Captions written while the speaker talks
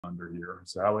under here.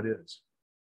 It's how it is.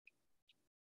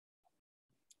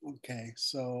 Okay,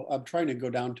 so I'm trying to go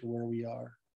down to where we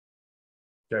are.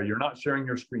 Okay, you're not sharing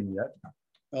your screen yet.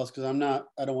 Well, it's because I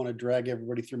don't want to drag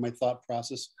everybody through my thought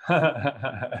process.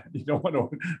 You don't want to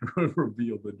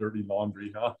reveal the dirty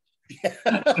laundry, huh?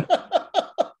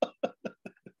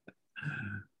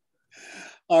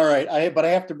 All right, but I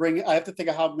have to think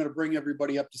of how I'm going to bring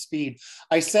everybody up to speed.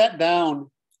 I sat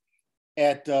down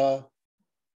at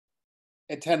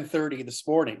 10:30 this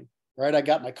morning, right? I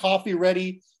got my coffee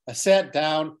ready. I sat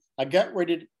down. I got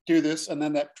ready to do this, and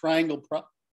then that triangle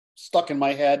stuck in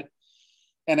my head,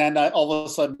 and then all of a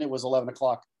sudden it was 11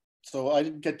 o'clock. So I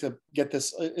didn't get to get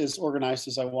this as organized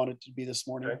as I wanted to be this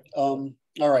morning. Okay.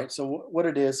 All right. So what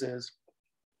it is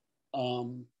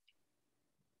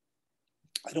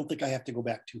I don't think I have to go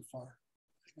back too far.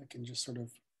 I can just sort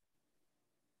of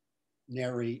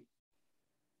narrate.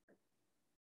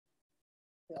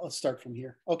 Yeah, let's start from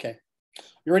here. Okay.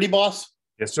 You ready, boss?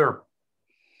 Yes, sir.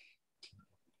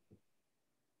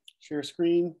 Share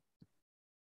screen.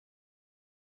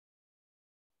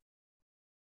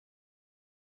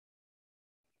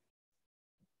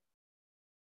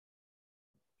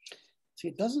 See,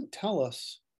 it doesn't tell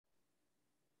us.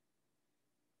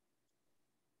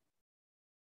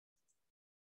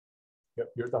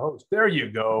 Yep, you're the host. There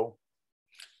you go.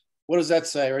 What does that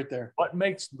say right there? What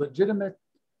makes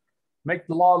make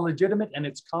the law legitimate and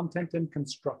its content and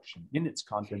construction. In its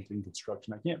content and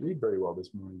construction. I can't read very well this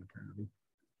morning, apparently.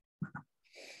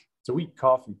 It's a weak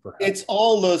coffee, perhaps. It's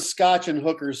all those scotch and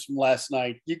hookers from last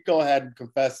night. You go ahead and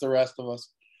confess the rest of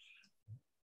us.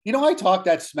 You know, I talk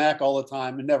that smack all the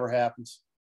time. It never happens.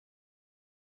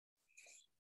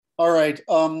 All right.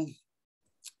 So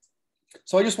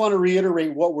I just want to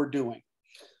reiterate what we're doing.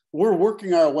 We're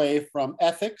working our way from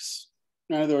ethics.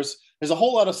 There's a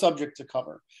whole lot of subject to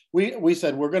cover. We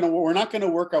said we're not going to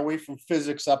work our way from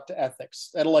physics up to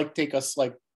ethics. That'll take us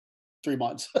 3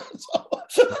 months.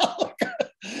 So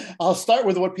I'll start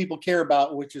with what people care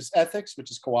about, which is ethics, which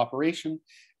is cooperation,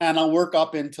 and I'll work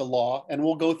up into law, and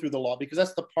we'll go through the law because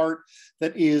that's the part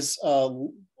that is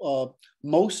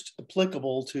most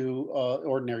applicable to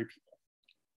ordinary people.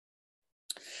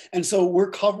 And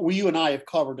so you and I have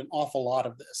covered an awful lot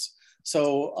of this.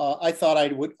 So I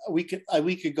thought we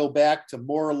could go back to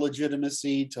moral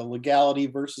legitimacy, to legality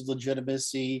versus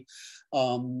legitimacy.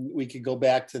 We could go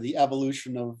back to the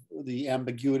evolution of the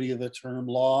ambiguity of the term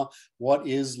law. What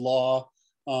is law?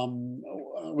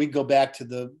 We go back to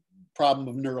the problem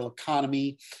of neural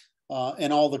economy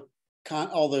and all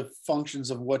the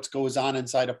functions of what goes on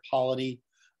inside of polity,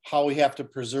 how we have to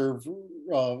preserve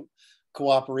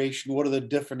cooperation. What are the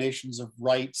definitions of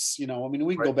rights? We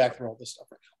can go back through all this stuff.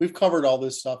 We've covered all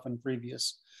this stuff in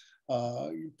previous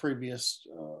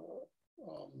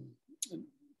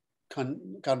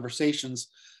conversations.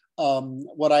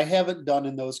 What I haven't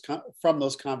done from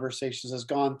those conversations is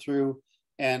gone through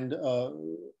and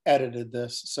edited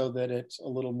this so that it's a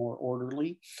little more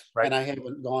orderly. Right. And I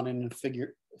haven't gone in and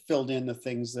filled in the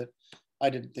things that I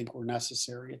didn't think were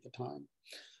necessary at the time.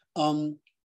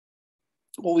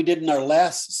 What we did in our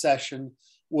last session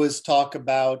was talk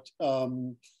about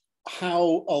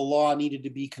how a law needed to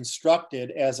be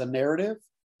constructed as a narrative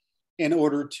in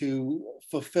order to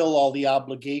fulfill all the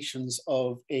obligations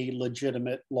of a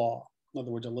legitimate law. In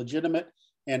other words, a legitimate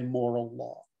and moral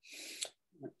law.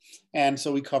 And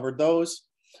so we covered those.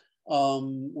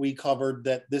 We covered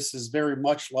that this is very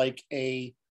much like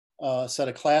a set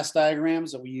of class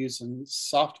diagrams that we use in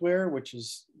software, which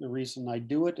is the reason I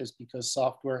do it is because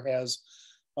software has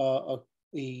a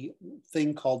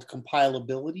thing called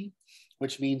compilability,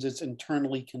 which means it's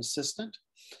internally consistent.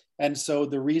 And so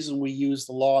the reason we use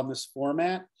the law in this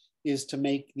format is to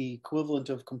make the equivalent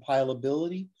of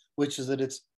compilability, which is that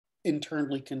it's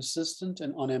internally consistent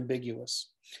and unambiguous,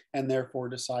 and therefore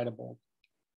decidable.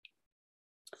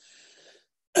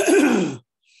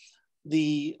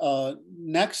 The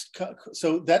next,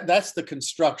 so that's the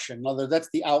construction, that's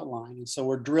the outline. And so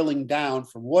we're drilling down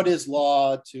from what is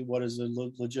law to what is a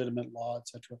legitimate law, et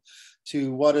cetera,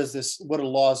 to what do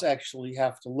laws actually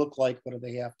have to look like? What do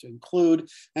they have to include?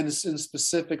 And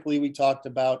specifically, we talked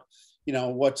about,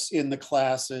 what's in the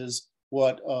classes,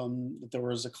 there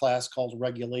was a class called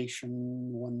regulation,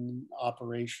 one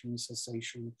operation,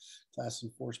 cessation, class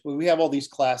enforcement. But we have all these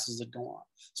classes that go on.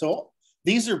 So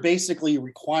these are basically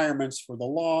requirements for the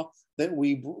law that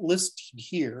we listed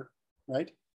here,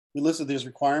 right? We listed these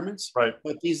requirements, right?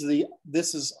 But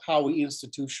this is how we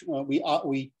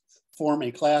we form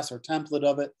a class or template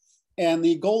of it, and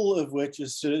the goal of which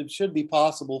is it should be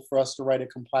possible for us to write a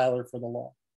compiler for the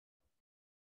law,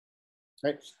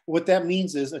 right? What that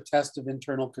means is a test of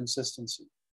internal consistency.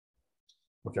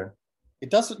 Okay. It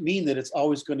doesn't mean that it's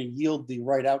always going to yield the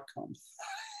right outcome.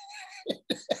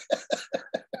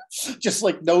 Just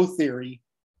like no theory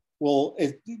will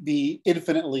be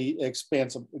infinitely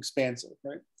expansive,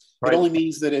 right? Right. It only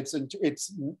means that it's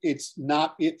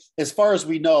not it, as far as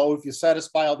we know. If you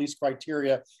satisfy all these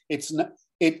criteria, it's not.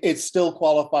 It still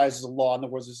qualifies as a law. In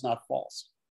other words, it's not false.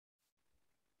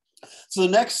 So the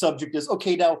next subject is,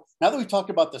 okay, now that we've talked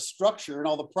about the structure and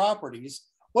all the properties,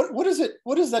 what is it?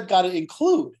 What does that got to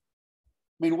include?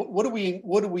 I mean, what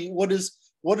is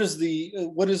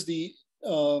the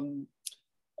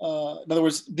in other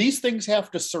words, these things have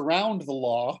to surround the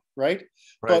law, right?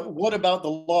 But what about the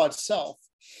law itself?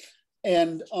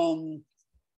 And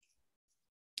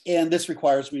this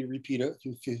requires me to repeat a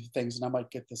few things, and I might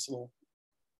get this a little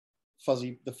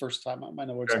fuzzy the first time. I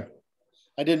know it's. Okay.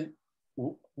 I didn't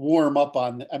warm up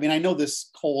on. I mean, I know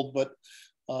this cold, but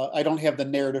I don't have the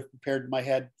narrative prepared in my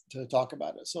head to talk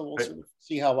about it. So we'll sort of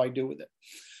see how I do with it.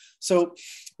 So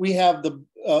we have the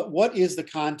what is the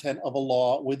content of a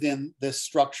law within this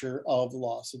structure of the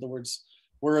law? So in other words,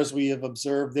 whereas we have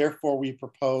observed, therefore we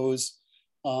propose,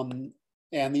 and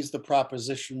these are the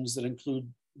propositions that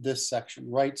include this section: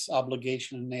 rights,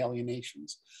 obligation, and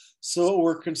alienations. So what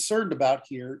we're concerned about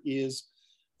here is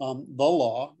the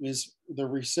law is the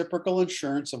reciprocal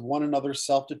assurance of one another's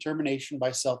self-determination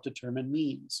by self-determined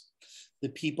means. The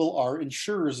people are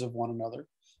insurers of one another,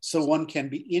 so one can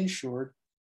be insured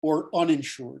or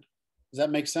uninsured. Does that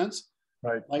make sense?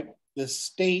 Right. Like the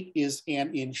state is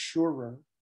an insurer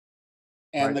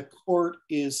and the court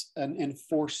is an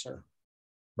enforcer.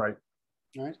 Right.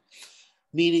 Right.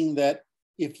 Meaning that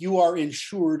if you are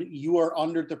insured, you are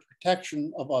under the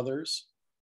protection of others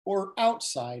or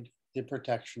outside the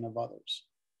protection of others.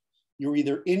 You're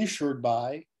either insured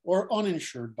by or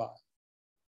uninsured by.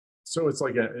 So it's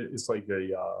like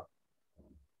the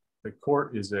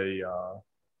court is a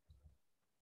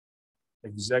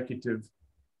executive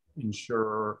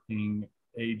insuring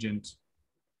agent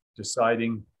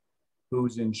deciding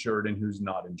who's insured and who's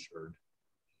not insured.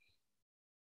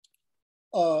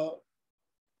 Yeah.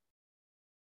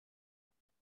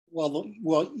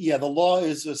 The law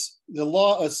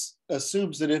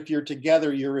assumes that if you're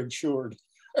together, you're insured.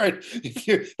 All right.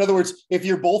 In other words, if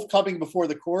you're both coming before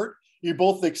the court, you're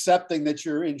both accepting that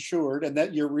you're insured and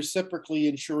that you're reciprocally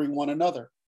insuring one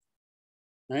another.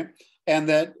 Right. And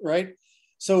that, right.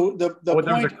 So there's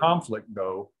a conflict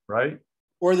though, right?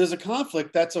 Or there's a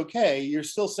conflict, that's okay. You're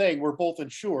still saying we're both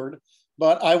insured,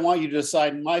 but I want you to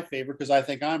decide in my favor because I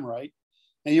think I'm right.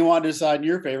 And you want to decide in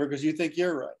your favor because you think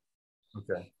you're right.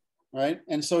 Okay. Right.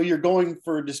 And so you're going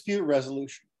for a dispute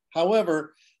resolution.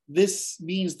 However, this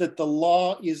means that the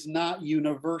law is not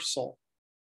universal.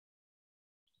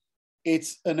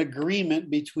 It's an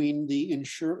agreement between the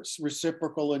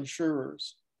reciprocal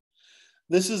insurers.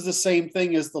 This is the same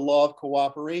thing as the law of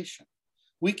cooperation.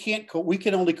 We can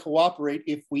only cooperate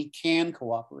if we can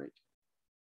cooperate.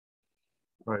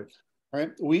 Right.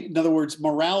 Right. In other words,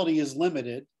 morality is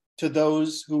limited to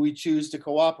those who we choose to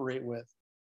cooperate with.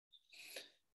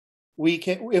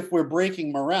 If we're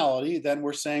breaking morality, then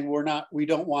we're saying we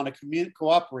don't want to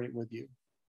cooperate with you.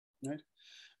 Right.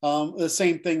 The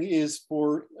same thing is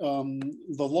for the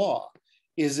law.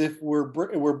 Is if we're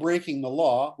breaking the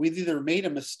law, we've either made a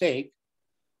mistake.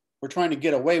 We're trying to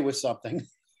get away with something.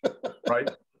 Right.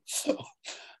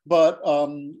 But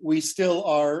we still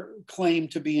are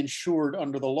claimed to be insured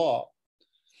under the law.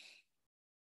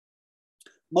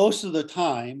 Most of the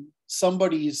time,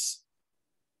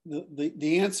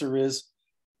 the answer is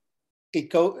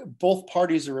both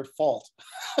parties are at fault,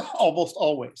 almost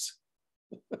always.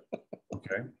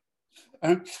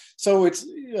 Okay. So it's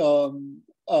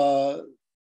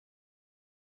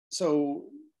so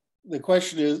the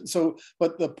question is,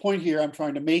 but the point here I'm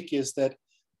trying to make is that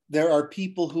there are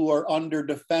people who are under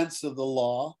defense of the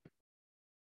law,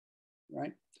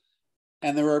 right?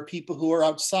 And there are people who are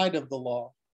outside of the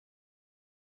law.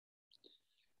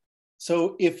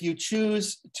 So if you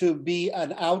choose to be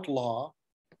an outlaw,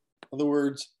 in other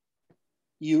words,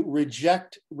 you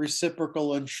reject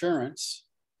reciprocal insurance,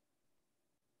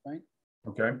 right?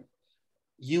 Okay.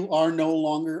 You are no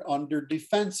longer under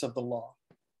defense of the law,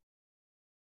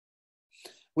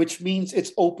 which means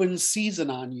it's open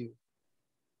season on you.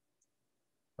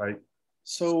 Right.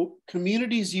 So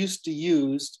communities used to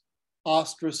use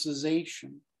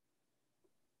ostracization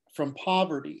from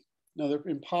poverty. No, they're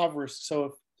impoverished.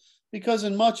 So because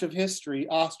in much of history,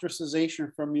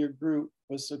 ostracization from your group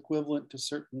was equivalent to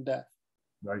certain death.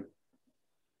 Right.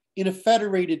 In a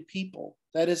federated people,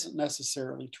 that isn't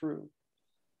necessarily true.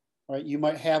 Right? You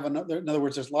might have in other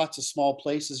words, there's lots of small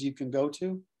places you can go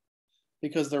to,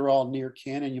 because they're all near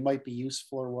kin and you might be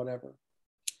useful or whatever.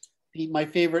 My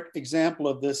favorite example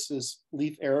of this is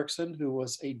Leif Erikson, who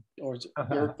was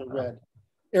Eric the Red.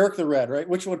 Eric the Red, right?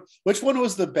 Which one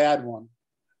was the bad one?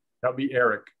 That'd be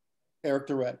Eric. Eric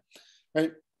the Red,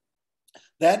 right?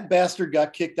 That bastard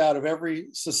got kicked out of every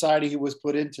society he was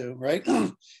put into, right?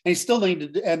 And he still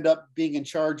needed to end up being in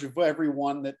charge of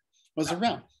everyone that was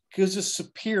around. He was just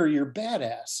superior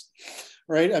badass,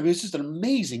 right? I mean, it's just an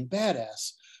amazing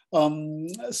badass.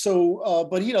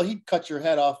 But he'd cut your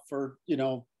head off for,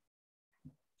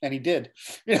 and he did,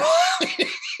 he'd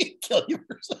kill you.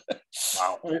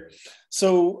 Wow.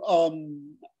 So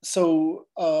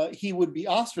he would be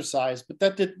ostracized, but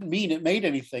that didn't mean it made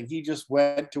anything. He just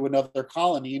went to another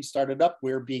colony and started up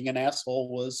where being an asshole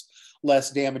was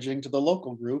less damaging to the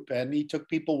local group, and he took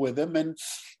people with him. And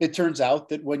it turns out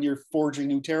that when you're forging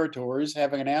new territories,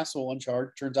 having an asshole in charge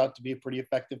turns out to be a pretty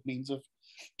effective means of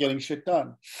getting shit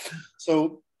done.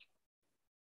 So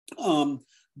being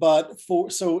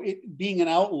an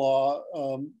outlaw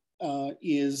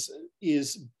is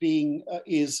in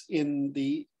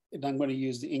the, and I'm going to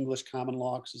use the English common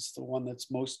law because it's the one that's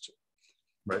most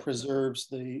preserves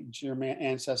the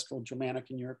ancestral Germanic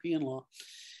and European law,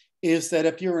 is that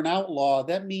if you're an outlaw,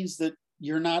 that means that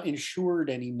you're not insured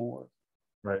anymore.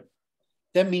 Right.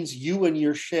 That means you and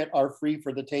your shit are free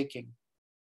for the taking.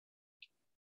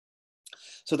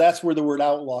 So that's where the word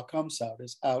outlaw comes out,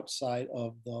 is outside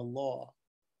of the law.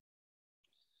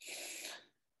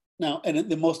 Now, and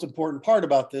the most important part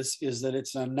about this is that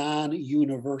it's a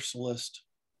non-universalist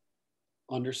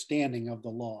understanding of the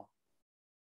law,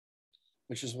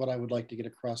 which is what I would like to get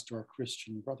across to our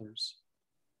Christian brothers.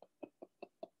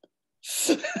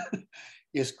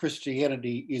 Is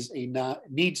Christianity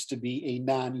needs to be a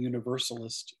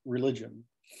non-universalist religion.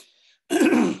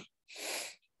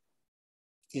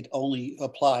 It only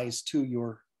applies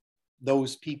to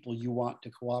those people you want to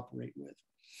cooperate with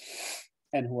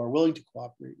and who are willing to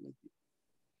cooperate with you.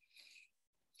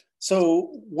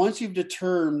 So once you've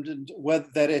determined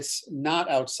that it's not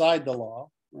outside the law,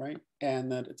 right, and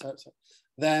that it's outside,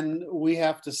 then we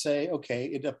have to say,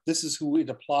 okay, this is who it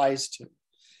applies to.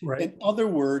 Right. In other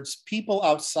words, people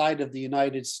outside of the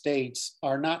United States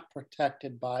are not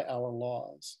protected by our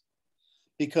laws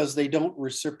because they don't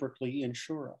reciprocally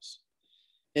insure us.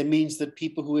 It means that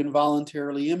people who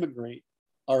involuntarily immigrate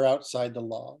are outside the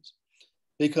laws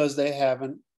because they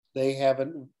haven't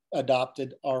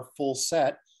adopted our full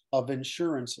set of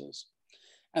insurances.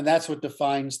 And that's what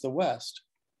defines the West,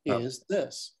 is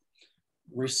this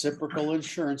reciprocal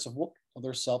insurance of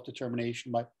their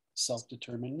self-determination by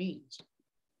self-determined means.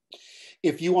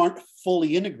 If you aren't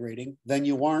fully integrating, then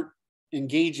you aren't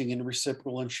engaging in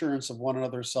reciprocal insurance of one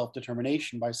another's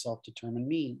self-determination by self-determined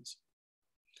means.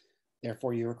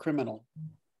 Therefore, you're a criminal.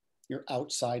 You're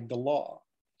outside the law.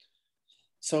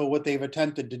 So what they've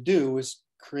attempted to do is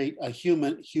create a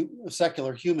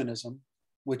secular humanism,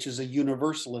 which is a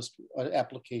universalist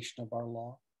application of our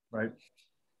law. Right.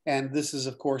 And this is,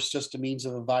 of course, just a means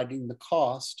of avoiding the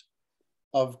cost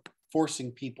of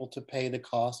forcing people to pay the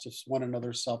cost of one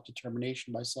another's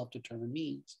self-determination by self-determined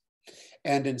means.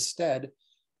 And instead,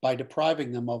 by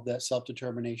depriving them of that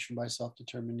self-determination by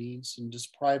self-determined means and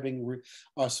depriving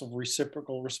us of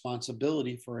reciprocal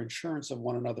responsibility for insurance of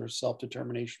one another's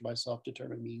self-determination by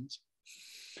self-determined means,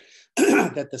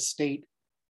 that the state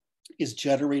is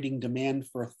generating demand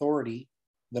for authority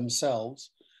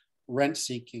themselves,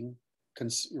 rent-seeking,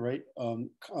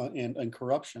 and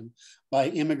corruption by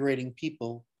immigrating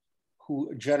people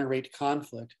who generate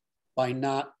conflict by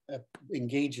not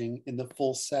engaging in the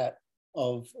full set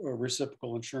of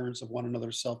reciprocal insurance of one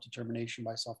another's self-determination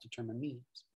by self-determined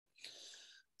means.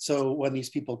 So when these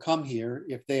people come here,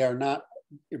 if they are not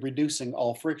reducing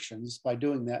all frictions, by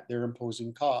doing that, they're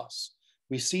imposing costs.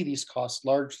 We see these costs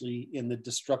largely in the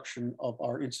destruction of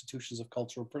our institutions of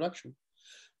cultural production,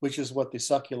 which is what the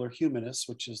secular humanists,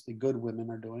 which is the good women,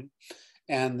 are doing,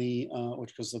 and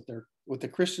what the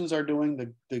Christians are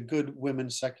doing, the good women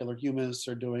secular humanists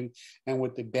are doing, and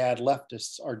what the bad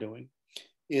leftists are doing,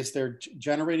 is they're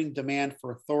generating demand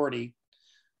for authority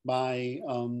by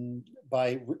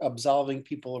absolving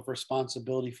people of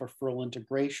responsibility for full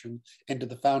integration into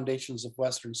the foundations of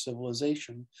Western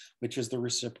civilization, which is the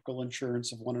reciprocal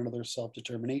insurance of one another's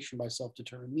self-determination by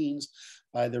self-determined means,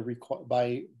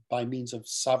 by means of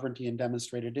sovereignty and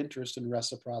demonstrated interest and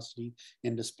reciprocity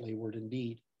in display, word, and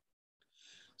deed.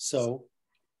 So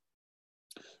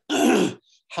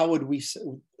how would we,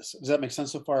 does that make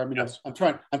sense so far? I mean, yes. I'm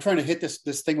trying to hit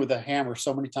this thing with a hammer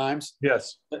so many times.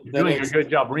 Yes, you're doing a good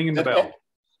job ringing the bell.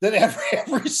 That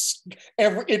every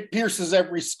it pierces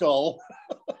every skull.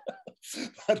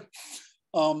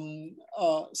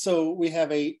 So we have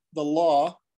the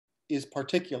law is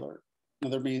particular. In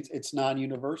other means it's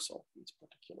non-universal. It's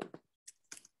particular.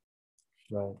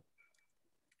 Right.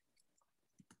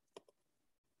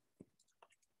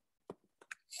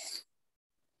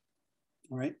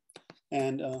 All right.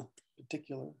 And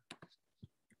particular.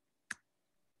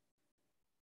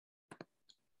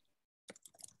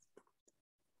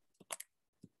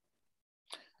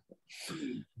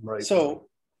 Right. So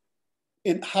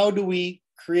how do we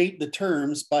create the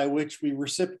terms by which we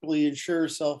reciprocally ensure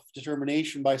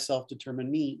self-determination by self-determined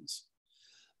means?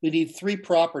 We need three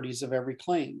properties of every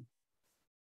claim: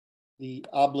 the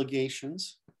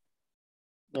obligations,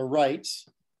 the rights,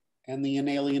 and the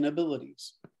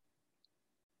inalienabilities.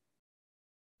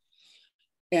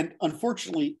 And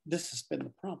unfortunately, this has been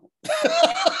the problem.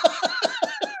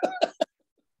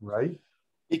 Right.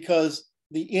 Because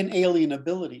the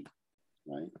inalienability,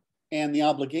 right, and the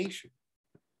obligation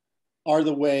are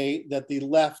the way that the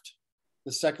left,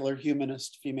 the secular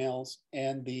humanist females,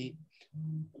 and the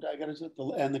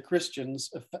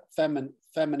Christians,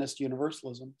 feminist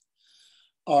universalism,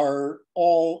 are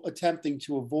all attempting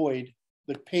to avoid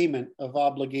the payment of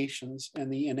obligations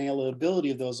and the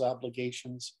inalienability of those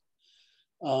obligations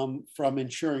from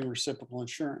ensuring reciprocal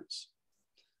insurance.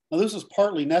 Now, this is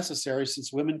partly necessary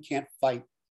since women can't fight.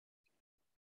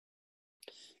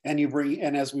 And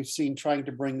as we've seen, trying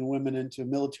to bring women into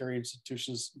military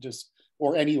institutions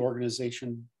or any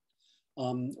organization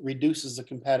reduces the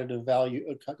competitive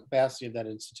value capacity of that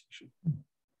institution.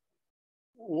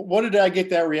 What did I get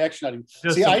that reaction out of?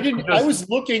 See, I didn't. I was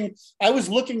looking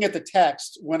at the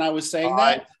text when I was saying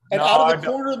that, and out of the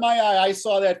corner of my eye, I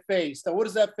saw that face. Now, what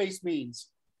does that face mean?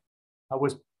 I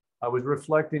was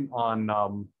reflecting on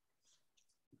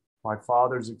my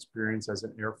father's experience as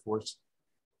an Air Force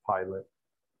pilot,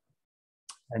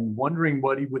 and wondering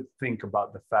what he would think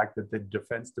about the fact that the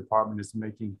Defense Department is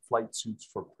making flight suits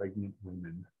for pregnant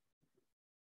women.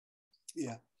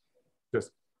 Yeah.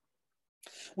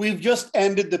 We've just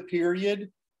ended the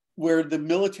period where the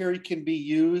military can be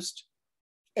used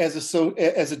as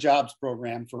a jobs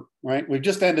program for, right? We've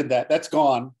just ended that. That's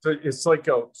gone. So it's like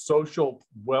a social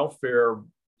welfare.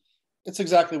 It's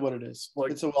exactly what it is.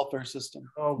 It's a welfare system.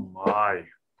 Oh my.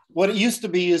 What it used to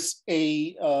be is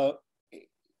it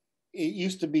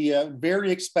used to be a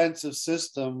very expensive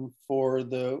system for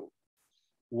the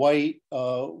white,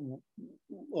 lower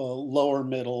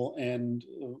middle, and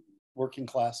working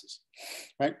classes,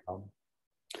 right?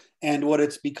 And what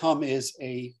it's become is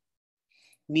a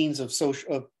means of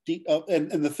social,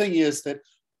 and the thing is that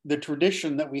the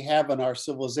tradition that we have in our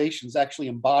civilization is actually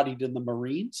embodied in the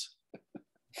Marines.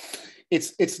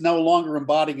 It's no longer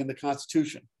embodied in the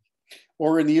Constitution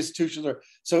or in the institutions.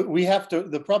 So we have to,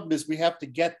 the problem is we have to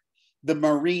get the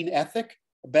Marine ethic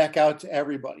back out to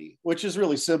everybody, which is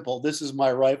really simple. This is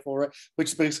my rifle, right?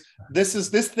 Which means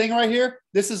this thing right here,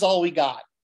 this is all we got.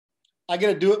 I got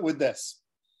to do it with this.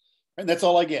 And that's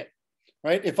all I get,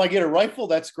 right? If I get a rifle,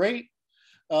 that's great.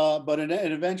 But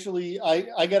eventually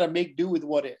I got to make do with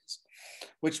what is,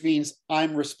 which means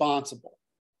I'm responsible.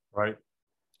 Right.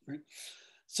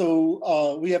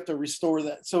 So we have to restore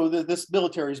that. So this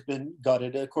military has been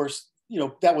gutted. Of course,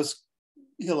 that was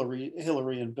Hillary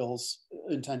and Bill's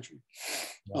intention.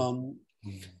 Yeah.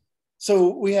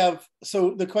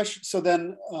 So the question, so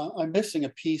then I'm missing a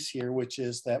piece here, which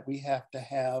is that we have to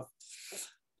have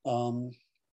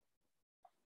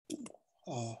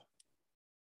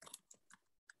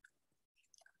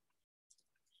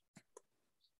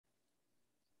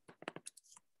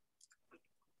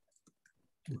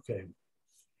okay.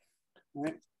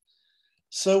 Right.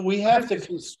 So we have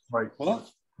to right. What?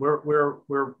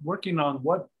 We're working on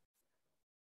what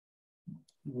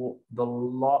the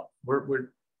law.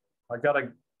 I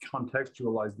gotta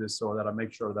contextualize this so that I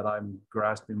make sure that I'm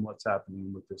grasping what's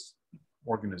happening with this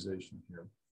organization here.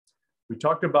 We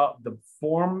talked about the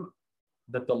form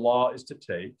that the law is to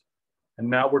take, and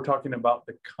now we're talking about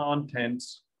the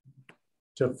contents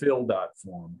to fill that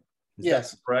form. Is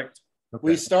yes, that correct? Okay.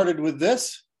 We started with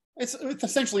this. It's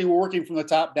essentially we're working from the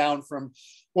top down, from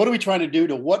what are we trying to do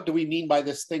to what do we mean by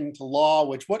this thing to law,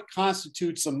 what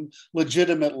constitutes some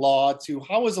legitimate law, to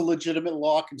how is a legitimate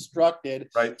law constructed,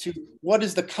 right, to what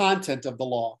is the content of the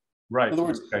law. Right. In other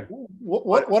words, okay.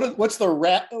 what's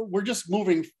the we're just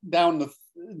moving down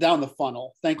the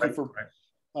funnel. Thank you for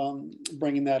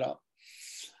bringing that up.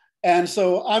 And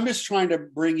so I'm just trying to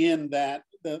bring in that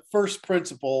the first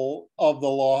principle of the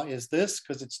law is this,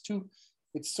 because it's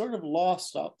sort of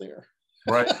lost out there.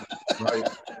 Right. Right.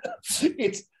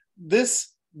 It's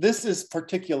this is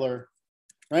particular,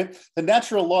 right? The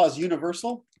natural law is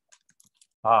universal.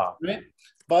 Right?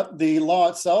 But the law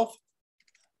itself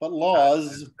but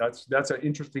laws that's an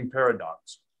interesting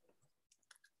paradox.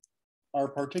 Are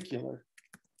particular.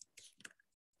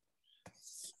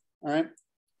 All right.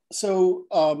 So,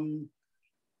 in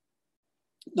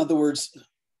other words,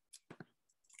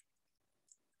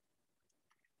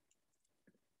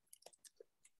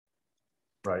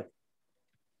 right.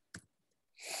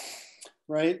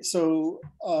 Right. So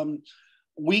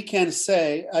we can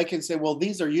say, I can say, well,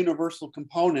 these are universal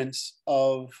components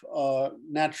of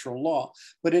natural law.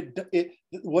 But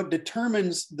what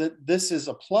determines that this is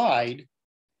applied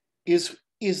is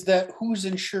that who's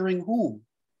insuring whom.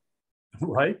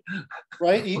 Right.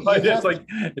 Right. Right. It's like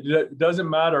it doesn't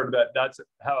matter that that's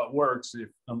how it works. If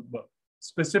but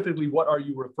specifically, what are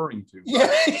you referring to?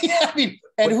 Right? Yeah. Yeah. I mean,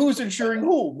 and who's insuring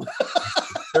whom?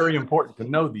 Very important to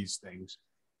know these things.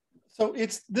 So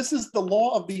this is the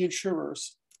law of the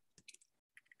insurers.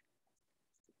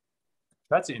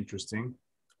 That's interesting.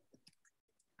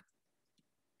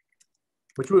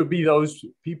 Which would be those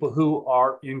people who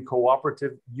are in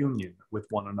cooperative union with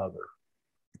one another.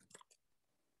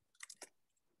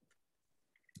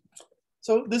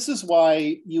 So this is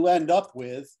why you end up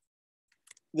with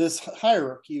this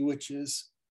hierarchy, which is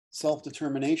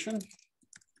self-determination.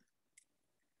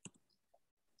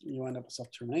 You end up with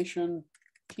self-determination,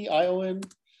 PION.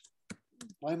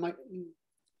 Why am I?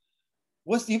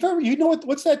 What's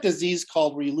that disease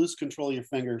called where you lose control of your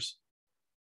fingers?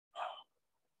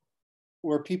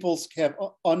 Where people have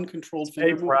uncontrolled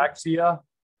finger movement? Apraxia?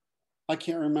 I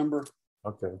can't remember.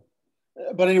 Okay.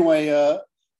 But anyway,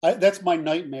 that's my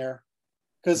nightmare,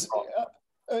 because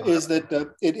is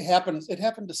that it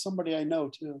happened to somebody I know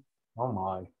too. Oh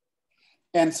my.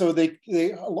 And so they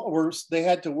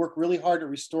had to work really hard at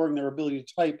restoring their ability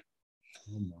to type.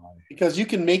 Oh my. Because you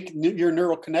can make your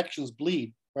neural connections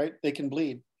bleed, right? They can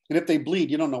bleed. And if they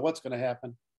bleed, you don't know what's going to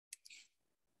happen.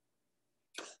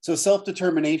 So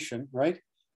self-determination, right?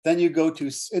 Then you go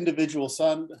to individual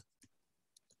to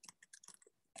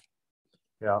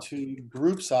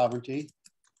group sovereignty,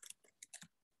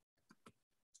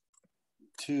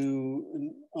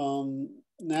 to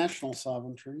national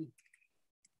sovereignty,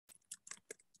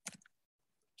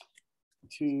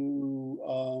 to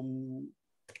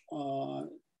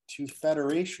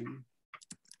federation.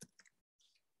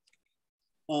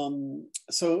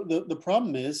 So the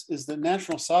problem is that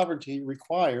national sovereignty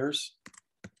requires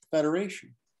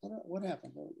federation. What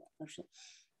happened?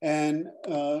 And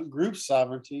group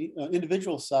sovereignty,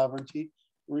 individual sovereignty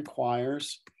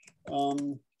requires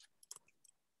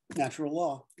natural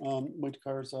law, which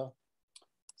requires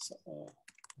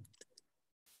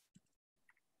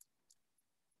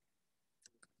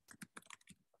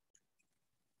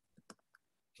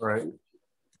right.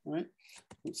 Right.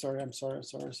 I'm sorry.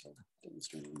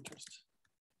 Demonstrating interest.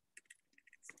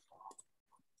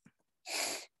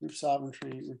 Group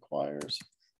sovereignty requires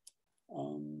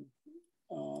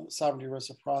sovereignty,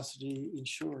 reciprocity,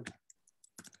 insured,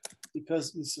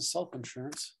 because this is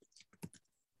self-insurance.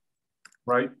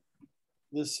 Right.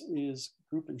 This is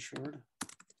group insured.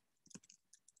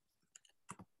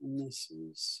 And this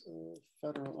is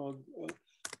federal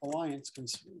alliance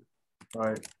concern.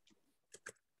 Right.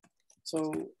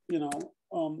 So,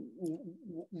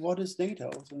 what is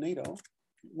NATO? So NATO,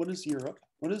 what is Europe?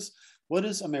 What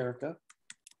is America?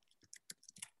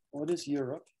 What is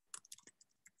Europe?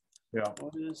 Yeah.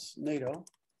 What is NATO?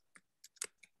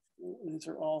 These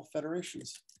are all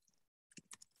federations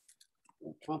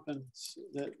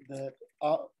that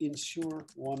insure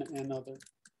one another,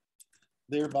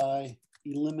 thereby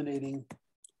eliminating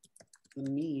the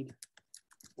need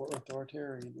for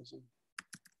authoritarianism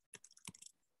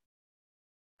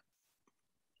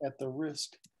at the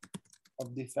risk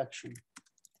of defection.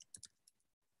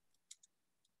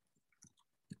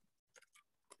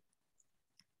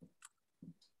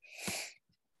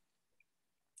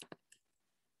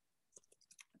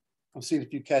 I'll see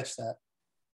if you catch that.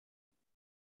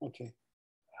 Okay.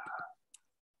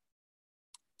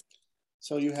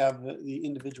 So you have the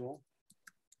individual.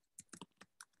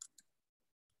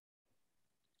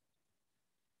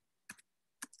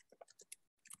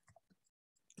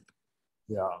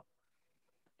 Yeah.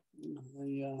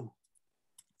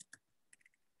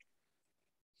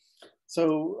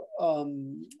 So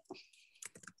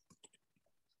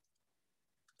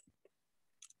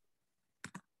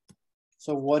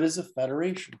what is a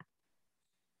federation?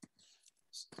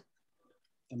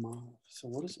 So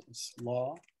what is it? It's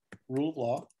law, rule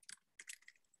of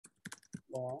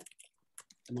law,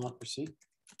 democracy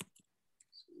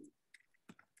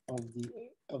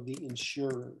of the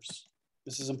insurers.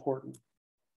 This is important.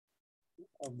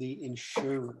 Of the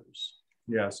insurers.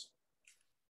 Yes.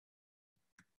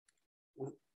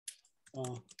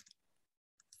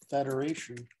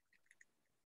 Federation.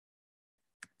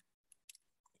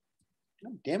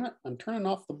 Oh, damn it, I'm turning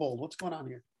off the bold. What's going on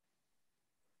here?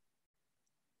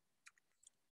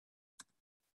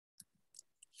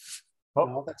 Oh.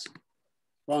 No, that's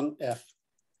wrong F.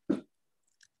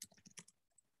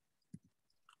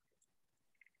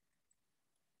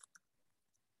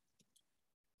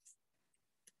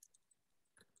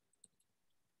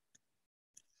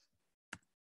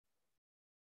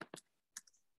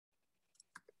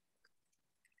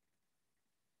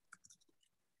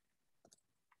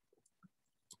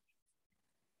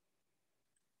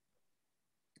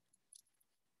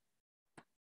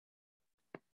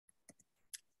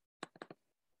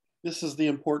 This is the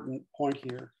important point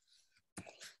here,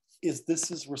 is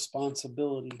this is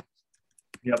responsibility.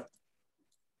 Yep.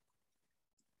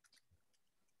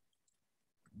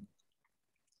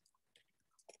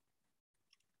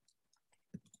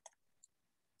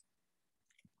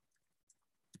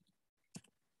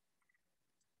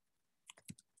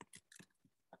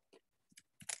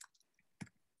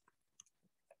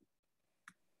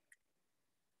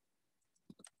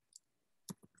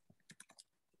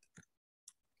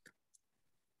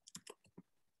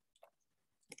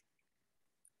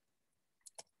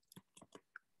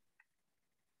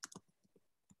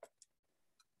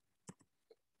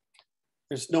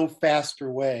 There's no faster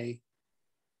way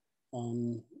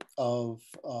of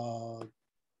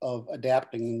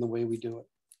adapting in the way we do it.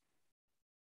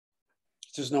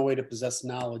 There's no way to possess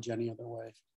knowledge any other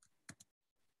way.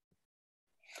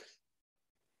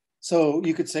 So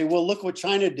you could say, well, look what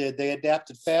China did. They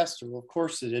adapted faster. Well, of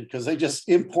course they did, because they just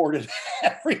imported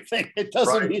everything. It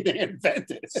doesn't mean they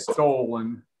invented it.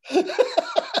 Stolen.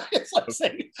 It's like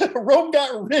saying Rome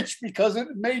got rich because it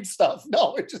made stuff.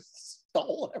 No, it just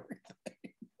stole everything.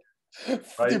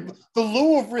 Right. The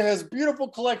Louvre has a beautiful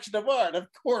collection of art, of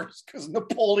course, because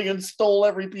Napoleon stole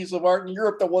every piece of art in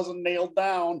Europe that wasn't nailed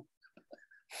down.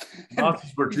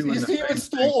 Nazis were doing he even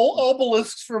stole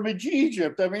obelisks from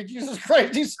Egypt. I mean, Jesus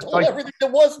Christ, he stole like, everything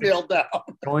that was nailed down.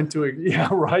 Going to a, yeah,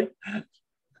 right.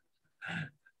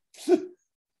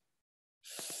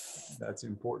 That's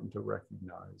important to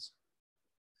recognize.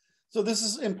 So this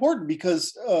is important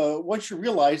because once you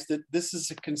realize that this is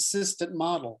a consistent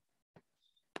model,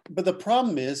 but the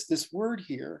problem is this word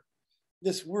here,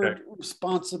 this word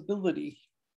responsibility.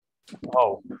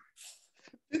 Oh.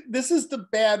 This is the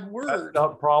bad word. That's the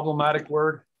problematic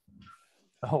word.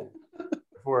 Oh,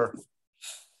 for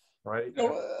right. You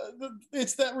know,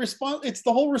 it's that response. It's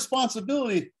the whole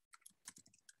responsibility.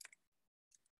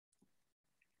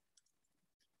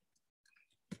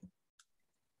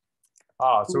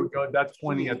 Ah, so that's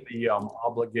pointing at the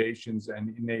obligations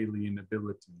and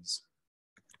inalienabilities.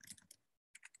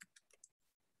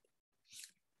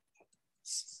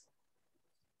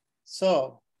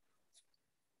 So,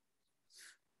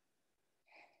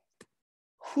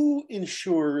 who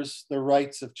ensures the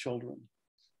rights of children?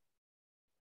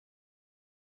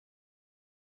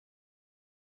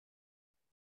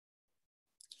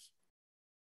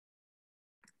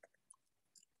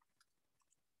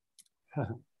 I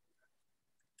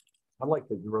like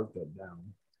that you wrote that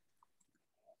down.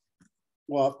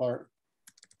 What part?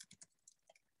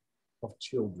 Of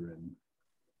children.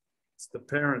 It's the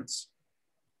parents.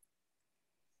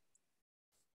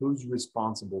 Who's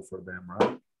responsible for them,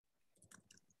 right?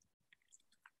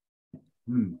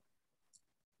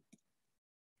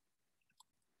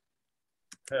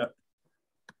 Yeah.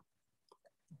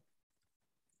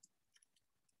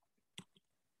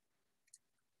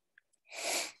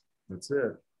 That's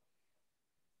it.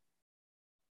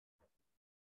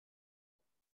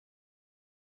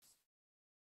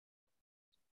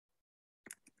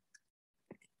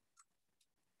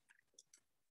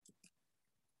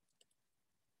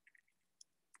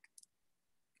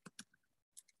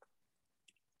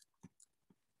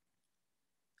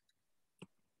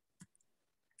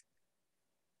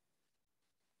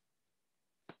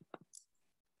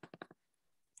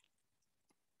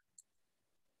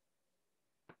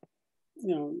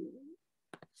 You know,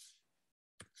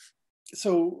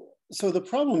 so the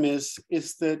problem is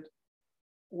that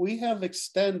we have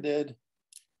extended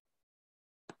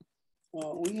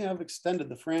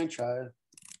the franchise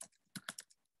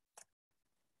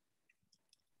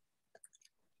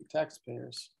to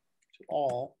taxpayers, to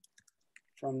all,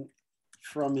 from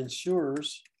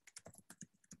insurers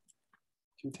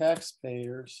to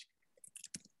taxpayers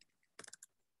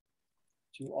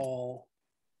to all.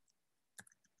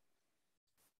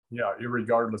 Yeah,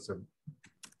 regardless of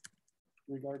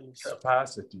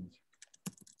capacity.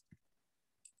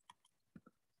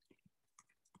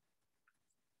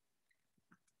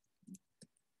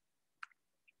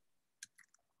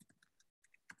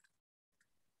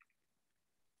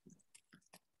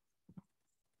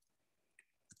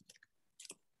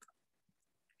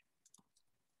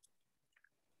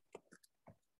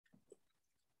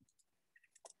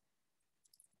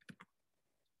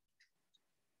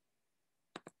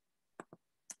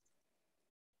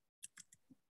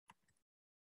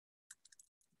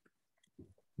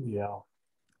 Yeah.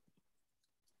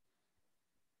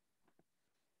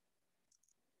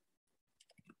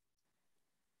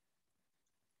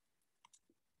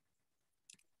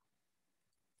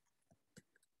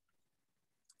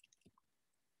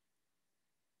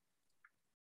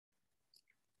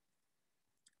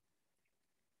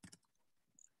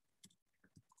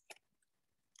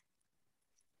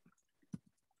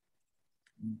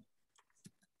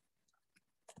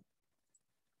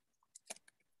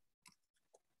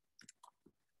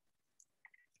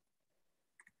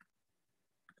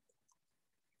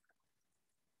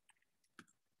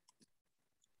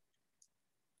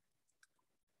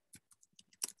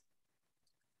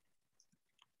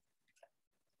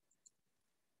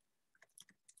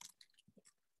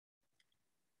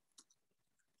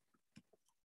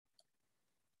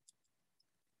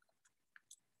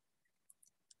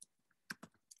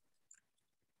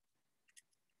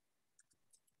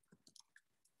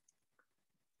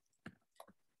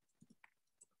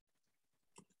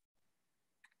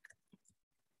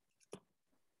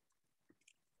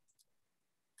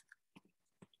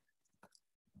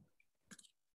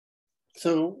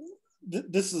 So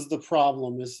this is the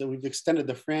problem, is that we've extended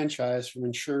the franchise from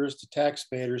insurers to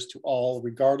taxpayers to all,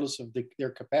 regardless of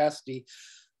their capacity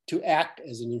to act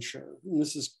as an insurer. And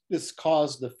this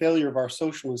caused the failure of our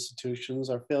social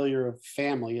institutions, our failure of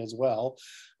family as well,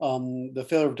 the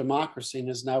failure of democracy, and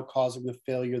is now causing the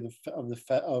failure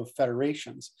of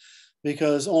federations,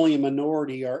 because only a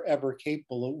minority are ever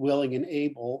capable, willing, and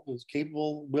able,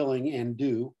 capable, willing, and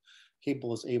do.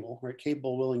 Capable is able, right?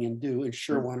 Capable, willing, and do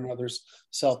ensure one another's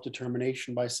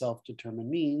self-determination by self-determined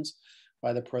means,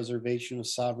 by the preservation of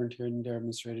sovereignty and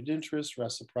demonstrated interest,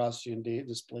 reciprocity and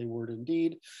display word and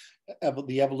deed,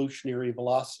 the evolutionary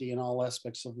velocity in all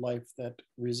aspects of life that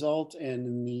result, and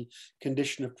in the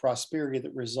condition of prosperity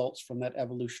that results from that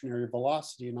evolutionary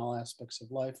velocity in all aspects of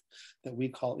life that we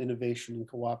call innovation and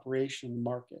cooperation in the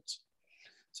markets.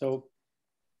 So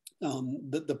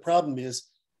the problem is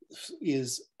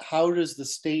how does the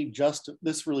state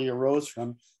this really arose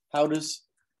from, how does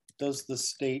the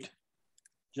state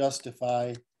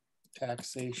justify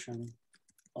taxation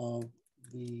of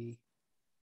the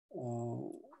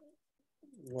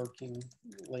working,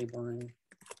 laboring,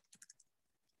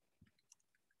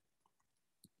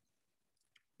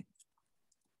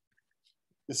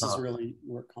 this is really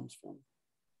where it comes from.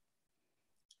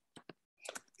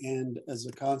 And as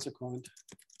a consequence,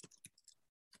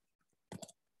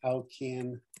 how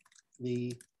can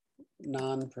the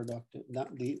non-productive,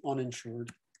 not the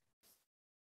uninsured,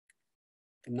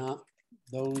 not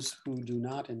those who do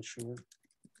not insure,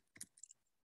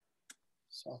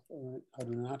 how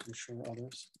do not insure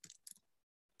others,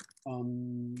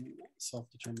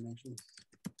 self-determination.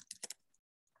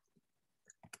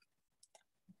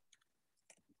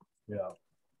 Yeah.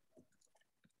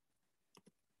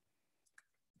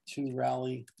 To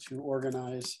rally, to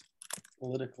organize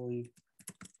politically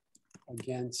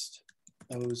against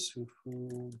those who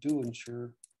do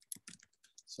ensure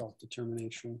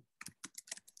self-determination,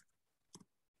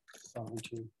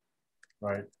 sovereignty,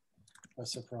 right,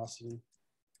 reciprocity.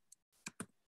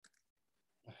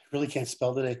 I really can't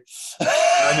spell today.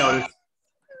 I noticed.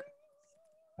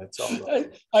 That's all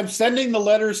right. I'm sending the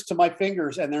letters to my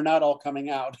fingers and they're not all coming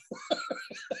out.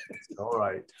 All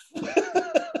right.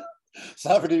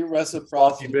 Sovereignty,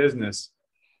 reciprocity, business,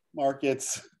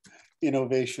 markets,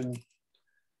 innovation,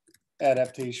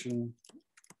 adaptation,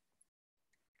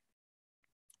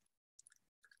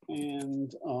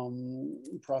 and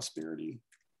prosperity.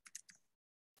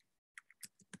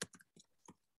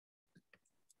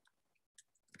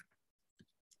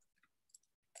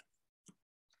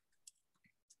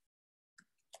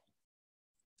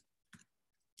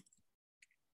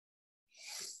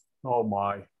 Oh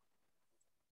my.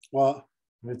 Well,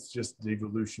 it's just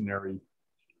devolutionary.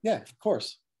 Yeah, of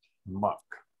course. Muck.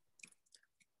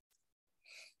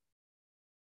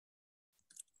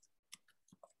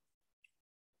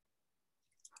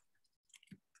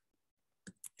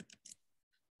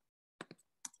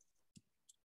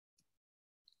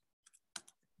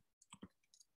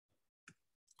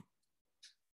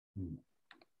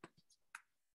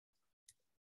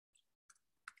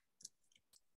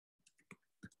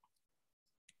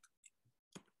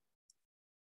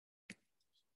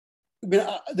 I mean,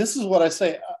 this is what I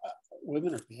say.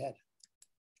 Women are bad.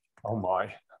 Oh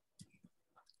my.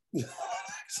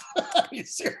 I mean,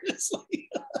 seriously.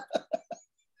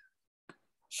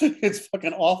 It's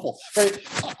fucking awful. Right?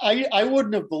 I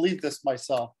wouldn't have believed this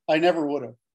myself. I never would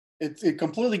have. It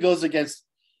completely goes against.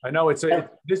 I know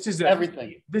this is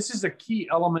everything. This is a key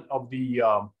element of the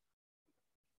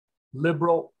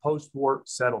liberal post-war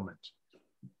settlement.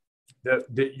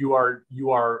 that you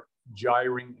are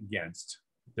gyring against.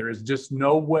 There is just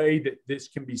no way that this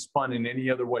can be spun in any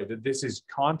other way, that this is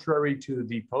contrary to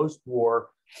the post-war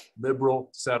liberal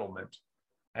settlement.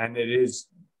 And it is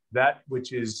that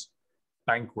which is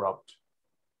bankrupt.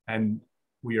 And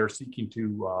we are seeking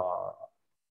to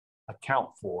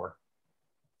account for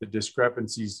the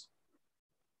discrepancies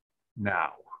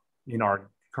now in our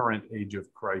current age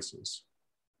of crisis.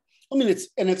 I mean,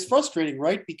 it's frustrating,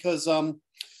 right? Because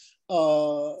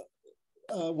what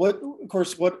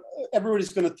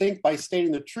everybody's going to think by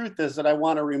stating the truth is that I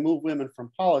want to remove women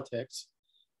from politics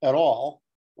at all,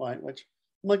 right? Which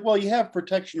I'm like, well, you have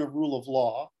protection of rule of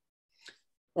law,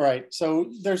 all right?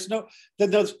 So there's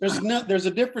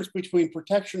a difference between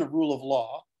protection of rule of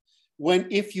law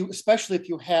especially if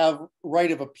you have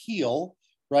right of appeal,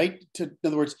 right? In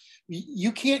other words,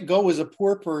 you can't go as a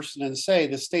poor person and say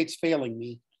the state's failing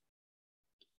me,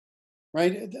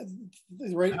 right?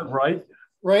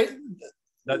 Right.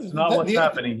 That's not what's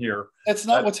happening here. That's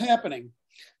not what's happening.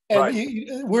 And right.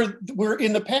 we're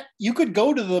in the past. You could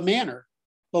go to the manor,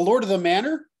 the Lord of the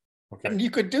Manor, okay, and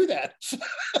you could do that.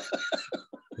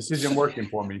 This isn't working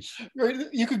for me. Right?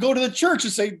 You could go to the church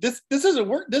and say, this isn't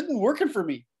working for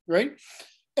me, right?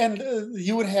 And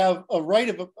you would have a right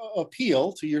of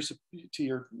appeal to your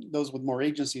those with more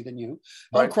agency than you,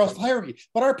 right, across the hierarchy.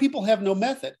 But our people have no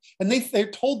method, and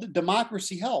they're told that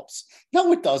democracy helps.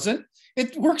 No, it doesn't.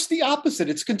 It works the opposite.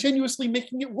 It's continuously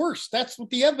making it worse. That's what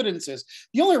the evidence is.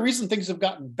 The only reason things have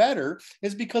gotten better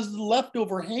is because of the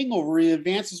leftover hangover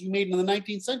advances we made in the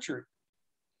 19th century,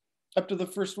 up to the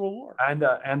First World War, and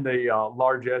the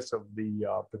largesse of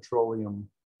the petroleum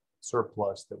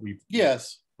surplus that we've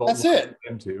that's it.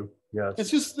 Into. Yes. It's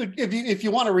just if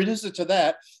you want to reduce it to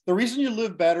that, the reason you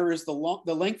live better is the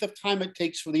length of time it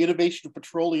takes for the innovation of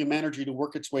petroleum energy to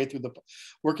work its way through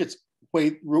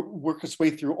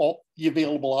all the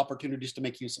available opportunities to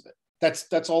make use of it.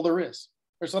 That's all there is.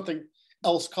 There's nothing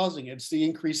else causing it. It's the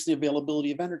increase in the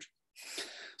availability of energy.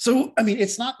 So I mean,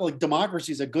 it's not like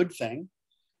democracy is a good thing.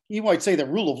 You might say that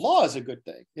rule of law is a good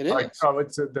thing. It is. Right. So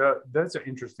that's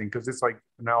interesting because it's like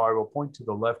now I will point to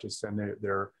the leftists and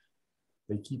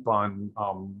they keep on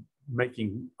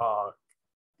making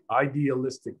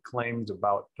idealistic claims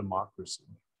about democracy,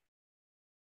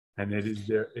 and it is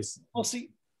there. Well,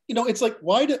 see, it's like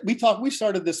we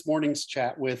started this morning's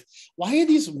chat with why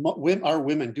do our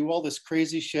women do all this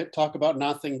crazy shit, talk about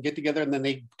nothing, get together, and then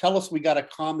they tell us we got to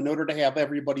come in order to have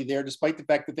everybody there, despite the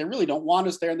fact that they really don't want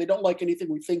us there and they don't like anything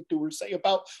we think, do, or say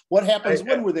about what happens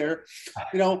when we're there,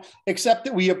 except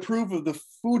that we approve of the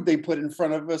food they put in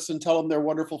front of us and tell them they're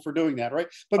wonderful for doing that, right?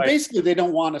 But basically, they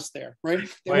don't want us there, right?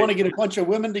 They want to get a bunch of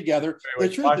women together. The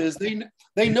truth is,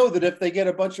 they know that if they get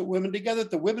a bunch of women together,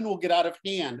 the women will get out of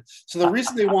hand. So the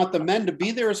reason they want the men to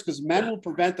be there is because men will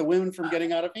prevent the women from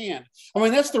getting out of hand. I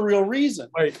mean, that's the real reason.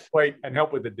 Wait, and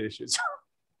help with the dishes.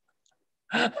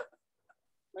 They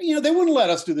wouldn't let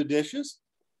us do the dishes.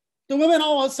 The women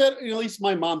all said, at least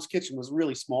my mom's kitchen was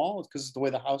really small because it's the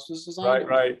way the house was designed.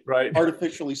 Right.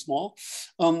 Artificially small.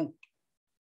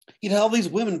 You'd have all these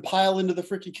women pile into the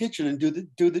freaking kitchen and do the.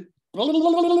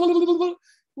 It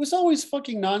was always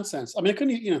fucking nonsense. I mean, it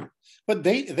couldn't, but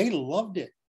they loved it.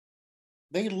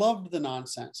 They loved the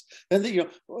nonsense. Then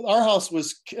our house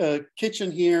was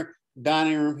kitchen here,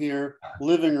 dining room here,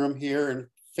 living room here, and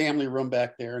family room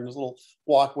back there, and there's a little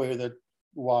walkway with a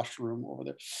washroom over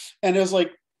there, and it was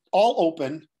like all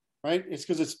open, right? It's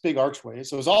because it's big archway,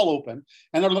 so it was all open,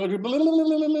 and they're like,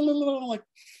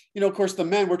 of course, the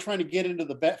men were trying to get into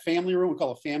the family room. We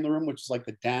call it family room, which is like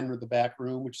the den or the back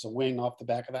room, which is a wing off the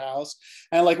back of the house,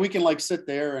 and we can sit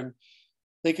there and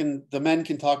the men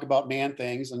can talk about man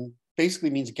things and basically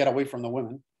means get away from the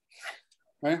women,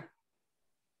 right?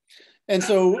 And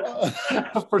so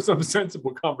for some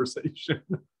sensible conversation.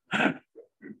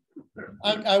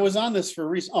 I was on this for a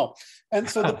reason. Oh, and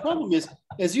so the problem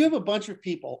is you have a bunch of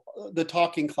people, the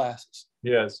talking classes,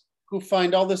 yes, who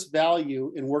find all this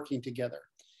value in working together,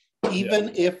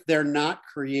 even if they're not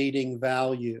creating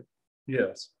value.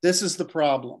 Yes. This is the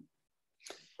problem,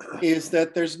 is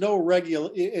that there's no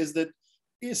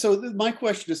so my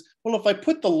question is, well, if I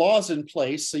put the laws in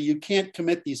place so you can't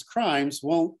commit these crimes,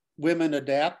 won't women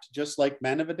adapt just like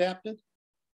men have adapted?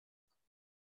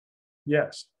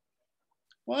 Yes.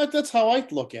 Well, that's how I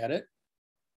look at it,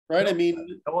 right?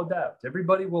 They'll adapt.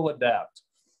 Everybody will adapt.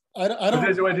 I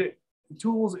don't.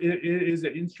 Tools is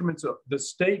the instruments of the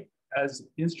state as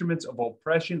instruments of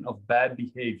oppression of bad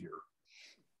behavior.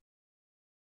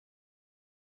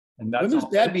 And that's women's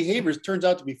bad behavior turns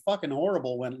out to be fucking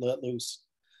horrible when let loose,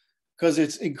 because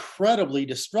it's incredibly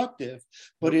destructive.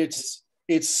 But it's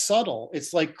it's subtle.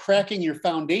 It's like cracking your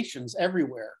foundations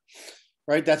everywhere,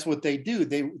 right? That's what they do.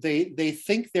 They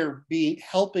think they're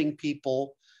helping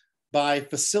people by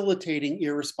facilitating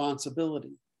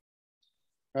irresponsibility,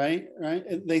 right?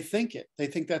 They think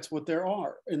that's what they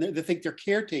are, and they think they're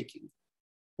caretaking.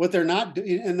 What they're not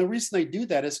doing, and the reason they do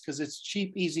that is because it's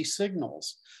cheap, easy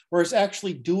signals, whereas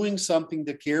actually doing something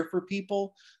to care for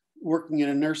people, working in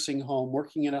a nursing home,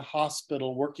 working in a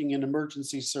hospital, working in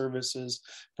emergency services,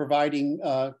 providing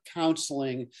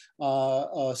counseling,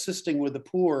 assisting with the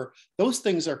poor, those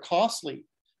things are costly.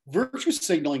 Virtue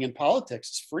signaling in politics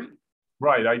is free.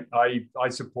 Right. I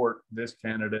support this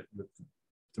candidate with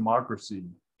democracy.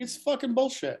 It's fucking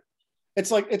bullshit. It's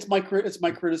like it's my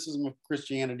criticism of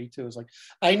Christianity too. It's like,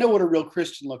 I know what a real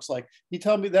Christian looks like. You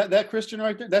tell me that Christian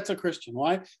right there, that's a Christian.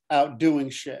 Why? Out doing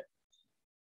shit.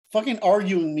 Fucking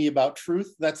arguing me about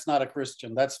truth, that's not a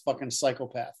Christian. That's fucking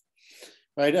psychopath.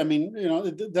 Right? I mean,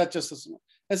 that just isn't.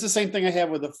 That's the same thing I have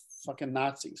with the fucking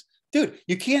Nazis. Dude,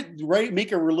 you can't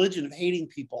make a religion of hating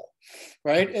people,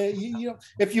 right?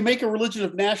 If you make a religion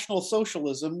of National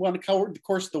Socialism, well, of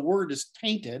course the word is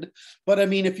tainted, but I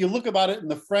mean, if you look about it in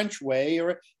the French way,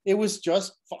 or it was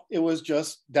just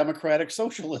democratic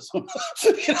socialism,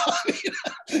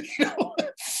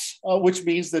 which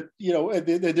means that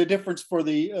the difference for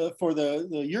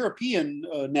the European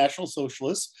National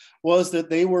Socialists was that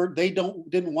they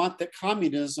didn't want that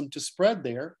communism to spread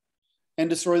there and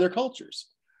destroy their cultures.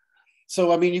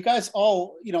 So I mean, you guys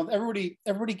all, everybody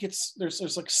gets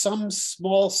there's like some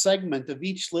small segment of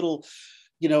each little,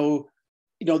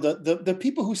 the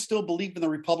people who still believe in the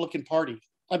Republican Party.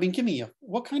 I mean,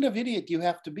 what kind of idiot do you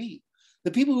have to be?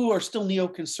 The people who are still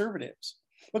neoconservatives,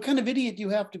 what kind of idiot do you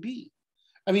have to be?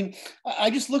 I mean,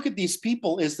 I just look at these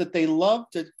people is that they love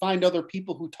to find other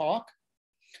people who talk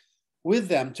with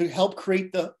them to help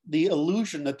create the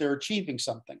illusion that they're achieving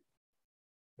something.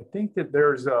 I think that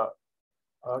there's a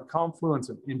confluence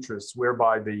of interests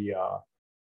whereby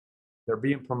they're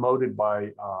being promoted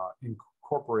by in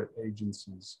corporate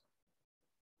agencies.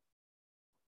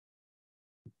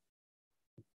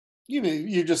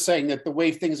 You're just saying that the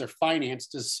way things are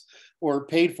financed or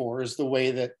paid for is the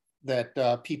way that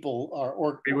people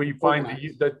are when you find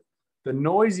the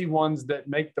noisy ones that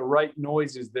make the right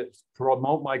noises that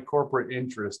promote my corporate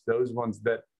interest, those ones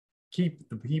that keep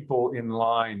the people in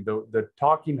line, the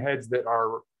talking heads that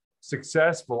are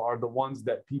successful are the ones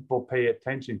that people pay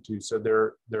attention to. So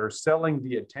they're selling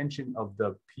the attention of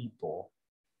the people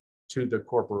to the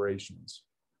corporations.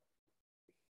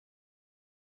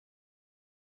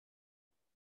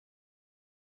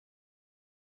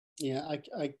 Yeah,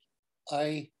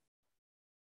 I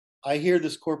hear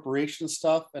this corporation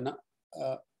stuff, and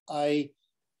I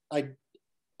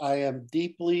am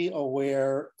deeply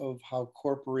aware of how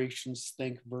corporations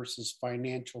think versus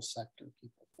financial sector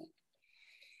people think.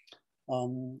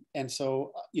 And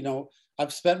so,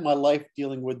 I've spent my life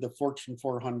dealing with the Fortune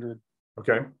 400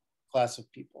 class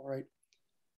of people, right?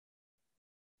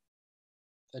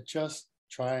 That just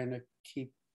trying to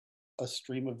keep a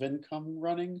stream of income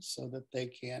running so that they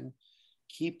can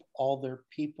keep all their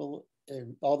people,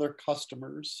 all their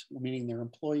customers, meaning their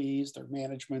employees, their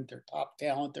management, their top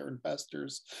talent, their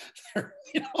investors,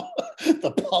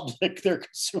 the public, their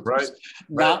consumers,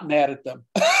 not mad at them.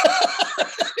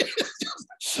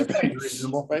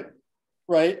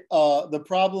 Right. The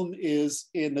problem is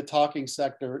in the talking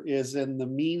sector is in the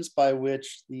means by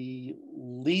which the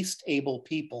least able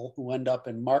people who end up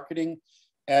in marketing,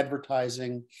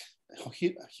 advertising,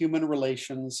 human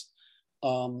relations,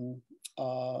 and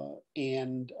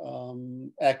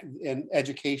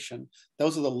education.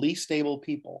 Those are the least stable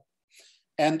people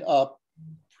end up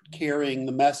carrying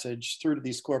the message through to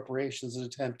these corporations in an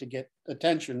attempt to get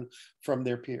attention from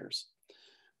their peers.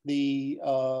 The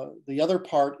other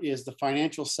part is the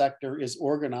financial sector is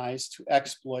organized to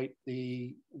exploit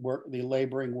the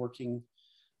laboring, working,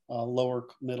 lower,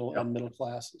 middle, and middle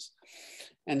classes.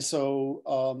 And so,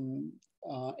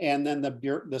 and then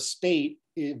the state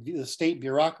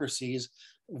bureaucracies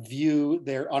view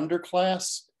their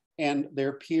underclass and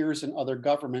their peers in other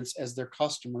governments as their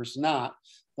customers, not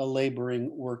the laboring,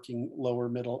 working, lower,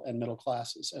 middle, and middle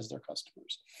classes as their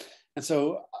customers. And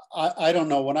so I don't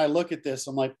know, when I look at this,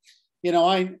 I'm like,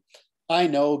 I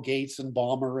know Gates and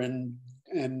Ballmer and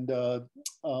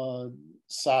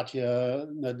Satya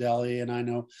Nadella, and I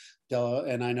know Della,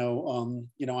 and I know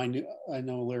I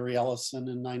know Larry Ellison,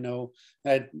 and I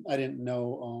didn't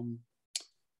know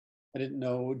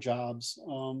Jobs,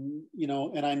 and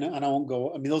I won't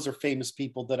go. I mean, those are famous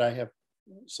people that I have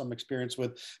some experience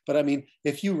with. But I mean,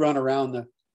 if you run around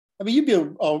I mean, you'd be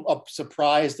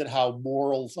surprised at how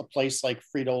moral a place like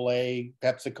Frito-Lay,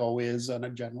 PepsiCo is on a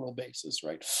general basis,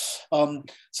 right?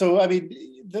 So, I mean,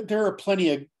 there are plenty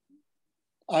of,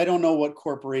 I don't know what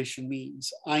corporation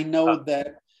means. I know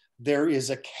that there is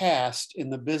a caste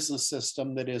in the business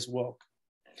system that is woke,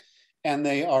 and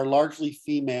they are largely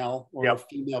female or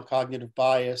female cognitive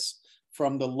bias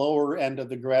from the lower end of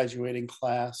the graduating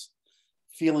class,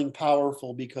 feeling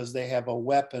powerful because they have a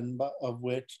weapon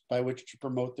by which to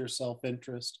promote their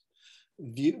self-interest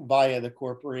via the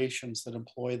corporations that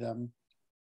employ them.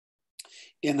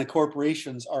 And the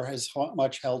corporations are as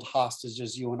much held hostage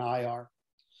as you and I are.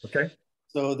 Okay.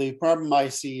 So the problem I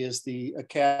see is the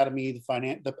academy,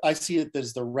 I see it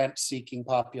as the rent-seeking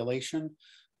population,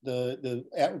 the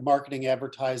marketing,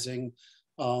 advertising,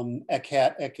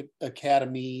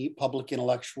 academy, public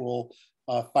intellectual,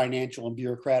 financial and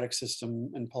bureaucratic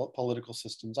system and political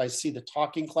systems. I see the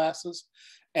talking classes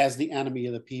as the enemy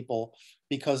of the people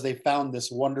because they found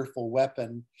this wonderful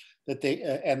weapon that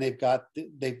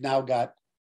they've now got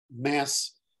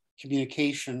mass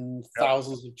communication,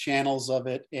 thousands of channels of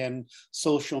it, and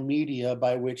social media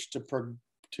by which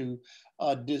to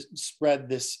spread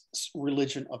this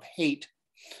religion of hate,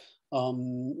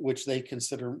 which they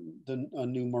consider a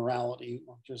new morality,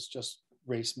 or just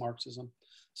race Marxism.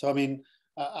 So I mean,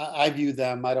 I view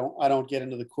them. I don't get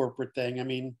into the corporate thing. I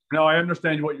mean, no, I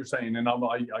understand what you're saying, and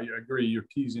I agree. You're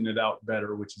teasing it out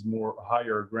better, which is more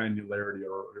higher granularity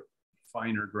or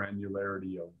finer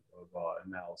granularity of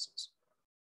analysis.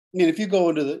 I mean, if you go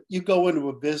into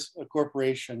a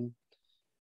corporation,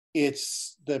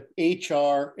 it's the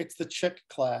HR, it's the chick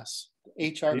class, the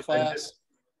HR class,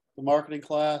 the marketing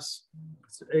class,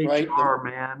 it's HR, right?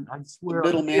 Man, I swear. The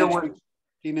middle management,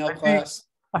 female class.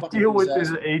 I deal with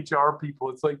these HR people.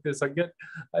 It's like this. I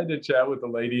had to chat with a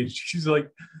lady, and she's like,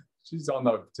 she's on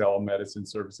the telemedicine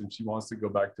service, and she wants to go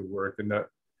back to work. And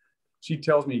she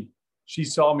tells me she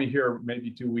saw me here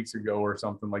maybe 2 weeks ago or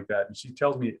something like that, and she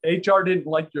tells me HR didn't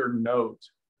like your note.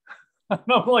 And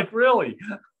I'm like, really?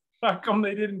 How come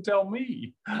they didn't tell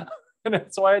me? And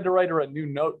so I had to write her a new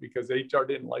note because HR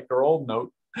didn't like her old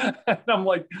note. And I'm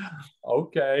like,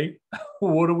 okay,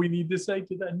 what do we need to say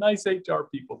to that nice HR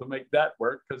people to make that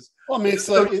work? Because I mean, it's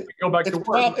like go back to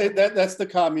work. That's the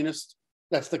communist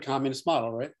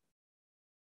model, right?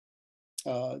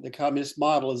 The communist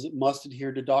model is it must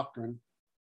adhere to doctrine.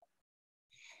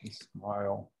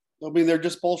 Smile. I mean, they're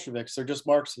just Bolsheviks. They're just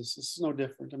Marxists. This is no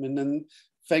different. I mean, then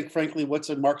frankly, what's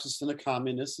a Marxist and a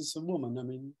communist? It's a woman. I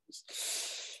mean,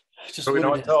 just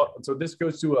so this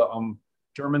goes to a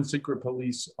German secret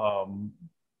police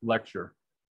lecture.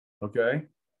 Okay,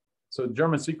 so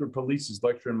German secret police is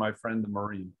lecturing my friend the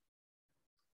Marine,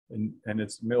 and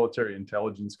it's military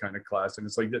intelligence kind of class, and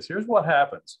it's like this. Here's what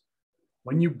happens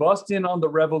when you bust in on the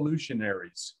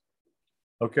revolutionaries.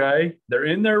 Okay, they're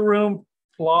in their room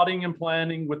plotting and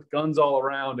planning with guns all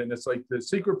around, and it's like the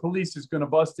secret police is going to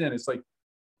bust in. It's like,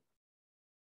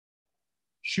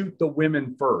 shoot the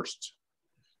women first.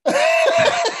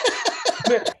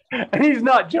 And he's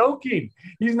not joking.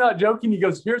 He's not joking. He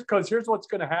goes, here's what's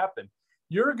going to happen.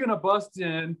 You're going to bust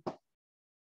in,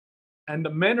 and the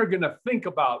men are going to think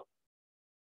about,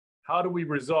 how do we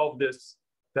resolve this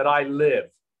that I live?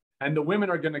 And the women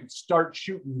are going to start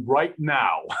shooting right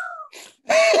now.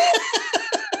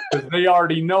 Because they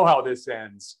already know how this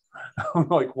ends. I'm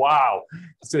like, wow.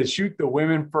 It says shoot the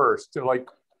women first. They're like,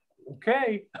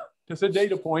 okay, just a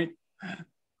data point.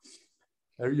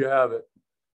 There you have it.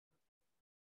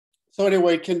 So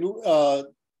anyway,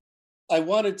 I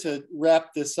wanted to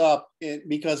wrap this up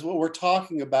because what we're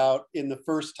talking about in the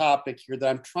first topic here that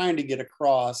I'm trying to get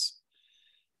across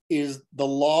is the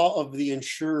law of the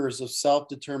insurers of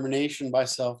self-determination by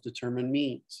self-determined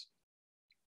means.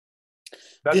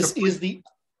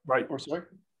 Right. Or sorry?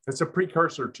 It's a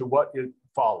precursor to what it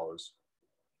follows.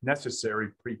 Necessary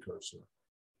precursor.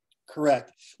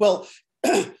 Correct. Well,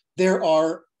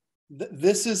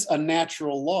 this is a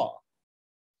natural law,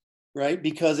 right?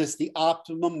 Because it's the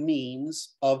optimum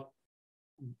means of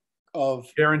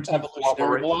guaranteed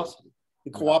evolutionary velocity.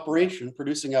 The cooperation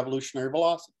producing evolutionary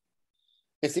velocity.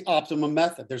 It's the optimum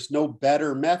method. There's no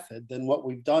better method than what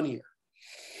we've done here.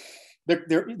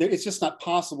 It's just not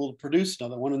possible to produce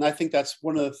another one. And I think that's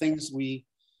one of the things we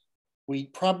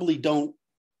probably don't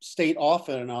state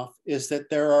often enough is that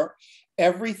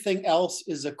everything else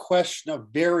is a question of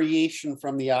variation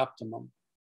from the optimum.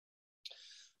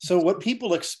 So what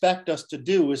people expect us to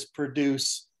do is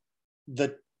produce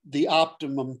the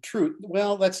optimum truth.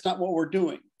 Well, that's not what we're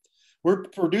doing. We're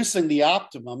producing the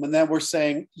optimum, and then we're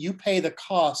saying you pay the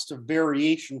cost of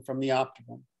variation from the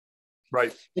optimum.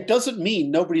 Right. It doesn't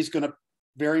mean nobody's going to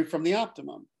vary from the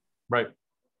optimum. Right.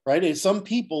 right? And some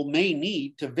people may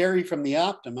need to vary from the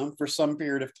optimum for some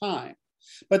period of time,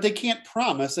 but they can't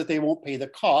promise that they won't pay the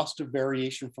cost of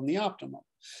variation from the optimum.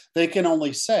 They can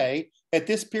only say, at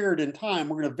this period in time,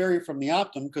 we're going to vary from the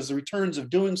optimum because the returns of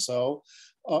doing so,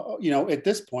 at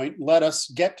this point, let us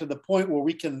get to the point where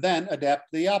we can then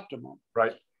adapt to the optimum.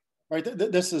 Right. Right.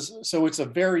 This is, so it's a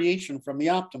variation from the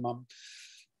optimum.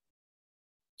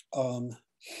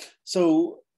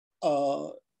 So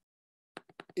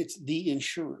it's the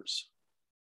insurers.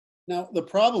 Now, the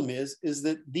problem is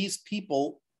that these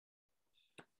people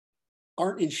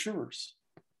aren't insurers.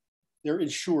 They're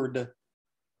insured.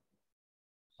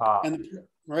 And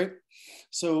right.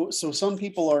 So some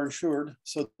people are insured.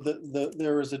 So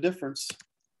there is a difference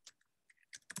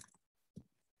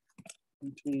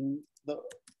between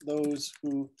those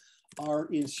who are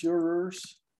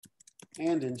insurers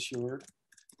and insured,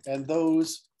 and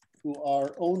those who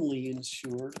are only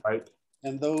insured, right,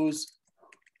 and those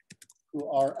who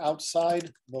are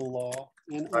outside the law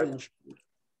and right, uninsured.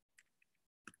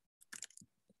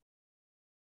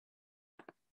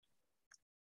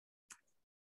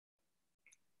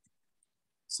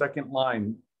 Second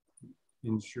line,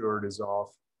 insured is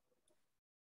off.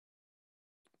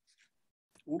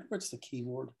 I wonder if it's the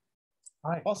keyboard.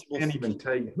 I can't even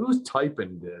tell you who's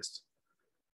typing this.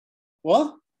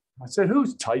 What? I said,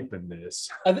 who's typing this?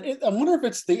 I wonder if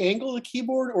it's the angle of the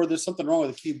keyboard or there's something wrong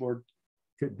with the keyboard.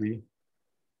 Could be.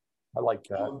 I like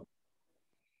that.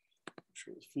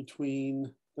 It's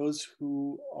between those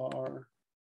who are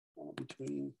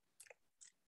between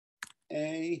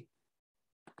A.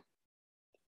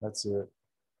 That's it.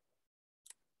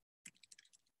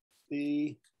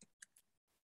 B.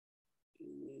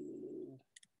 And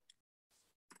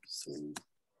C.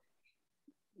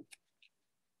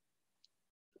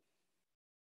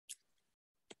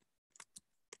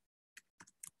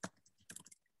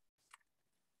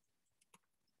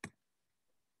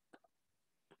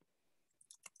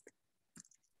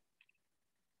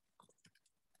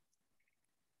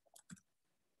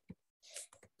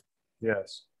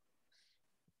 Yes.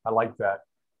 I like that.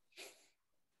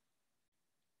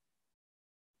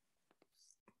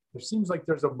 There seems like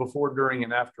there's a before, during,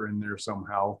 and after in there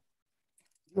somehow.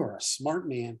 You're a smart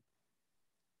man.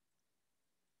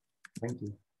 Thank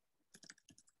you.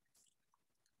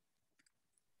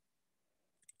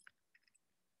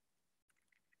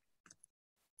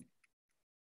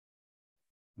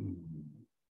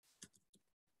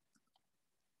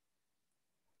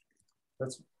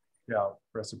 That's, yeah,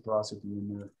 reciprocity in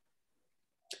there.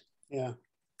 Yeah.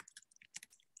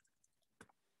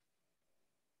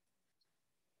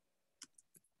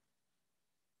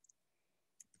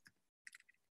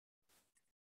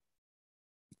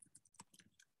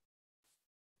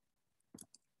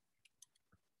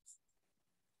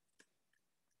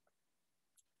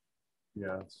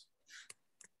 Yes.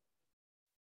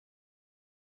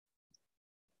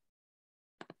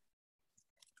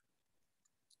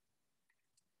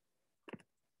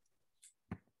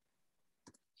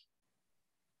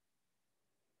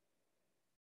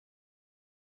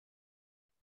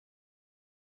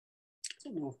 I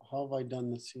don't know, how have I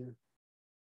done this here?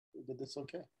 Did this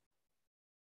okay?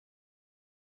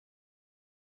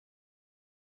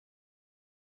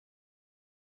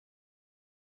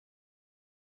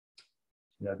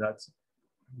 Yeah, that's.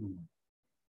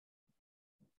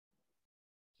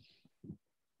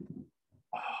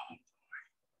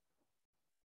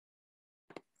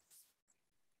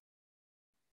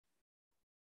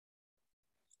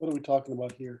 What are we talking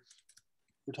about here?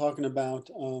 We're talking about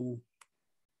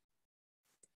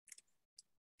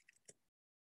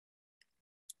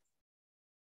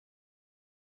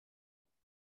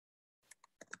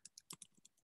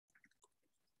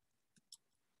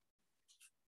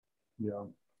Yeah.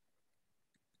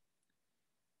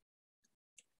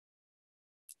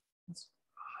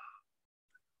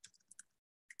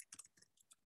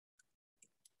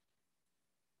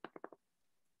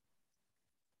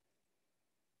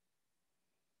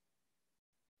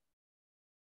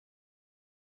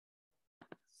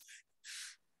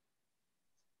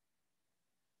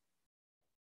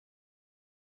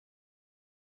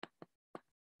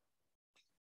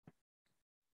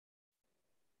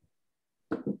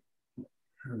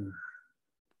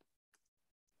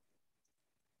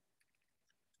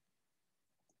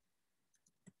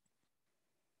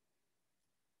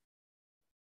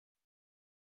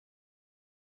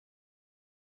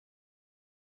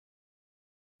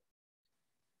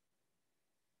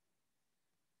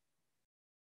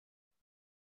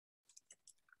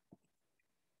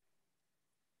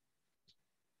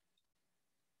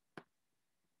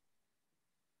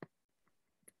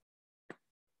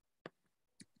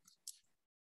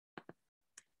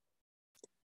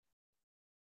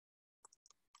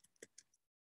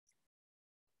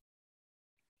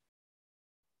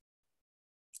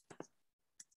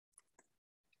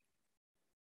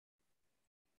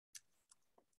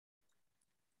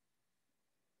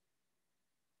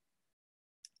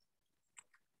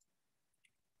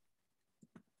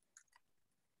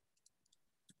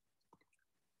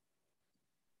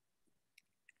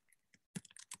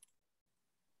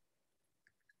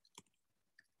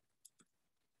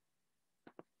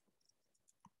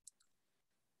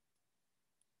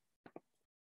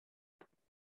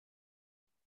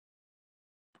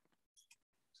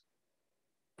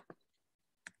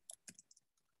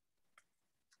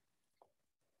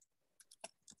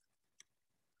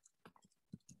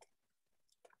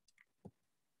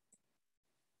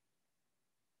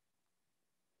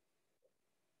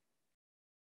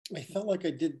 I felt like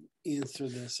I did answer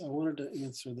this. I wanted to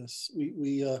answer this.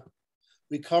 We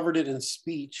covered it in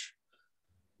speech,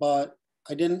 but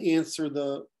I didn't answer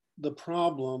the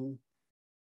problem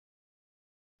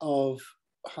of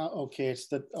how. Okay, it's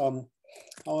that.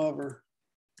 However,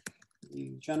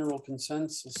 the general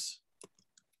consensus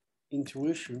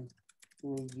intuition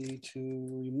would be to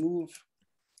remove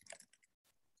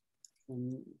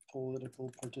from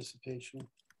political participation.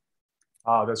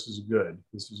 Ah, this is good.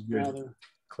 This is good Rather,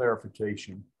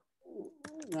 clarification.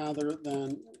 rather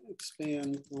than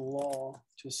expand the law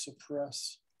to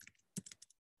suppress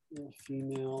the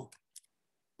female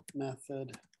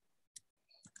method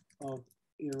of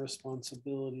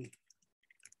irresponsibility,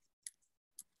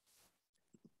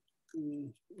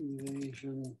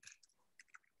 evasion,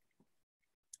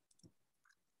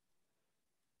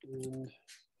 and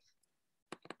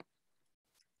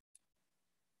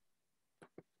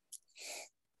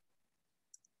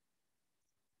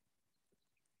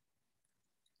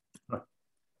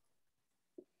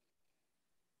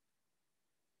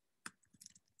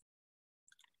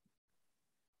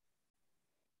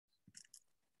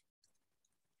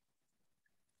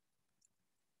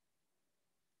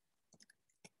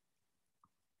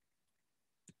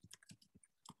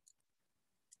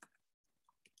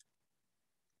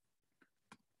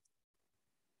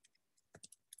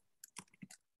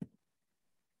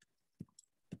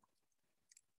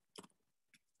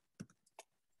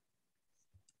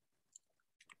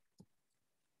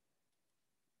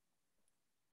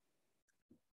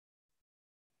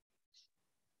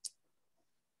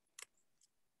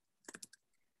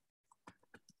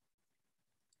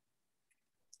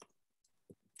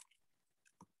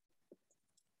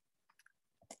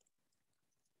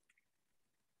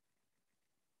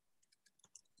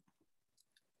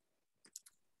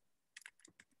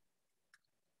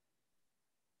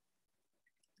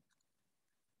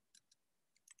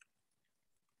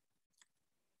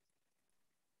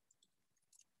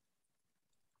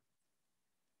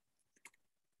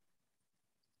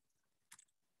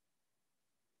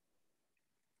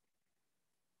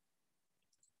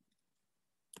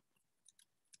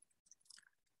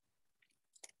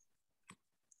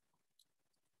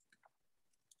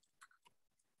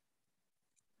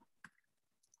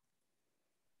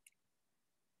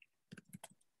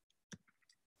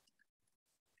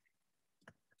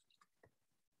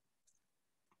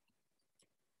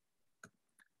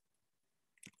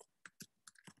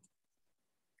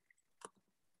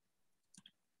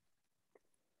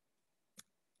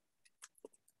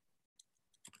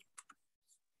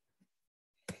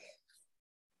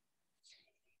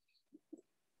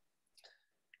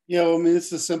I mean,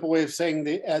 it's a simple way of saying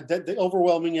the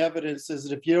overwhelming evidence is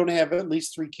that if you don't have at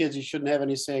least 3 kids, you shouldn't have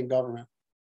any say in government.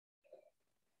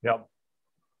 Yep.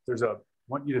 I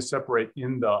want you to separate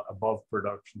in the above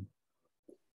production.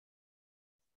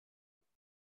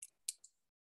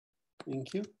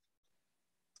 Thank you.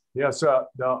 Yes, the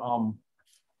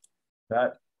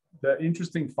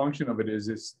interesting function of it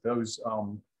is those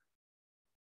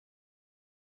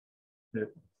that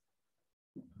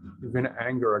you're going to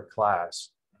anger a class.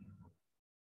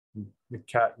 The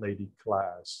cat lady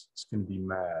class is going to be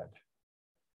mad.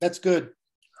 That's good.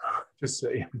 Just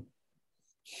saying.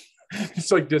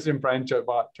 It's like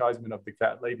disenfranchisement of the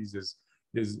cat ladies is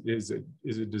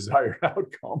a desired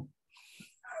outcome.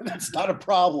 That's not a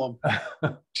problem.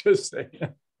 Just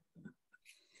saying.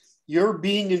 You're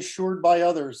being insured by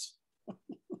others.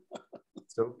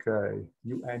 It's okay.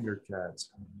 You and your cats.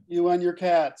 You and your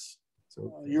cats.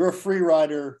 Okay. You're a free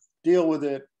rider. Deal with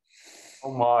it.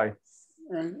 Oh my.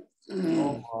 Right.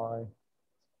 Oh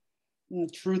my.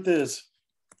 Truth is.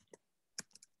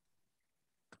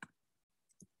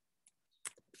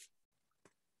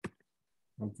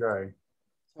 Okay.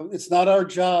 So it's not our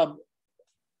job.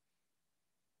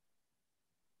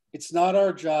 It's not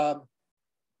our job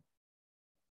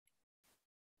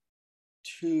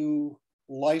to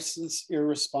license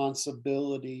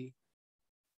irresponsibility.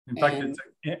 In fact, it's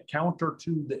a counter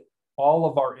to all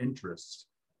of our interests.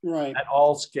 Right. At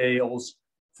all scales,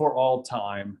 for all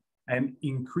time, and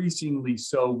increasingly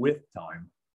so with time.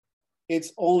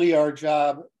 It's only our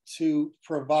job to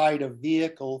provide a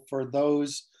vehicle for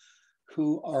those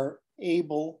who are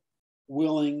able,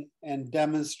 willing, and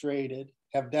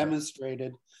have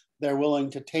demonstrated they're willing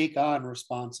to take on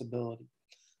responsibility.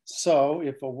 So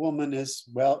if a woman is,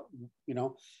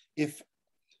 if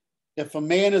a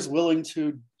man is willing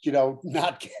to,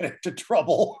 not get into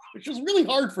trouble, which is really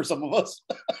hard for some of us.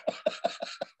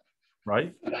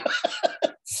 Right.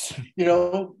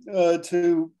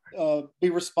 To be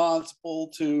responsible,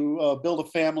 to build a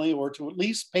family, or to at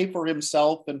least pay for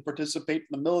himself and participate in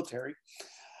the military.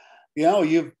 You know,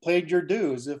 you've paid your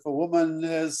dues. If a woman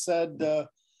has said,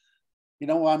 you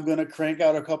know, I'm going to crank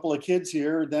out a couple of kids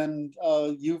here, then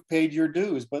you've paid your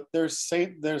dues. But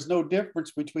there's no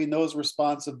difference between those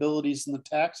responsibilities and the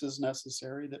taxes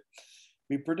necessary that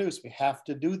we produce. We have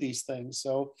to do these things.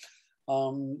 So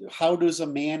how does a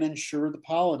man ensure the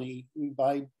polity?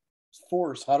 By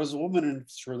force. How does a woman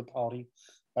ensure the polity?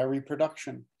 By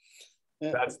reproduction.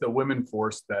 That's the women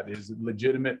force that is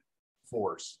legitimate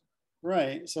force.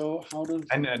 Right. So how does...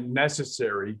 And then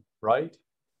necessary, right?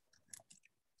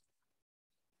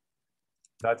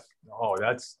 That's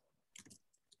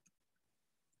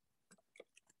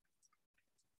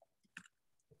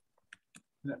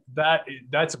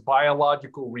that's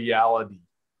biological reality,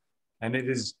 and it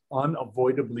is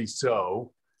unavoidably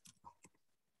so.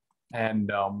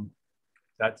 And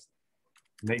that's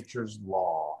nature's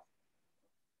law.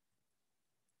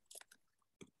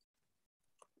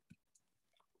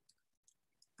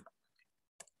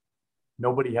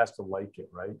 Nobody has to like it,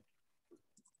 right?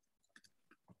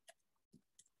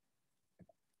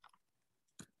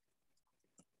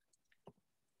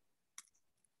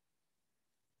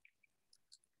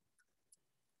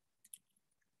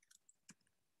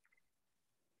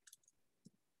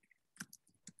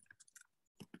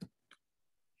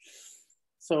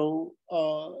 So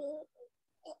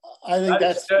I think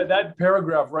that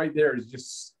paragraph right there is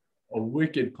just a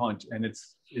wicked punch, and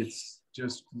it's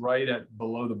just right at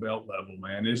below the belt level,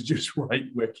 man. It's just right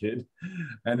wicked,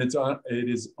 and it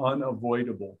is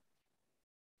unavoidable,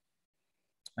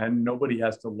 and nobody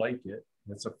has to like it.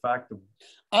 It's a fact of...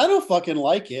 I don't fucking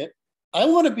like it. I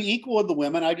want to be equal with the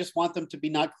women. I just want them to be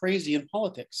not crazy in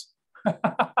politics.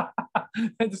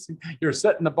 You're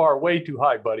setting the bar way too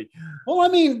high, buddy. Well, I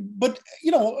mean, but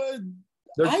you know,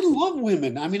 I love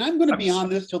women. I mean, I'm going to be on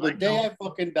this till the day I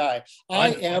fucking die.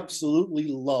 I absolutely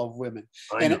love women,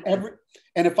 and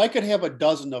if I could have a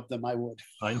dozen of them, I would.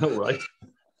 I know, right?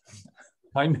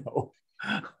 I know.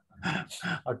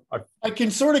 I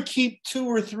can sort of keep 2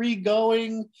 or 3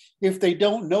 going if they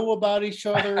don't know about each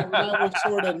other. When I was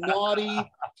sort of naughty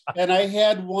and I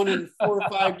had one in 4 or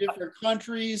 5 different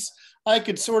countries, I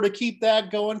could sort of keep that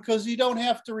going because you don't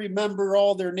have to remember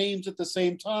all their names at the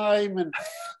same time, and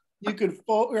you could,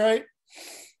 right?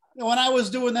 When I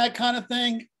was doing that kind of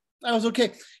thing, I was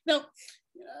okay. Now,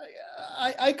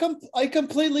 I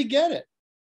completely get it.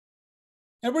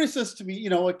 Everybody says to me,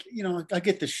 you know, I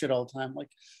get this shit all the time.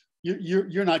 Like,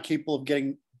 you're not capable of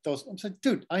getting those. I'm like,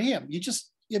 dude, I am. You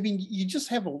just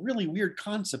have a really weird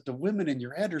concept of women in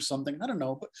your head or something. I don't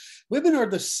know, but women are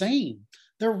the same.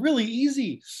 They're really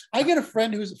easy. I get a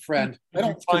friend who's a friend. I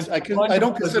don't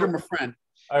consider him a friend.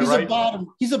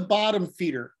 He's a bottom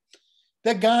feeder.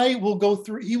 That guy will go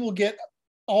through. He will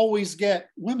always get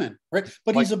women, right?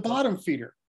 But he's a bottom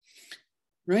feeder.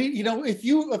 Right? You know, if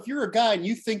you're a guy and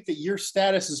you think that your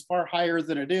status is far higher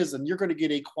than it is and you're going to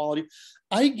get equality,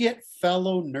 I get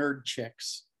fellow nerd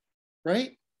chicks,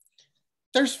 right?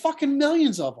 There's fucking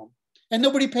millions of them and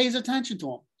nobody pays attention to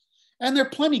them. And they're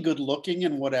plenty good looking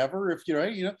and whatever. If you're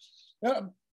right, you know,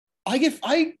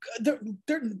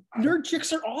 nerd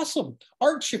chicks are awesome.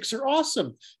 Art chicks are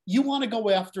awesome. You want to go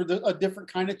after a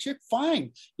different kind of chick?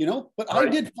 Fine, you know, but right.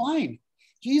 I did fine.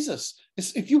 Jesus,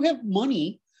 if you have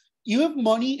money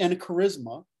and a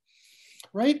charisma,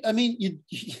 right? I mean, you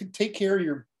take care of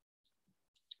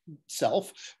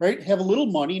yourself, right? Have a little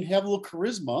money and have a little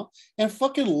charisma and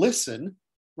fucking listen,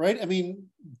 right? I mean,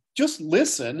 just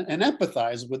listen and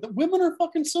empathize with it. Women are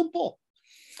fucking simple,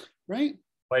 right?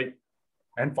 Right.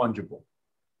 And fungible.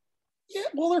 Yeah,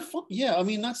 well, they're fun. Yeah, I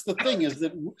mean, that's the thing is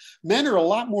that men are a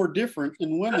lot more different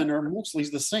and women are mostly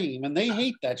the same. And they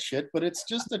hate that shit, but it's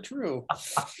just the truth.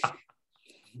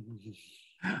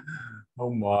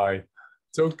 Oh my,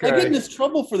 it's okay. I get in this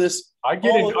trouble for this. I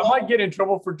might get in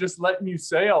trouble for just letting you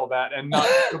say all that and not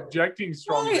objecting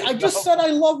strongly. Right. I just said I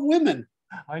love women.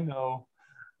 I know.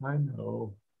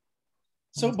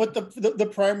 So, but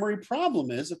the primary problem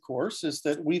is, of course, is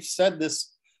that we've said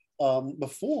this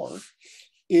before,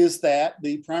 is that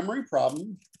the primary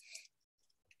problem,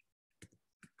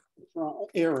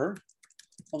 error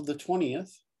of the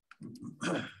 20th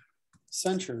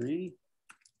century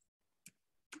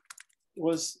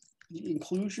was the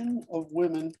inclusion of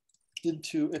women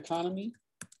into economy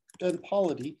and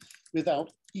polity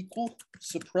without equal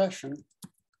suppression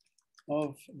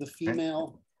of the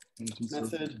female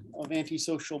method of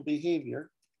antisocial behavior.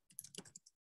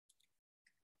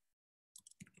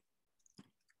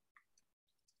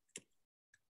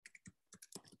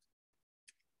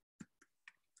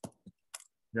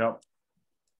 Yep.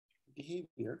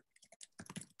 Behavior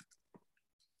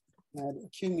had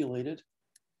accumulated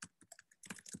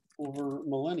over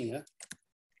millennia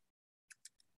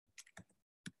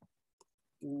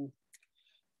in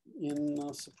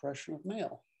suppression of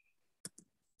male.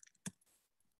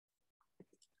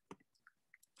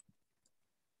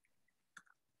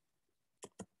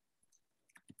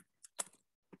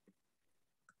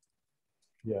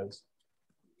 Yes.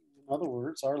 In other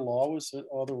words, our law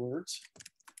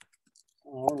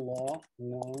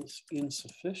was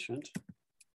insufficient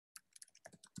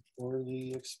for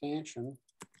the expansion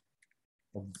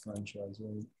of the franchise,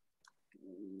 right?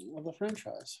 Of the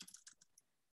franchise,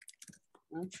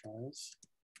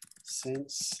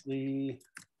 since the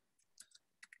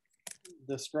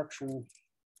destruction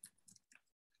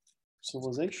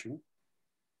civilization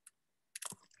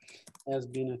has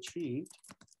been achieved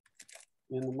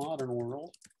in the modern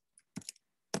world,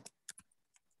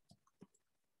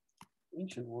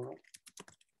 ancient world,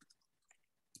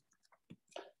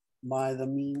 by the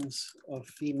means of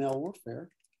female warfare.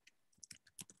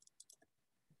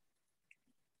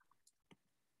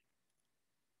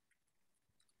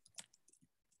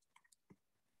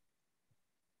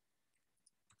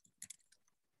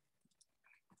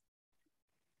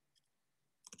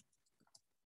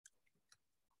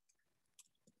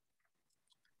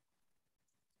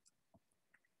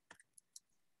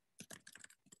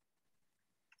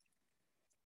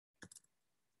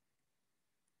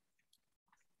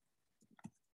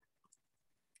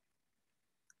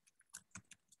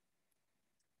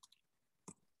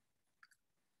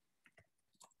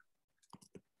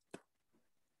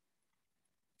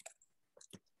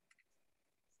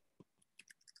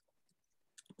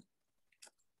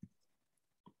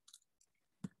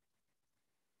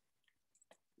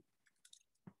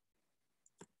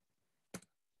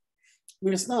 I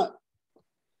mean, it's not,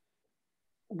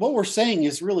 what we're saying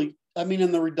is really, I mean,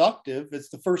 in the reductive, it's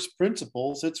the first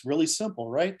principles. It's really simple,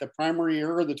 right? The primary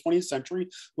error of the 20th century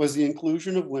was the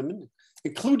inclusion of women,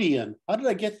 inclusion. How did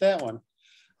I get that one?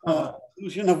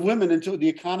 Inclusion of women into the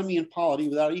economy and polity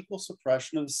without equal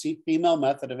suppression of the female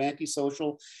method of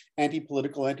antisocial,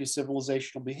 anti-political,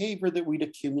 anti-civilizational behavior that we'd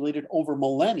accumulated over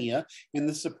millennia in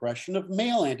the suppression of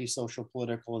male antisocial,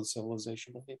 political, and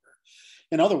civilizational behavior.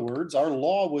 In other words, our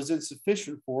law was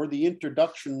insufficient for the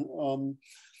introduction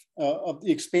of the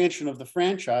expansion of the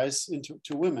franchise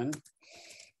to women,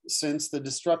 since the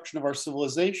destruction of our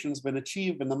civilization has been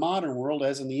achieved in the modern world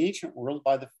as in the ancient world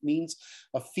by the means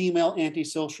of female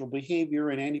antisocial behavior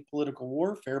and anti-political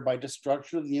warfare, by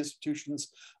destruction of the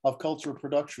institutions of cultural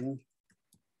production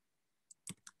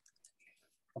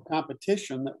of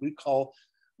competition that we call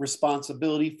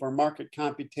responsibility for market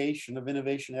computation of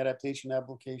innovation, adaptation,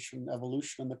 application,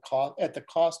 evolution, and at the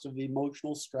cost of the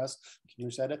emotional stress,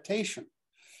 continuous adaptation.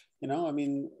 You know, I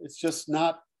mean, it's just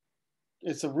not,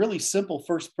 it's a really simple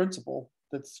first principle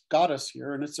that's got us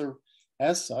here, and it's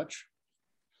as such.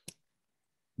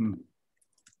 The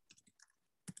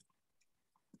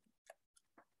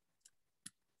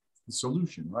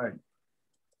solution, right?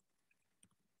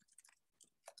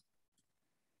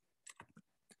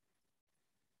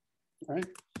 Right.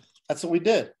 That's what we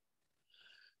did.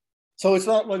 So it's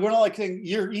not like, we're not like saying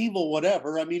you're evil,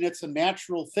 whatever. I mean, it's a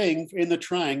natural thing in the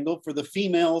triangle for the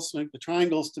females, like the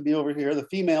triangles to be over here, the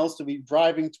females to be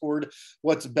driving toward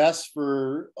what's best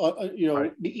for,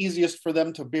 right, the easiest for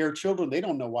them to bear children. They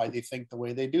don't know why they think the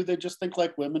way they do. They just think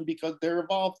like women because they're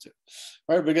evolved to.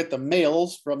 Right? We get the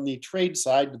males from the trade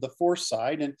side to the force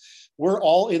side, and we're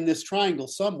all in this triangle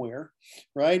somewhere,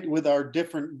 right? With our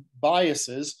different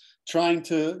biases, trying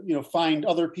to find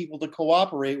other people to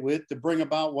cooperate with to bring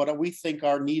about what we think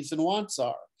our needs and wants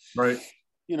are. Right.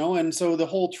 And so the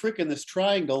whole trick in this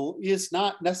triangle is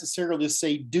not necessarily to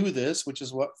say do this, which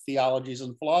is what theologies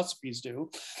and philosophies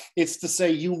do. It's to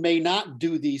say you may not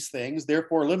do these things,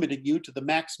 therefore limiting you to the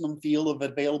maximum field of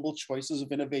available choices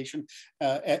of innovation,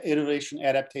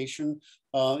 adaptation,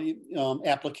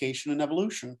 application, and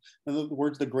evolution. In other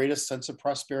words, the greatest sense of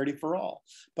prosperity for all.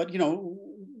 But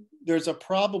there's a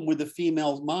problem with the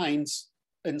female minds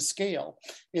and scale,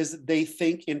 is that they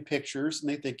think in pictures and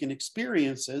they think in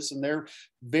experiences, and they're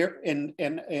very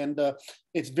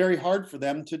it's very hard for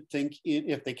them to think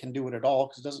if they can do it at all,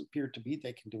 because it doesn't appear to be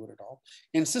they can do it at all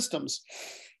in systems.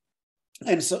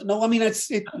 And so no, I mean,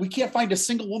 we can't find a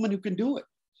single woman who can do it.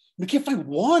 We can't find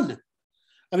one.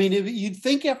 I mean, if you'd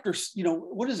think after,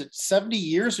 what is it, 70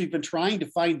 years, we've been trying to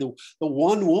find the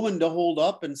one woman to hold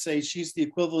up and say she's the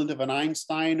equivalent of an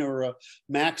Einstein or a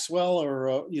Maxwell or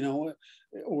a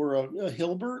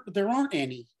Hilbert. There aren't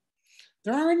any.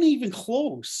 There aren't even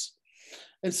close.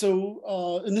 And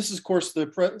so, and this is, of course,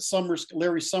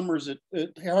 Larry Summers at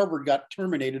Harvard got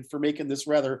terminated for making this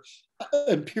rather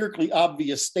empirically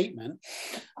obvious statement.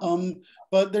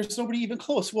 but there's nobody even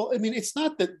close. Well, I mean, it's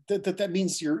not that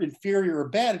means you're inferior or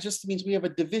bad. It just means we have a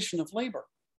division of labor,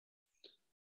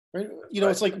 right? You know,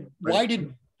 it's like, why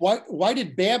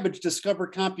did Babbage discover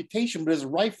computation, but his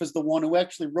Rife is the one who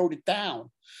actually wrote it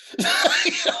down?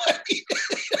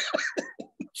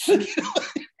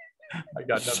 I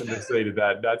got nothing to say to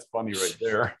that. That's funny right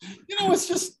there. You know, it's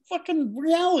just fucking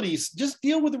realities. Just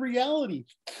deal with the reality.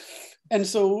 And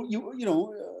so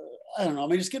I don't know. I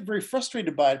mean, just get very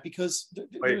frustrated by it because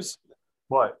there's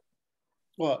what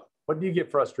what do you get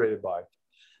frustrated by?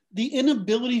 The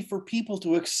inability for people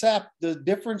to accept the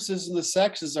differences in the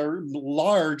sexes are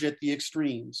large at the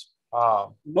extremes.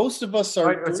 Most of us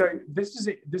are. Right, sorry,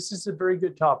 this is a very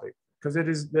good topic because it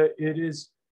is.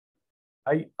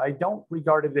 I don't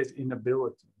regard it as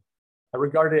inability. I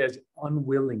regard it as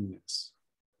unwillingness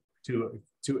to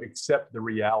accept the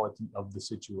reality of the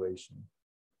situation.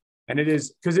 And it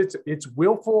is because it's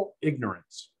willful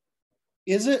ignorance.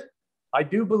 Is it? I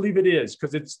do believe it is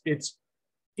because it's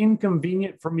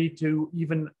inconvenient for me to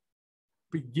even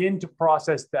begin to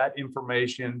process that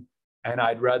information, and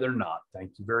I'd rather not.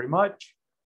 Thank you very much.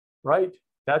 Right?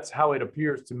 That's how it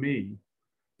appears to me,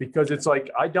 because it's like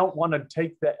I don't want to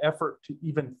take the effort to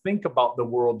even think about the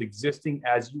world existing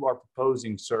as you are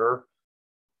proposing, sir.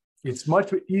 It's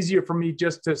much easier for me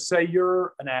just to say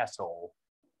you're an asshole.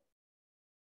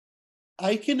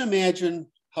 I can imagine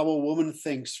how a woman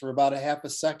thinks for about a half a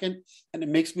second, and it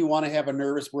makes me want to have a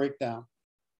nervous breakdown.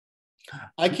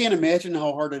 I can't imagine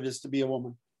how hard it is to be a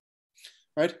woman,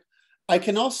 right? I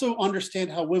can also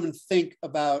understand how women think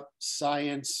about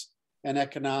science and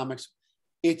economics.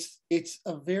 It's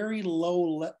a very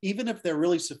low, even if they're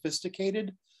really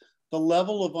sophisticated, the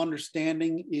level of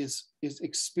understanding is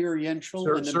experiential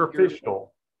and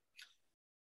superficial.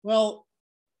 Well,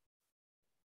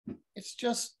 it's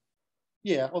just,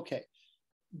 yeah, okay.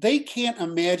 They can't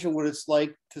imagine what it's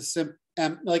like to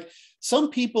like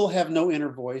some people have no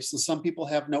inner voice and some people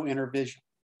have no inner vision.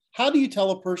 How do you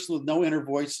tell a person with no inner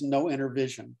voice and no inner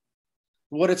vision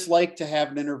what it's like to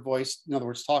have an inner voice, in other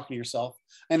words, talking to yourself,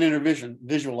 and inner vision,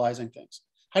 visualizing things?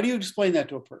 How do you explain that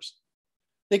to a person?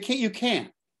 You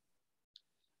can't,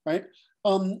 right?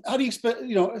 How do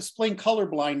you explain color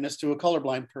blindness to a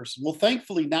colorblind person? Well,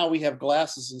 thankfully now we have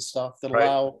glasses and stuff that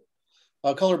allow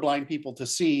colorblind people to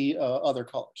see other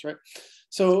colors, right?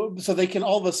 So they can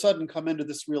all of a sudden come into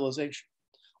this realization.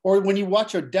 Or when you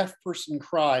watch a deaf person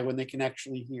cry when they can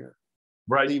actually hear.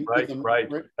 Right.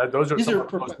 Those are some of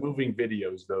the most moving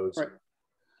videos, those. Right.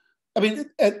 I mean,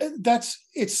 it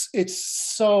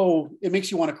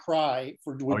makes you want to cry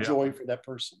with joy for that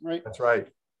person, right? That's right.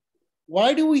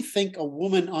 Why do we think a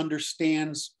woman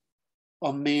understands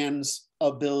a man's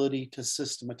ability to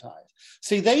systematize?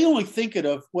 See, they only think it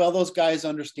of, well, those guys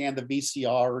understand the VCR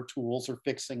or tools or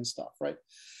fixing stuff, right?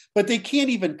 But they can't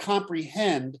even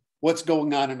comprehend what's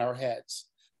going on in our heads.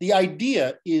 The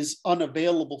idea is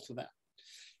unavailable to them.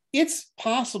 It's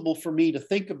possible for me to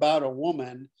think about a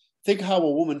woman, think how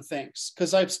a woman thinks,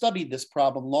 because I've studied this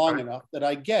problem long enough that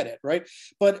I get it, right?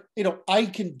 But I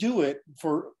can do it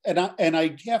and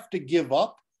I have to give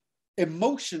up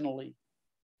emotionally,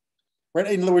 right?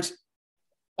 In other words,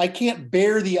 I can't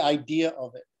bear the idea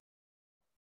of it.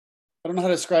 I don't know how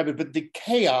to describe it, but the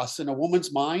chaos in a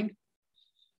woman's mind,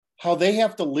 how they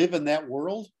have to live in that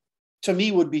world, to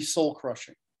me would be soul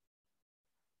crushing.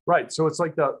 Right. So it's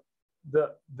like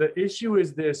the issue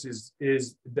is this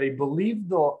is they believe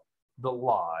the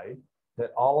lie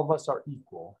that all of us are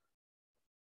equal,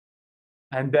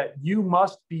 and that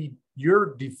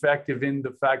you're defective in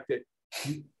the fact that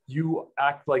you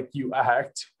act like you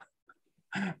act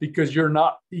because you're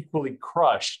not equally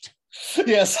crushed.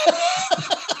 Yes.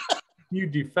 You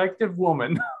defective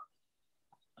woman.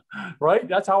 Right?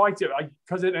 That's how I do it.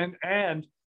 Because and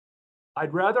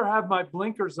I'd rather have my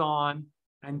blinkers on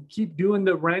and keep doing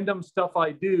the random stuff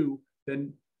I do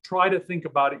than try to think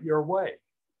about it your way.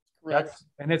 Right.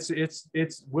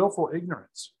 It's willful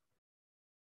ignorance.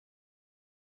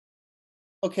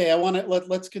 Okay,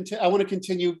 let's continue. I want to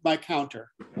continue my counter,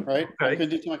 right? Okay.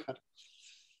 Continue my counter.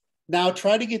 Now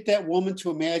try to get that woman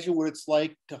to imagine what it's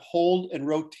like to hold and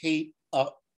rotate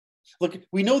up. Look,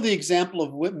 we know the example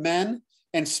of men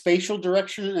and spatial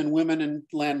direction and women and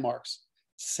landmarks.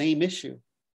 Same issue,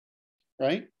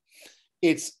 right?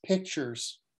 It's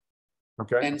pictures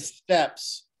and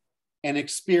steps and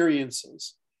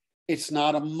experiences. It's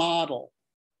not a model.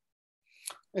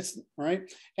 It's right.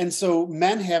 And so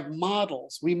men have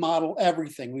models. We model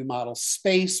everything. We model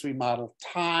space, we model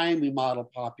time, we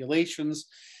model populations.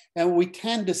 And what we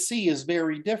tend to see is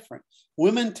very different.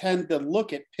 Women tend to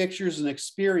look at pictures and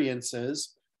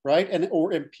experiences right? And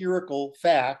or empirical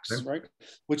facts, Okay. right?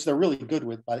 Which they're really good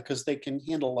with, because they can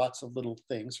handle lots of little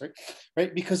things, right?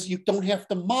 Right? Because you don't have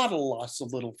to model lots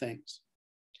of little things.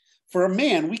 For a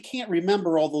man, we can't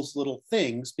remember all those little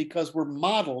things because we're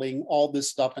modeling all this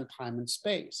stuff in time and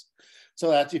space. So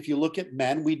that if you look at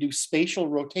men, we do spatial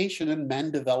rotation and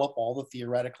men develop all the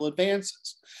theoretical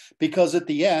advances. Because at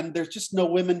the end, there's just no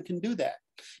women can do that.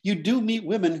 You do meet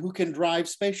women who can drive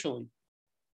spatially,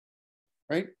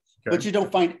 right? Okay. But you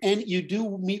don't find any, you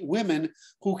do meet women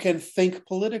who can think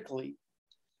politically.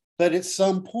 But at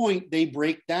some point, they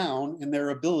break down in their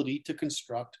ability to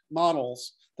construct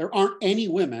models. There aren't any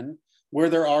women where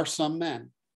there are some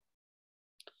men.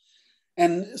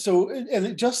 And so,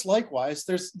 and just likewise,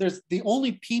 there's the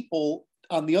only people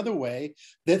on the other way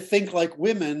that think like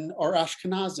women are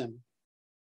Ashkenazim,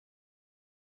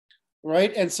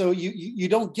 right? And so you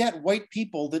don't get white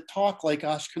people that talk like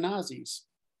Ashkenazis.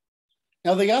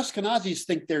 Now the Ashkenazis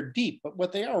think they're deep, but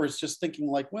what they are is just thinking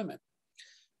like women.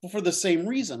 For the same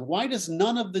reason, why does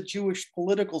none of the Jewish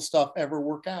political stuff ever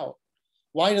work out?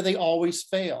 Why do they always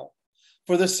fail?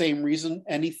 For the same reason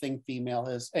anything female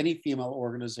has, any female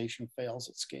organization fails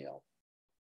at scale.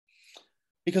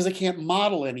 Because they can't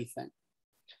model anything.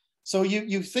 So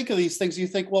you think of these things, you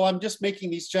think, well, I'm just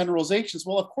making these generalizations.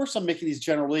 Well, of course I'm making these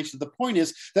generalizations. The point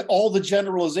is that all the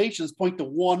generalizations point to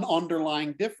one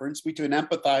underlying difference between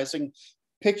empathizing,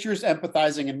 pictures,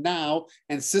 empathizing and now,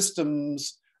 and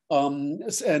systems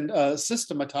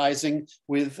systematizing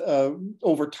with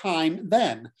over time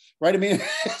then, right? I mean,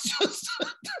 it's just,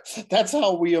 that's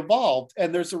how we evolved.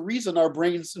 And there's a reason our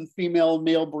brains and female and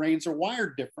male brains are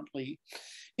wired differently,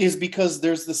 is because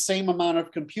there's the same amount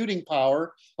of computing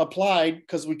power applied,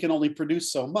 because we can only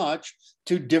produce so much,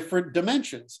 to different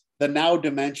dimensions, the now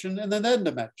dimension and the then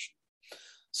dimension.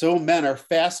 So men are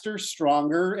faster,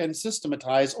 stronger, and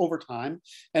systematized over time,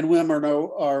 and women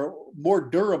are more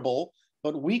durable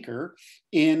but weaker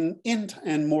in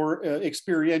and more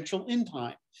experiential in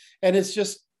time. And it's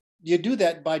just, you do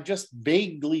that by just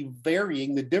vaguely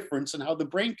varying the difference in how the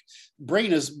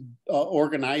brain is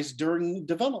organized during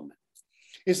development.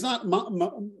 It's not,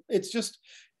 it's just,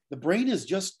 the brain is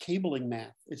just cabling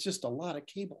math. It's just a lot of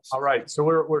cables. All right, so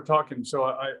we're talking, so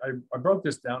I broke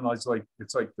this down. It's like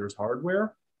there's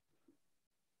hardware,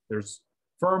 there's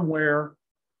firmware,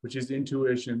 which is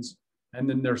intuitions, and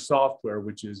then there's software,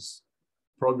 which is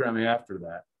programming after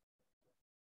that.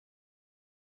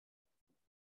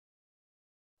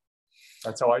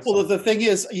 That's how I saw Well, the thing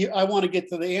is, I want to get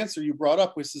to the answer you brought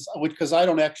up, which is, because I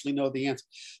don't actually know the answer.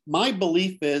 My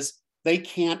belief is they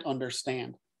can't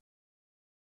understand,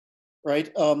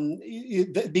 right?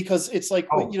 Because it's like,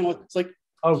 you know, it's like,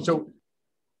 so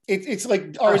it's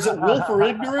like, or is it willful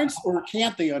ignorance, or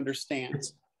can't they understand?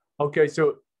 Okay,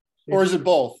 so, or is it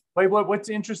both? Wait, what's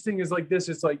interesting is like this.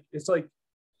 It's like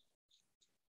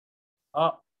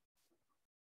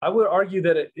I would argue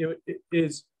that it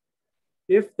is,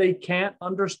 if they can't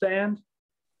understand,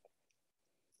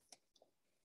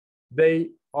 they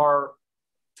are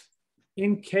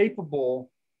incapable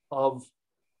of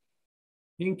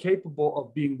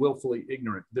being willfully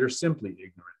ignorant. They're simply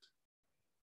ignorant,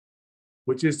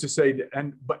 which is to say,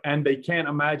 and they can't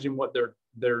imagine what they're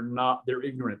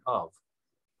ignorant of.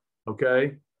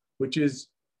 Okay, which is,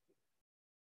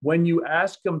 when you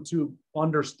ask them to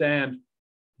understand,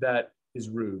 that is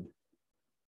rude.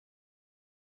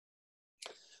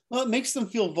 Well, it makes them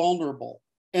feel vulnerable.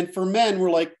 And for men, we're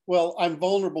like, well, I'm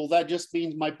vulnerable. That just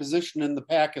means my position in the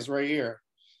pack is right here,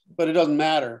 but it doesn't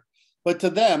matter. But to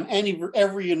them,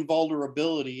 every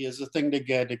invulnerability is a thing to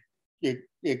get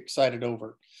excited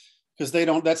over, because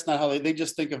that's not how they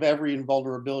just think of every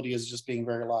invulnerability as just being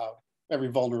very loud. Every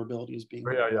vulnerability is being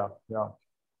yeah.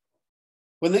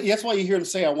 That's why you hear them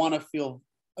say, I want to feel,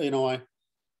 you know,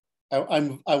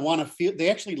 I want to feel. They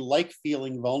actually like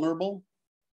feeling vulnerable,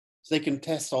 so they can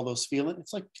test all those feelings.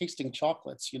 It's like tasting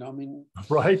chocolates, you know. I mean,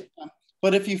 right.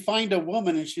 But if you find a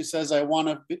woman and she says, I want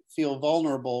to feel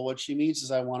vulnerable, what she means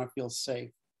is, I want to feel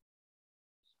safe.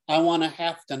 I want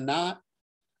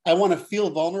to feel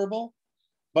vulnerable,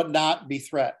 but not be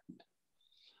threatened.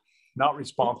 Not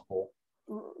responsible.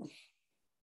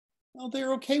 Well,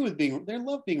 they're okay with they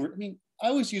love being, I mean, I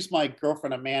always use my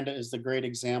girlfriend Amanda as the great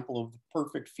example of the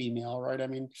perfect female, right? I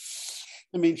mean,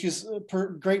 she's a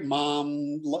great mom,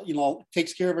 you know,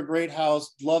 takes care of a great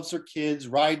house, loves her kids,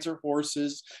 rides her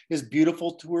horses, is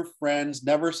beautiful to her friends,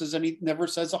 never says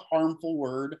a harmful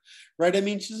word, right? I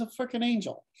mean, she's a freaking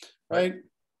angel, right?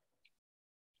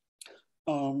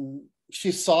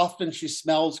 She's soft and she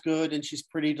smells good and she's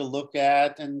pretty to look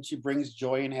at and she brings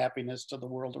joy and happiness to the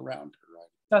world around her, right?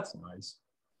 That's nice.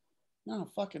 No,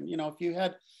 fucking,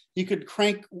 if you could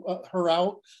crank her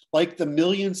out like the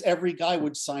millions every guy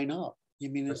would sign up. I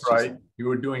mean, it's That's right. You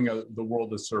were doing the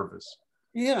world a service.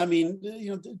 Yeah, I mean,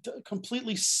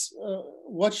 completely.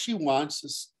 What she wants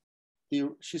is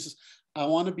she says, "I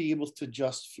want to be able to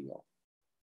just feel."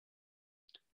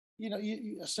 You got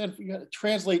to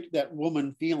translate that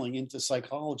woman feeling into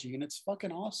psychology, and it's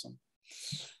fucking awesome.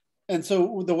 And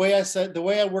so the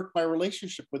way I worked my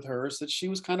relationship with her is that she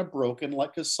was kind of broken,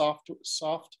 like a soft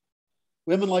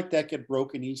women like that get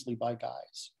broken easily by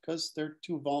guys because they're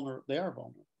too vulnerable. They are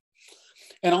vulnerable.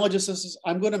 And all I just says is,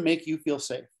 I'm going to make you feel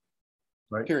safe.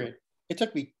 Right. Period. It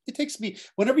takes me,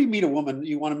 whenever you meet a woman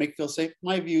you want to make feel safe,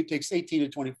 my view, it takes 18 to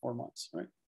 24 months, right?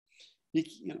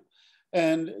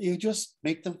 And you just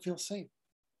make them feel safe.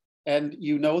 And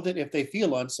you know that if they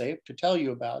feel unsafe, to tell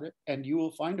you about it, and you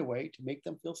will find a way to make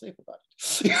them feel safe about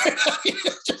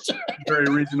it. Very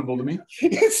reasonable to me.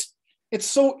 It's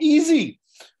so easy,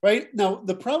 right? Now,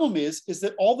 the problem is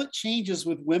that all that changes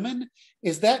with women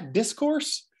is that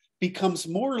discourse becomes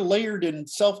more layered in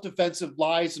self-defensive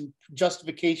lies and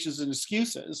justifications and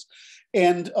excuses,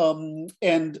 and they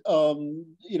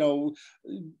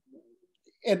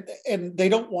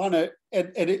don't want to,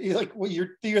 and it, like, well,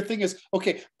 your thing is,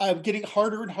 okay, I'm getting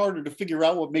harder and harder to figure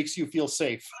out what makes you feel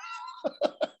safe.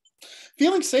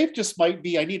 Feeling safe just might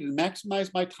be, I need to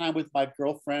maximize my time with my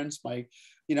girlfriends, I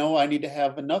need to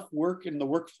have enough work in the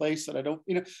workplace that I don't,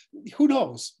 who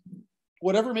knows?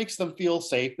 Whatever makes them feel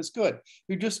safe is good.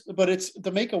 But it's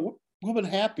to make a woman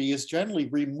happy is generally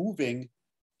removing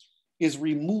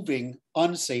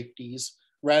unsafeties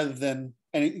rather than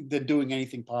doing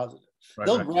anything positive. Right,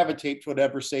 they'll gravitate to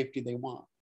whatever safety they want.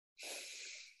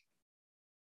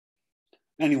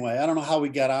 Anyway, I don't know how we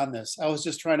got on this. I was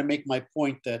just trying to make my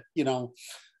point that,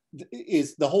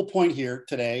 is the whole point here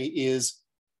today is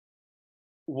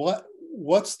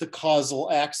what's the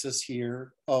causal axis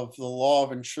here of the law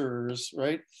of insurers,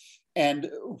 right?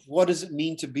 And what does it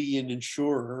mean to be an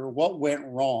insurer? What went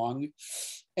wrong?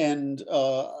 And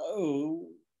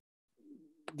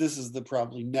this is the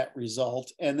probably net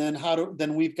result. And then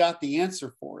then we've got the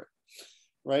answer for it,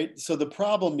 right? So the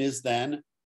problem is then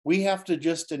we have to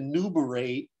just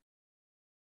enumerate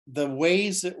the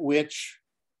ways at which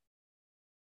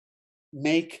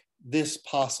make this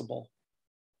possible.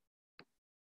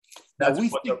 That's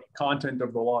what the content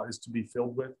of the law is to be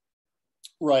filled with.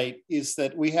 Right, is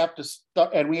that we have to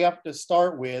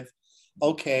start with,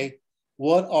 okay,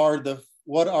 what are the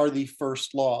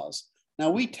first laws? Now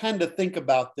we tend to think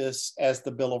about this as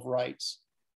the Bill of Rights.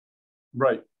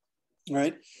 Right.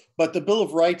 Right. But the Bill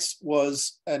of Rights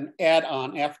was an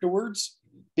add-on afterwards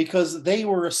because they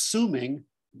were assuming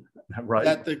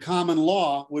that the common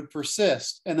law would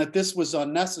persist and that this was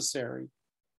unnecessary.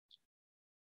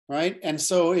 Right. And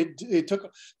so it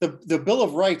took the Bill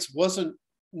of Rights wasn't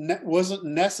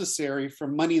necessary for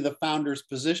many of the founders'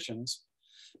 positions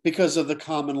because of the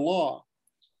common law.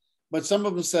 But some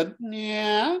of them said,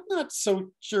 yeah, I'm not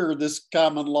so sure this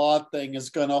common law thing is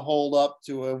going to hold up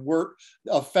to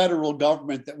a federal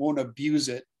government that won't abuse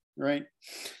it, right?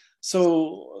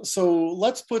 So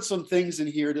let's put some things in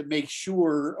here to make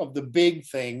sure of the big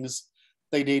things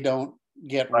that they don't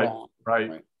get wrong.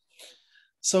 Right.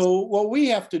 So what we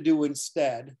have to do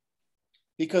instead,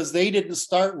 because they didn't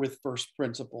start with first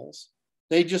principles,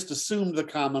 they just assumed the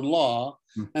common law,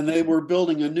 and they were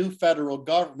building a new federal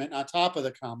government on top of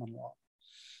the common law.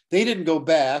 They didn't go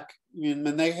back, and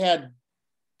they had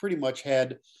pretty much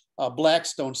had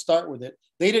Blackstone start with it.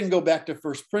 They didn't go back to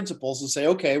first principles and say,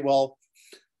 okay, well,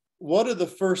 what are the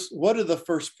first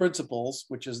principles,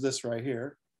 which is this right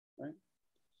here,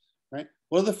 right?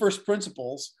 What are the first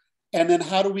principles? And then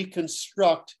how do we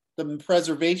construct the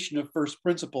preservation of first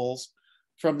principles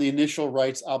from the initial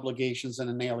rights, obligations,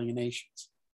 and alienations?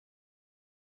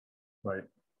 Right.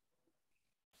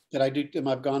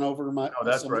 I've gone over my... No,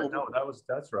 that's right. No,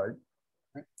 that's right.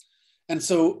 And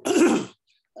so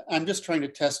I'm just trying to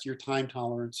test your time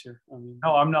tolerance here.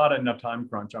 No, I'm not in a time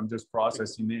crunch. I'm just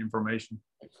processing the information.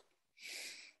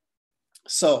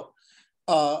 So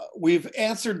we've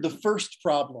answered the first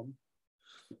problem.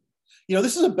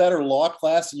 This is a better law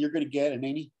class than you're going to get in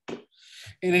any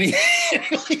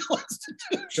legal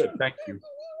institution. Good, thank you.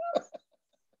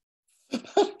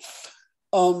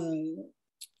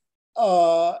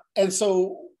 And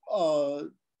so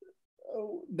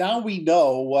now we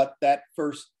know what that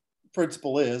first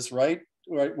principle is, right?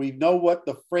 We know what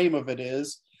the frame of it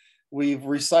is. We've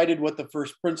recited what the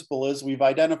first principle is. We've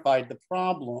identified the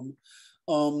problem.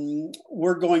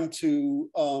 We're going to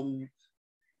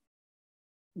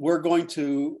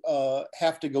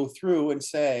have to go through and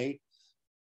say,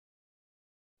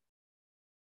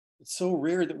 it's so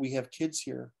rare that we have kids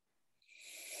here,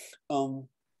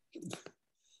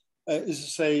 is to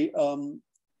say,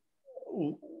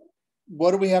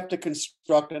 what do we have to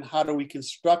construct and how do we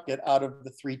construct it out of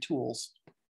the three tools?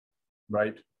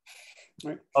 Right.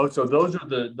 Right. Oh, so those are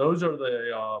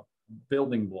the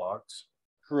building blocks.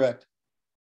 Correct.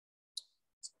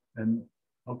 And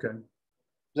okay.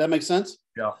 Does that make sense?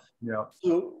 Yeah. Yeah.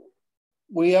 So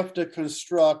we have to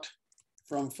construct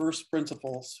from first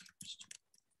principles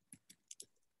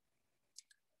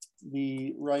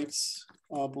the rights,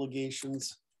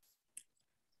 obligations,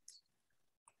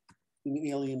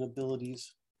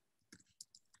 inalienabilities,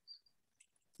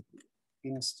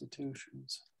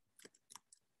 institutions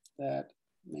that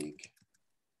make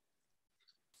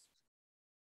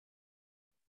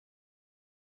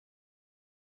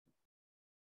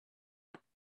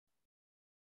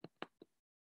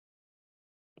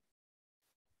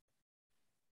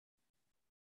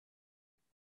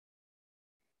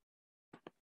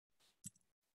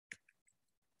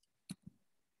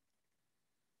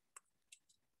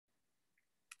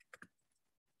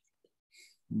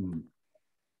Hmm.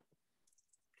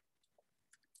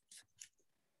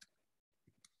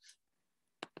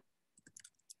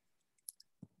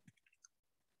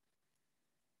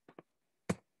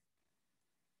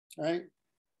 right.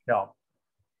 Yeah.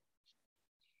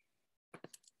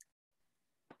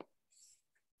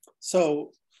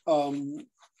 So I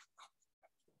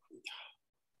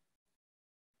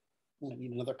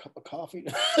need another cup of coffee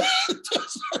to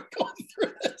start going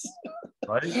through this.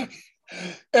 Right.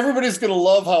 Everybody's gonna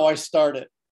love how I started.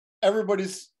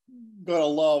 Everybody's gonna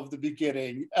love the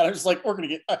beginning, and I'm just like, I'm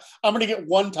gonna get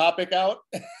one topic out,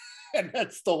 and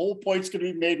that's the whole point's gonna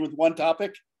be made with one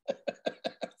topic,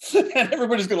 and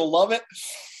everybody's gonna love it,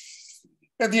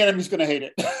 and the enemy's gonna hate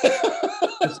it.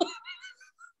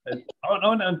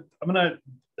 I'm gonna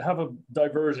have a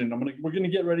diversion. We're gonna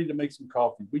get ready to make some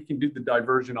coffee. We can do the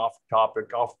diversion off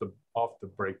topic, off the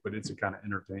break, but it's kind of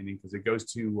entertaining because it goes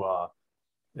to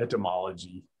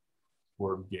etymology,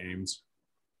 word games.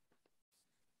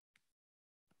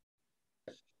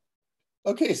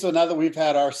 Okay, so now that we've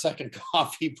had our second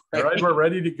coffee break, all right, we're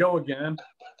ready to go again.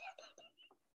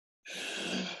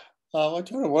 I'm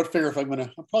trying to figure if I'm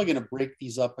probably gonna break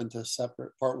these up into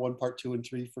separate part 1, part 2, and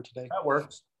 3 for today. That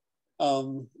works.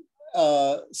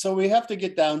 So we have to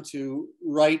get down to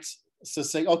rights. So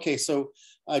say, okay, so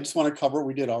I just want to cover what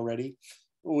we did already.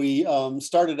 We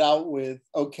started out with,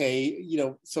 okay,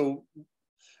 so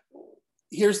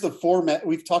here's the format.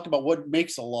 We've talked about what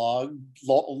makes a law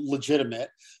legitimate.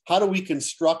 How do we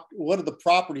construct, what are the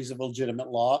properties of a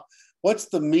legitimate law? What's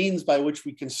the means by which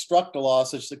we construct a law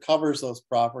such that covers those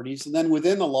properties? And then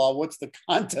within the law, what's the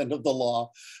content of the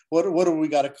law? What do we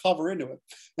got to cover into it?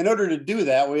 In order to do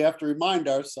that, we have to remind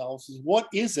ourselves, what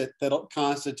is it that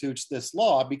constitutes this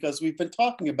law? Because we've been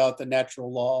talking about the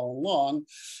natural law all along,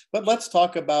 but let's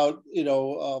talk about,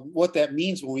 what that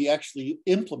means when we actually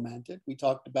implement it. We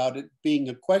talked about it being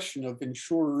a question of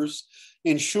insurers,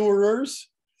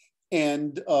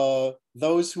 and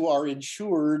those who are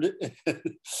insured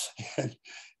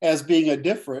as being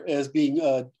different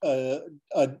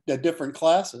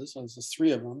classes. So there's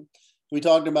 3 of them. We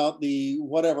talked about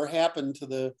what happened in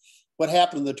the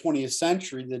 20th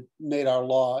century that made our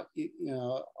law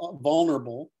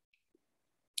vulnerable.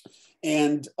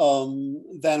 And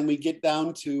then we get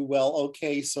down to, well,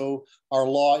 okay, so our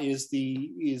law is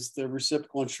the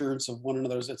reciprocal insurance of one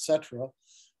another's, etc.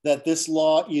 That this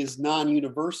law is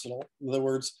non-universal. In other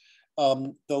words,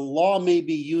 the law may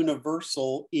be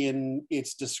universal in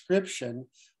its description,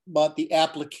 but the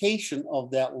application of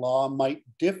that law might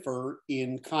differ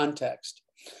in context.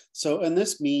 So, and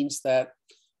this means that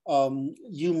while the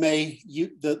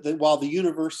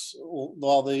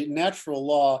natural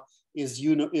law is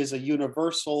a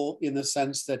universal in the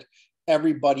sense that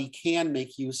everybody can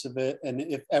make use of it, and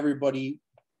if everybody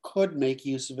could make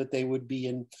use of it, they would be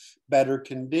in better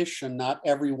condition. Not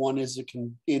everyone is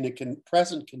in a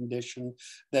present condition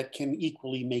that can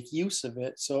equally make use of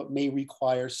it. So it may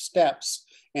require steps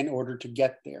in order to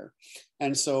get there.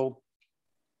 And so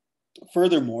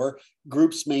furthermore,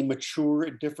 groups may mature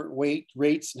at different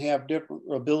rates and have different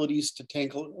abilities to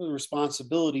take on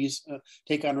responsibilities on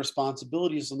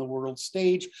the world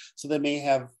stage. So they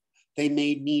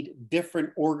may need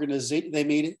different organization. They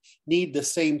may need the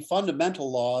same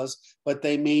fundamental laws, but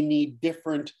they may need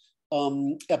different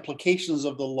applications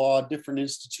of the law, different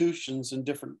institutions, and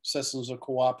different systems of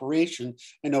cooperation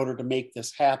in order to make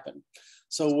this happen.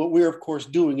 So what we're, of course,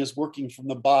 doing is working from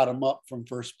the bottom up, from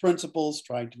first principles,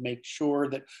 trying to make sure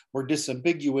that we're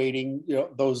disambiguating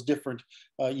those different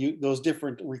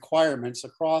requirements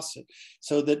across it,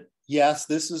 so that yes,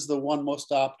 this is the one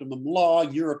most optimum law.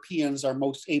 Europeans are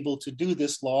most able to do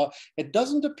this law. It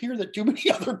doesn't appear that too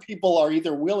many other people are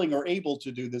either willing or able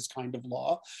to do this kind of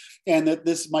law. And that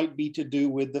this might be to do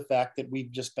with the fact that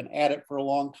we've just been at it for a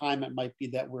long time. It might be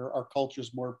that our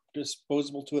culture's more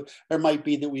disposable to it. Or it might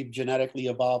be that we've genetically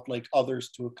evolved like others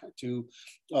to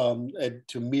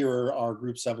mirror our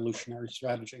group's evolutionary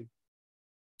strategy.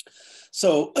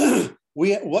 So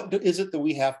what is it that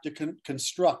we have to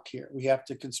construct here? We have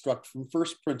to construct from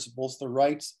first principles the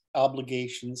rights,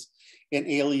 obligations, and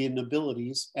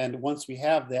alienabilities. And once we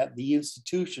have that, the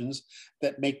institutions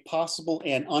that make possible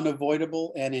and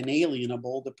unavoidable and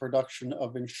inalienable the production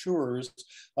of insurers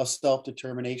of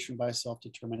self-determination by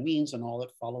self-determined means and all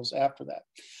that follows after that.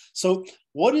 So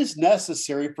what is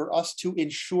necessary for us to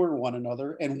insure one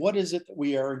another, and what is it that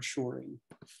we are insuring?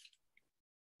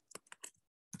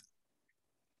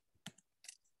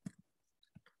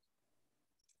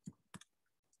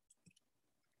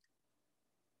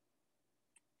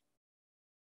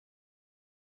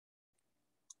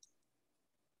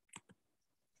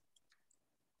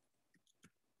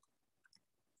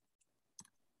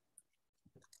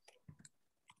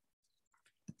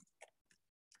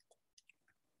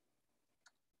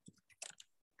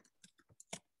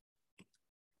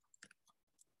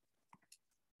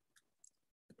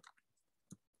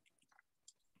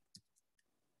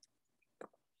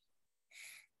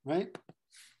 Right?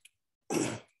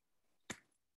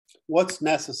 What's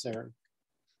necessary?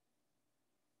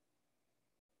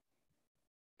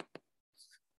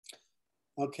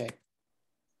 Okay.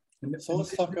 So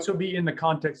let's talk. This will be in the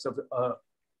context of a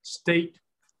state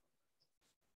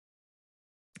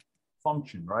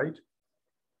function, right?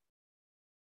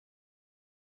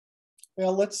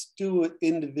 Well, let's do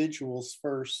individuals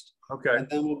first. Okay. And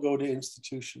then we'll go to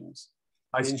institutions.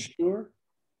 Ensure,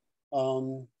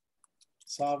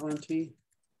 sovereignty,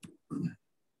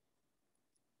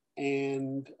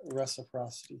 and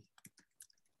reciprocity.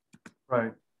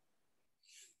 Right.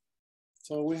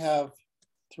 So we have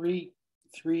three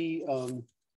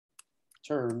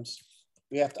terms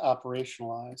we have to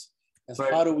operationalize as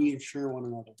right. How do we insure one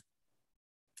another?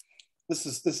 This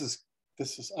is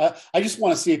I just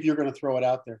want to see if you're going to throw it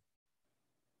out there.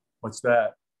 What's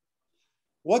that?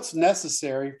 What's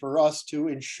necessary for us to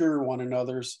ensure one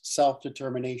another's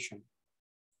self-determination?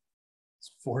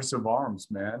 It's force of arms,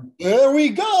 man. There we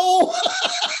go.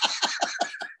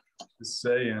 Just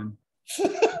saying.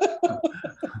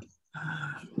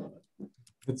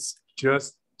 It's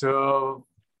just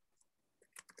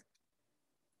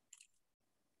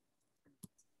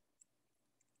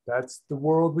that's the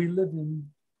world we live in.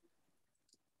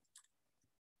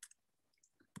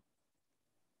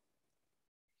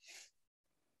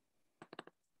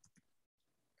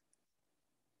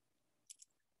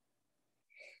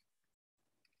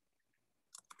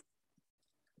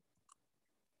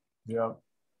 Yeah.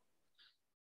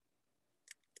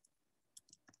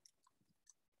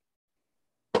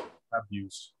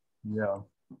 Abuse. Yeah.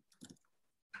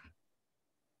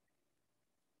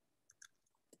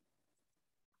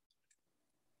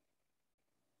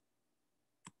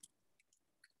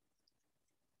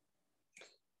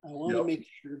 I want to make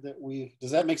sure that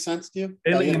does that make sense to you?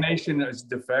 Alienation is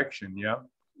defection, yeah.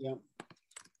 Yeah.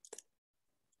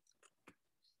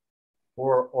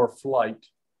 Or flight.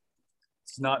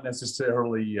 It's not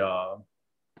necessarily, yeah.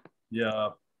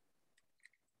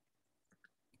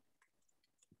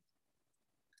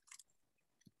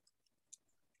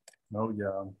 Oh,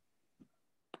 yeah.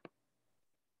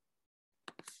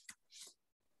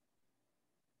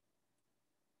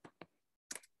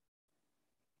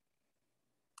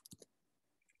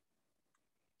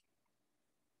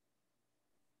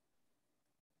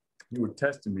 You were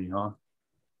testing me, huh?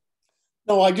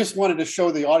 No, I just wanted to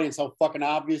show the audience how fucking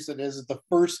obvious it is. The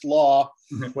first law,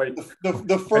 wait,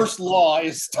 the first law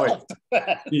is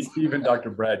self-defense. Even Dr.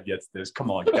 Brad gets this.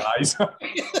 Come on, guys.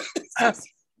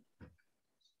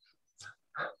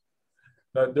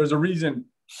 There's a reason.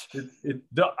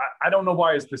 I don't know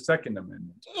why it's the Second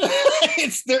Amendment.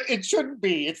 It's there. It shouldn't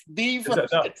be. It's the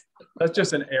first. That's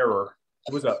just an error.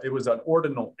 It was an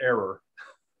ordinal error.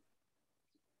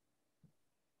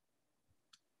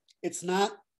 It's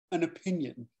not an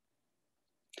opinion.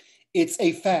 It's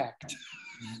a fact.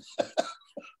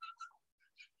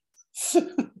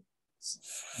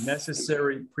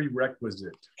 Necessary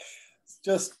prerequisite.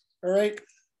 Just all right.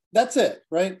 That's it,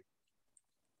 right?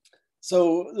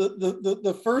 So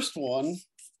the first one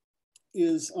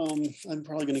is I'm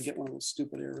probably going to get one of those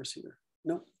stupid errors here.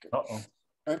 No. Uh-oh.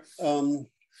 All right.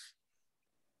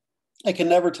 I can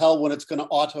never tell when it's going to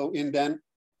auto indent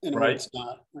and when it's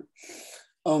not.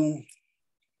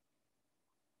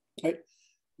 Right?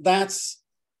 That's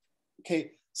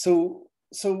okay. So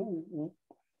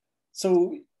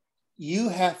you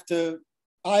have to,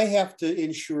 I have to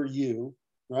insure you,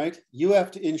 right? You have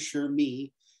to insure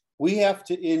me. We have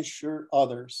to insure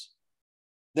others.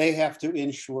 They have to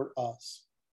insure us.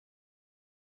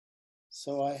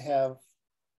 So I have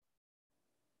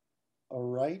a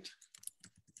right.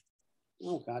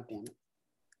 Oh, God damn it.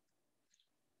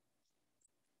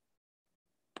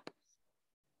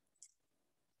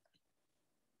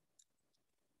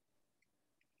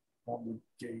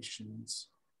 Obligations.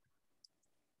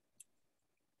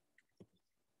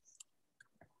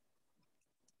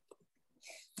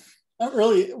 Not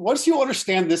really. Once you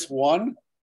understand this one,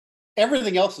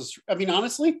 everything else is, I mean,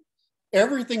 honestly,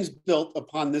 everything's built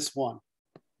upon this one.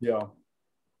 Yeah.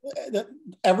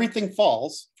 Everything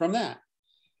falls from that.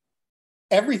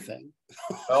 Everything.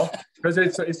 Well, because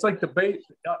it's like the base.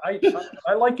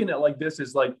 I liken it like this: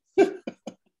 is like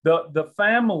the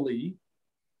family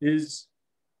is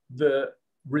the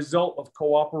result of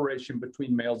cooperation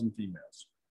between males and females.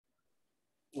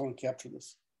 I want to capture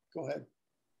this. Go ahead.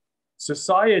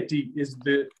 Society is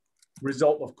the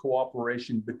result of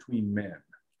cooperation between men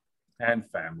and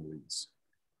families.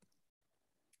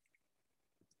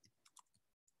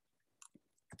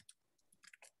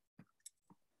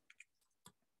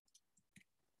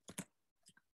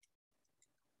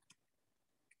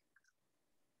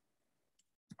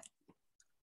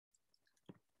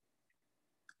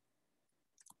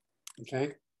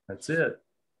 Okay. That's it.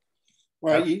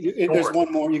 Right. There's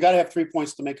one more. You got to have 3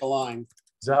 points to make a line.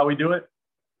 Is that how we do it?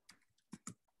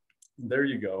 There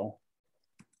you go.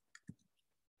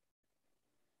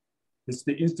 It's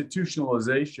the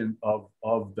institutionalization of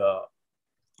the,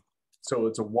 so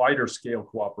it's a wider scale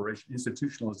cooperation,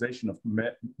 institutionalization of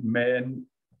men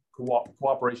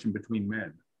cooperation between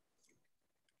men.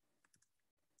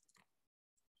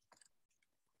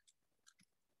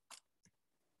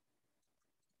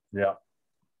 Yeah.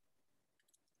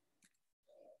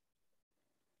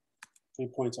 3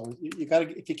 points. You got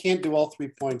to, if you can't do all 3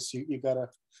 points, you got to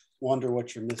wonder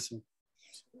what you're missing.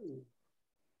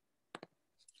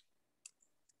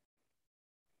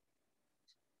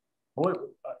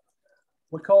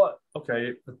 We call it,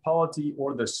 okay, the polity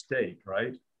or the state,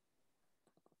 right?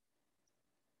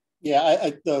 Yeah,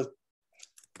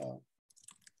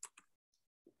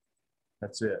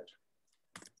 that's it.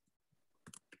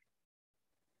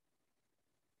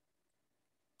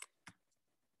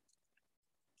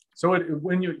 So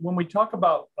when we talk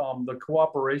about the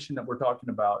cooperation that we're talking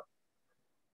about,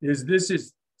 this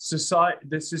is society.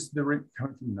 This is the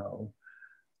no,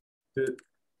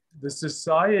 the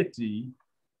society.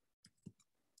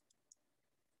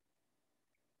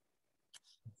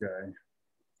 Okay,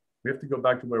 we have to go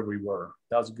back to where we were.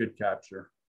 That was a good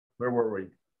capture. Where were we?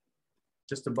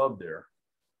 Just above there.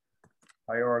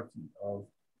 Hierarchy of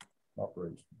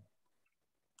operation.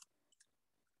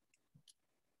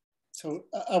 So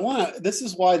I want to, this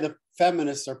is why the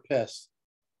feminists are pissed.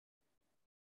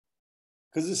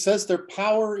 Because it says their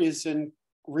power is in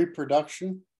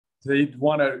reproduction. They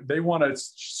want to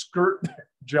skirt their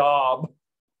job.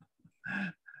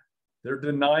 They're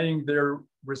denying their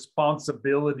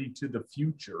responsibility to the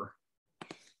future.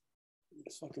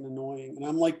 It's fucking annoying. And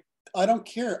I'm like, I don't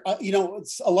care. You know,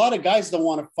 it's a lot of guys don't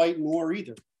want to fight in war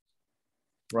either.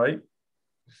 Right?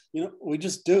 You know, we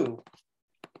just do.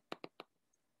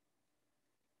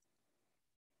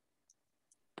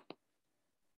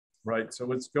 Right. So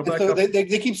let's go back so up.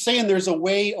 They keep saying there's a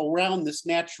way around this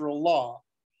natural law.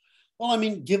 Well, I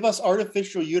mean, give us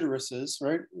artificial uteruses,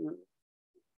 right?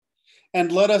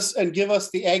 And give us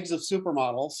the eggs of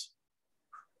supermodels.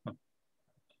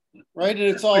 Right? And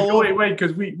it's all wait,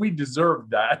 because we deserve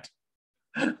that.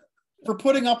 For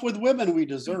putting up with women, we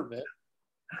deserve it.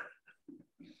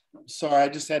 Sorry, I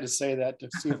just had to say that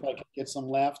to see if I could get some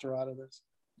laughter out of this.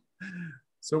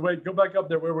 So wait, go back up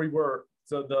there where we were.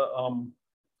 So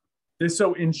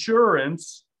so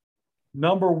insurance,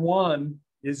 number one,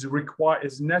 is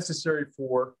necessary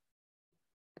for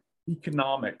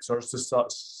economics or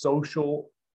social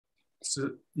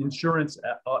insurance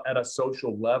at a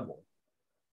social level,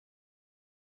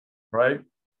 right?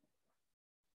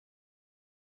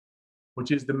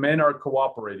 Which is the men are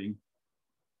cooperating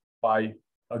by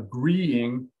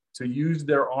agreeing to use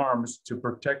their arms to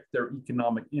protect their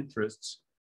economic interests.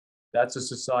 That's a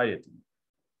society.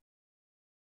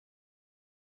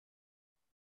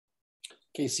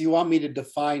 Okay, so you want me to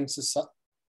define society?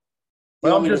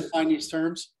 Well, want me to define these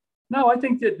terms? No, I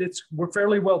think that we're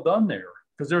fairly well done there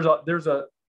because there's a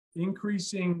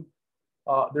increasing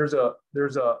it's a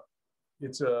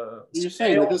you're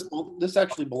saying that this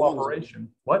actually belongs.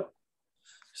 Cooperation. What?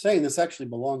 saying this actually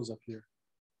belongs up here.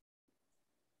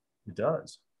 It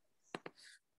does.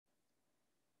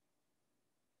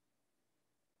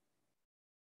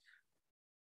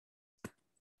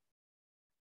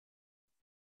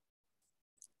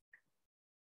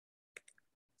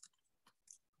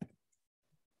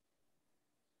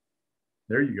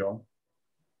 There you go.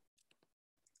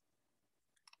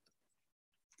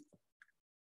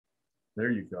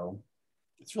 There you go.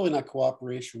 It's really not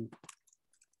cooperation.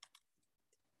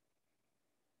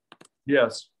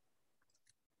 Yes.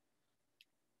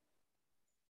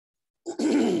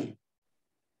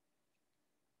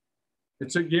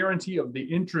 It's a guarantee of the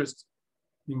interest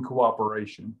in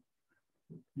cooperation.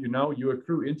 You know, you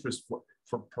accrue interest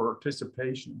for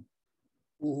participation.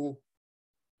 Mm-hmm.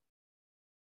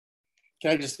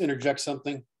 Can I just interject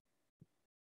something?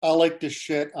 I like this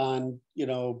shit on, you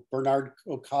know, Bernard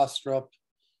Kastrup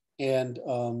and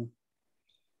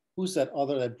who's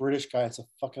that British guy? It's a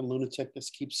fucking lunatic that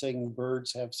keeps saying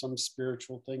birds have some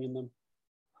spiritual thing in them.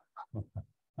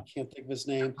 I can't think of his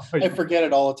name. I forget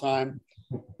it all the time.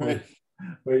 Right?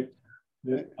 Wait.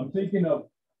 I'm thinking of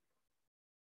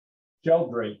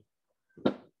Sheldrake.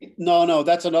 No,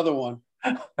 that's another one.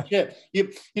 Shit.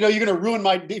 You know, you're going to ruin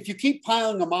my, if you keep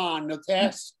piling them on, the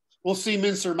task will seem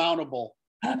insurmountable.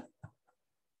 I'm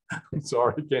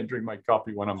sorry, I can't drink my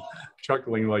coffee when I'm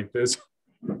chuckling like this.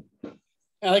 And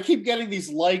I keep getting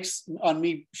these likes on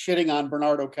me shitting on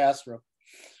Bernardo Castro,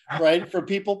 right? For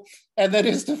people. And then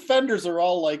his defenders are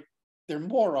all like, they're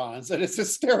morons, and it's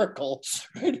hysterical,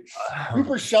 right?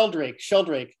 Rupert Sheldrake.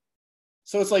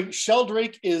 So it's like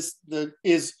Sheldrake is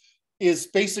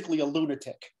basically a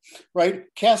lunatic, right?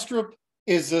 Kastrup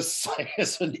is a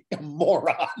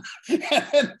moron.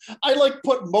 And I like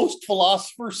put most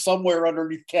philosophers somewhere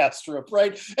underneath Kastrup,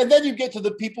 right? And then you get to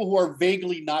the people who are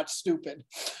vaguely not stupid,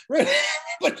 right?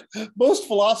 But most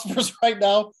philosophers right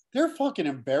now, they're fucking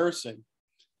embarrassing.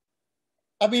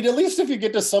 I mean, at least if you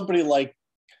get to somebody like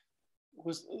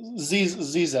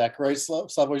Zizek, right? Slavoj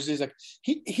Zizek,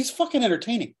 he's fucking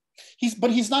entertaining.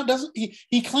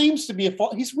 He claims to be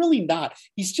he's really not.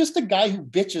 He's just a guy who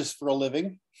bitches for a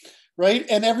living, right?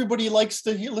 And everybody likes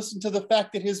to listen to the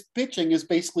fact that his bitching is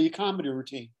basically a comedy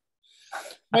routine,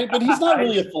 right? But he's not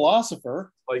really a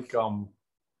philosopher. Like,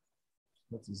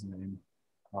 what's his name?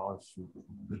 Oh, shoot.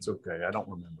 It's okay. I don't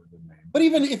remember the name. But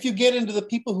even if you get into the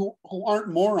people who aren't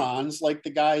morons, like the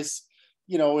guys,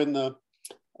 you know, in the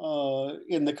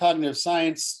cognitive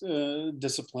science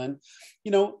discipline,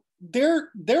 you know,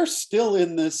 they're still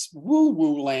in this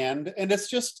woo-woo land, and it's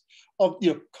just of,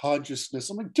 you know, consciousness.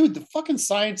 I'm like, dude, the fucking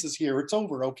science is here. It's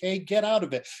over. Okay, get out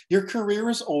of it. Your career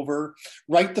is over.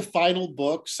 Write the final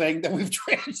book saying that we've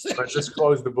transitioned. Let's just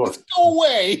close the book. Go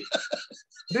away.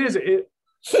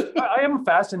 I am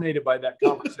fascinated by that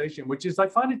conversation, which is I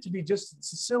find it to be just a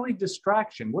silly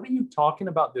distraction. What are you talking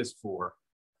about this for?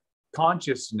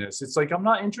 Consciousness. It's like, I'm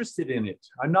not interested in it.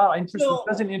 I'm not interested. No. It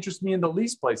doesn't interest me in the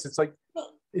least place. It's like,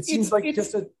 it seems like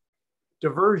just a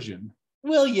diversion.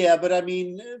 Well, yeah, but I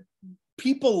mean,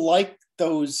 people like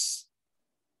those,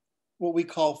 what we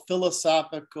call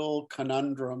philosophical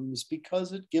conundrums,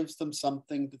 because it gives them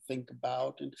something to think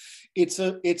about. And it's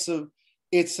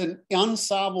an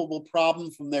unsolvable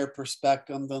problem from their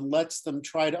perspective and lets them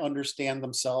try to understand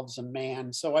themselves and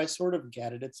man. So I sort of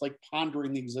get it. It's like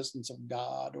pondering the existence of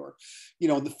God, or, you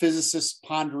know, the physicists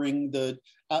pondering the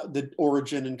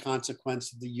origin and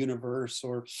consequence of the universe,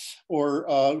 or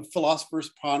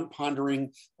philosophers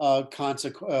pondering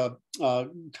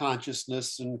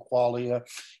consciousness and qualia.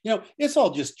 You know, it's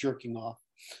all just jerking off.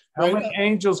 How right? Many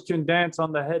angels can dance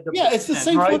on the head of it's the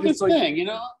same right? fucking thing, you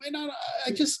know. I mean,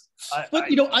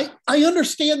 you know, I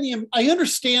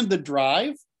understand the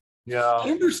drive. Yeah. I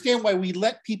understand why we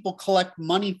let people collect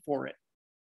money for it,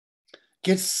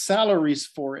 get salaries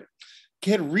for it,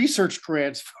 get research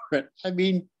grants for it. I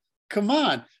mean, come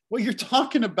on. What you're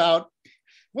talking about.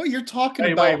 Wait.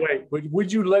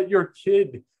 Would you let your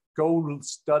kid go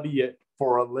study it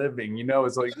for a living? You know,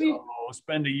 it's like,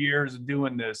 spend a year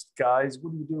doing this. Guys,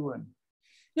 what are you doing?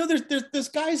 You know, there's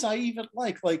guys I even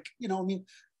like, you know, I mean,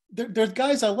 there's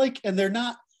guys I like, and they're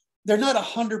not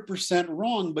 100%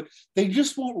 wrong, but they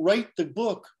just won't write the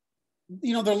book.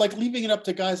 You know, they're like leaving it up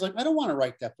to guys like, I don't want to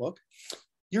write that book.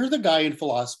 You're the guy in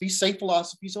philosophy. Say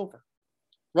philosophy's over.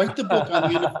 Write the book on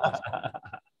the end of philosophy.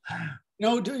 You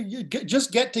know,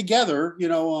 just get together. You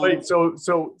know. Wait.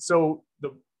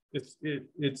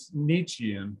 It's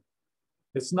Nietzschean.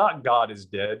 It's not God is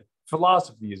dead.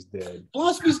 Philosophy is dead.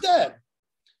 Philosophy's dead.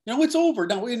 You know, it's over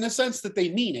now in the sense that they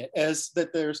mean it, as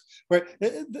that there's right.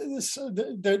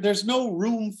 There's no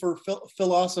room for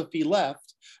philosophy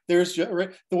left. There's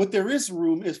right, what there is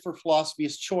room is for philosophy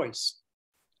as choice.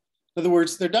 In other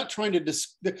words, they're not trying to.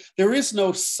 There is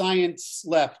no science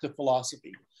left to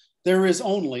philosophy. There is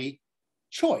only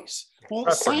choice. Well,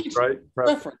 preference, science, right?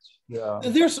 Preference. Yeah.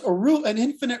 There's an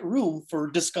infinite room for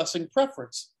discussing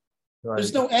preference. Right.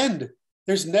 There's no end.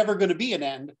 There's never going to be an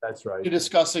end. That's right. To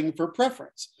discussing for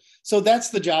preference. So that's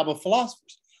the job of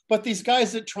philosophers. But these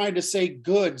guys that try to say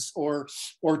goods or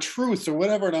truth or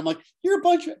whatever, and I'm like, you're a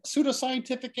bunch of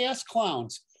pseudoscientific ass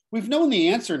clowns. We've known the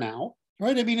answer now,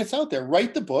 right? I mean, it's out there.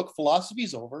 Write the book,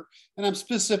 philosophy's over. And I'm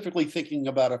specifically thinking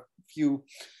about a few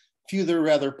that are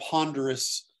rather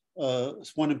ponderous.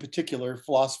 One in particular,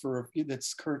 philosopher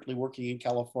that's currently working in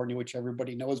California, which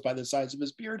everybody knows by the size of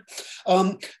his beard.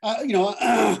 So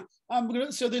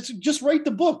this, just write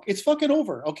the book. It's fucking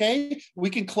over. Okay, we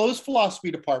can close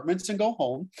philosophy departments and go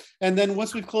home. And then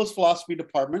once we've closed philosophy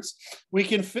departments, we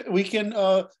can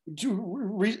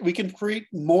create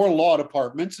more law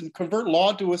departments and convert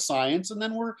law to a science. And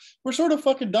then we're sort of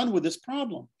fucking done with this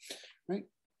problem, right?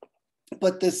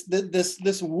 But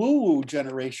this woo-woo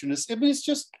generation is, I mean,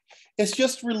 it's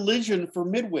just religion for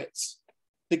midwits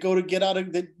that go to get out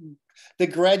of that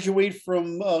graduate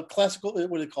from classical,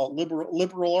 what do they call it,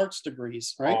 liberal arts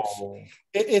degrees, right? Oh.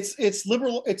 It's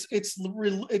liberal, it's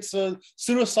a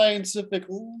pseudoscientific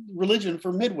religion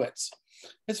for midwits.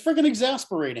 It's freaking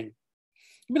exasperating.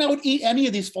 I mean, I would eat any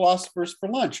of these philosophers for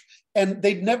lunch, and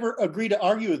they'd never agree to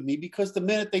argue with me because the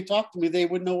minute they talk to me, they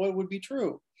would know what would be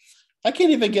true. I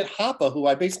can't even get Hoppe, who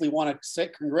I basically want to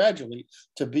congratulate,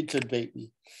 to debate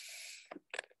me.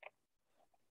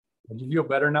 Do you feel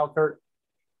better now, Kurt?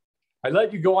 I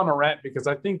let you go on a rant because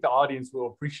I think the audience will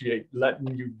appreciate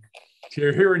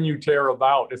hearing you tear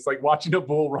about. It's like watching a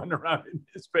bull run around in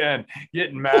his pen,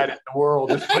 getting mad at the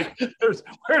world. It's like,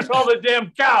 where's all the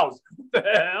damn cows? What the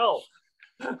hell?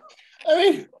 I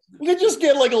mean, we could just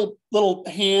get like a little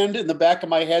hand in the back of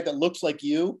my head that looks like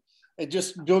you and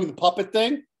just doing the puppet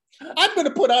thing. I'm going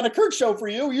to put on a Kurt show for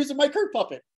you using my Kurt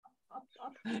puppet.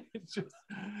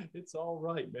 It's all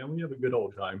right, man. We have a good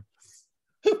old time.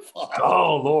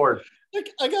 Oh Lord.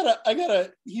 I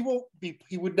gotta, he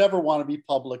would never want to be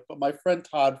public, but my friend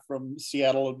Todd from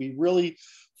Seattle, would be really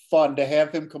fun to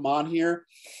have him come on here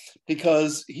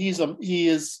because we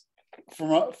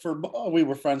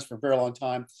were friends for a very long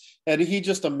time, and he's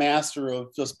just a master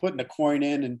of just putting a coin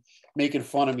in and making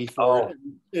fun of me for it.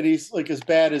 And he's like as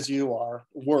bad as you are,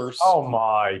 worse. Oh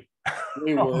my.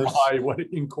 Way worse. Oh my, what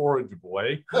incorrigible,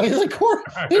 eh? He's like,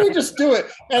 he would just do it.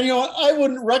 And you know, I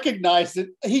wouldn't recognize it.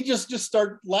 He just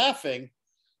started laughing.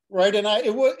 Right. And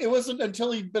it wasn't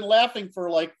until he'd been laughing for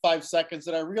like 5 seconds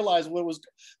that I realized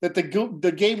that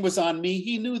the game was on me.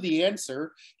 He knew the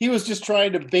answer. He was just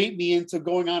trying to bait me into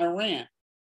going on a rant.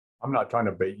 I'm not trying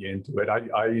to bait you into it.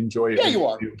 I enjoy it. Yeah, you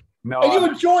are. No, and you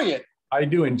enjoy it. I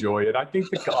do enjoy it. I think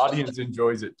the audience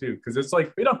enjoys it too, because it's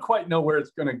like we don't quite know where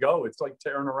it's going to go. It's like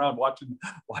tearing around,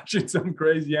 watching some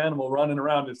crazy animal running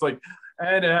around. It's like,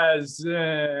 and he's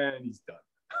done.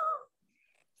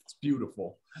 It's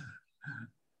beautiful.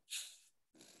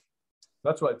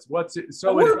 That's what's it.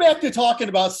 So we're back to talking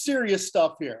about serious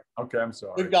stuff here. Okay, I'm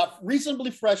sorry. We've got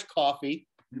reasonably fresh coffee.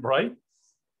 Right.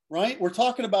 We're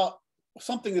talking about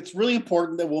something that's really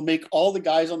important that will make all the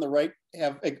guys on the right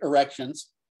have erections.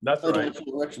 That's right.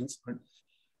 Erections.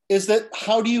 Is that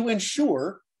how do you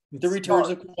ensure the returns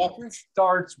of cooperation?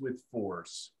 Starts with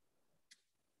force.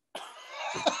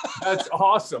 That's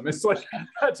awesome. It's like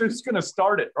that's who's going to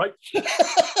start it, right?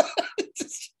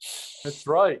 That's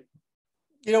right.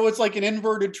 You know, it's like an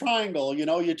inverted triangle. You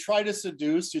know, you try to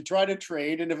seduce, you try to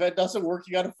trade, and if it doesn't work,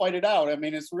 you got to fight it out. I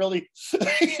mean, it's really,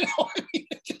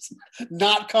 it's just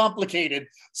not complicated.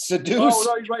 Seduce,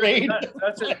 trade.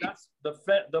 That's it. That's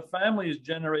the family is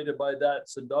generated by that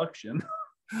seduction.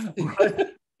 Right?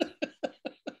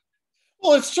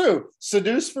 Well, it's true.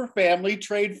 Seduce for family,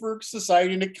 trade for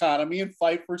society and economy, and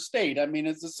fight for state. I mean,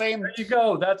 it's the same. There you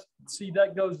go. That's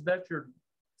your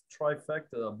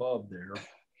trifecta above there.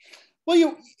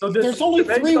 Well, there's only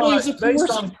three ways of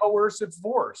based on coercive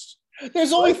force.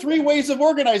 There's only three ways of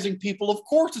organizing people. Of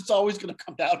course, it's always going to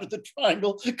come down to the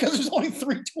triangle because there's only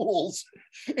three tools.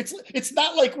 It's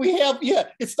not like we have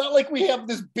it's not like we have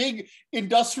this big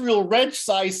industrial wrench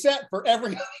size set for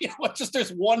every. Just there's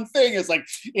one thing. It's like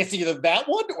it's either that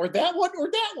one or that one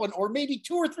or that one or maybe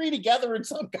two or three together in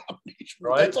some combination.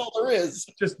 Right. That's all there is.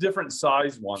 Just different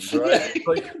size ones, right?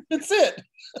 That's it.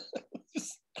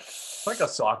 It's like a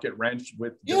socket wrench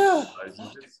with different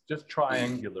sizes. It's just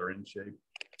triangular in shape.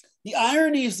 The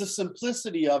irony is the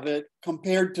simplicity of it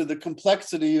compared to the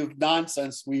complexity of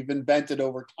nonsense we've invented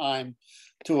over time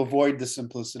to avoid the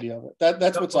simplicity of it.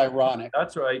 That's what's ironic.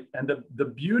 That's right. And the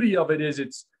beauty of it is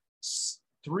it's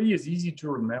 3 is easy to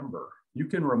remember. You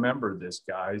can remember this,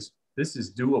 guys. This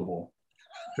is doable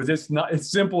because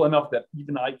it's simple enough that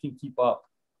even I can keep up.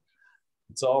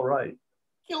 It's all right.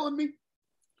 Killing me.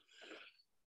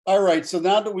 All right. So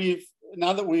now that we've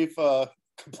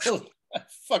completely I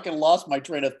fucking lost my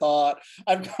train of thought.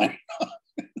 Okay,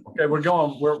 we're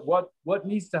going. What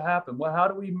needs to happen? Well, how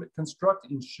do we construct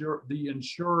the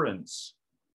insurance?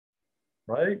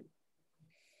 Right?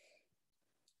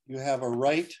 You have a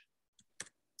right.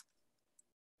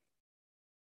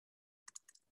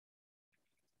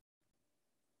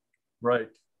 Right.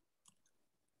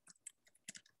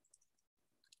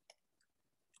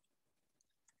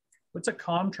 It's a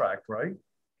contract, right?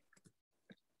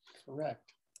 Correct.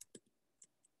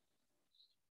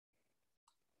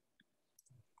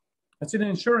 It's an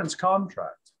insurance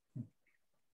contract.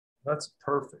 That's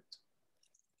perfect.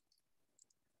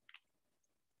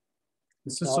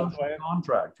 It's a social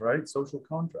contract, right? Social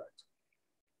contract.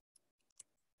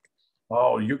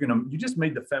 Oh, you just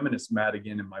made the feminists mad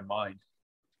again in my mind.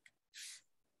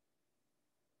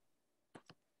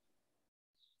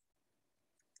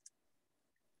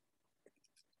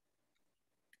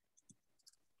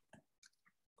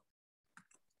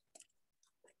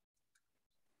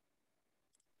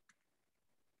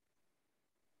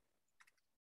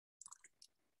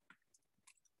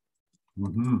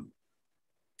 Mm-hmm.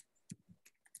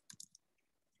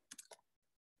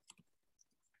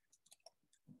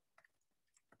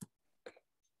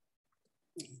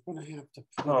 I'm gonna have to.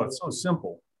 Oh, it's so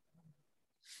simple.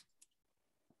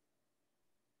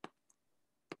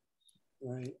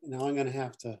 Right now, I'm gonna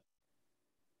have to.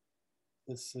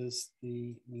 This is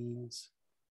the means.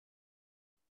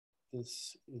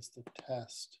 This is the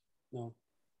test. No.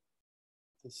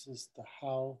 This is the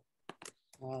how.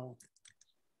 How.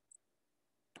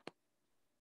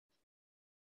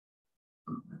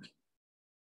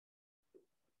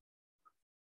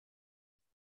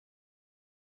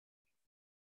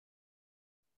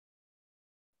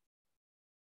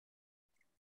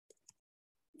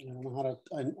 I don't know how to.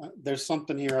 There's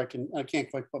something here I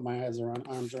can't quite put my arms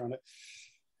around it.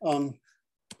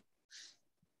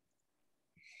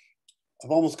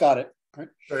 I've almost got it. Right.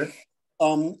 Okay.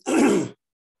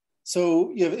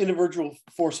 So you have individual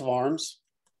force of arms,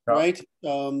 yeah. Right?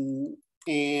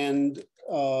 And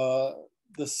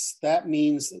that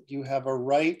means that you have a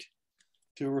right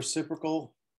to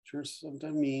reciprocal. Sure,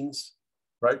 sometimes means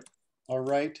right. A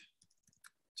right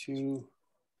to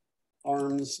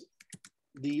arms.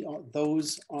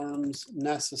 Those arms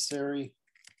necessary,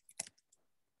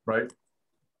 right,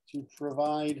 to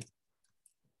provide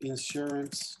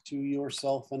insurance to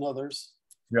yourself and others.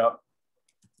 Yeah.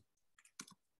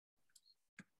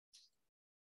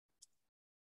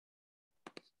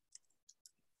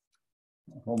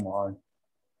 Oh my.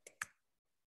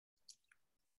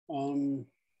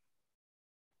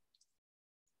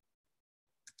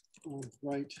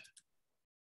 Right.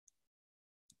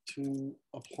 To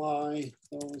apply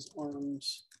those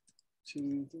arms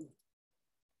to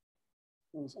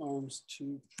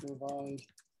provide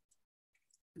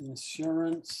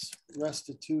insurance,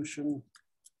 restitution,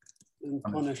 and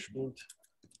punishment.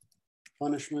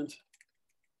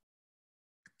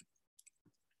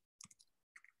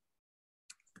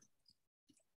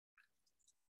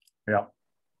 Yeah.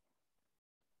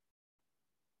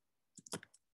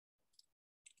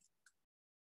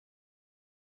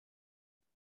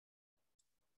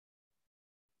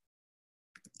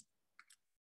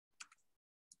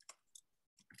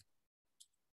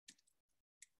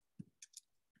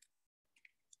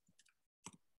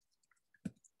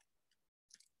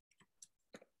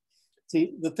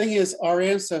 See, the thing is, our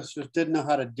ancestors didn't know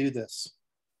how to do this.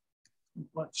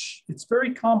 It's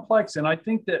very complex, and I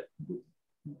think that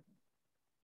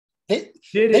it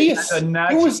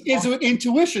was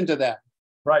intuition to them.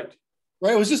 Right.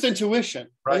 Right. It was just intuition.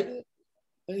 Right.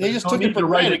 They just took it for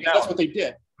granted because that's what they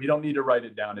did. We don't need to write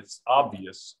it down. It's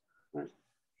obvious. Right.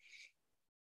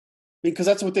 Because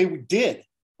that's what they did.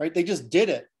 Right. They just did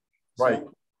it. Right.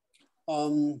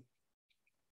 So,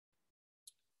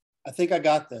 I think I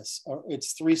got this.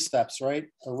 It's 3 steps, right?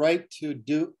 A right to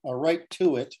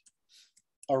it,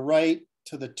 a right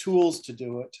to the tools to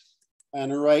do it,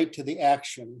 and a right to the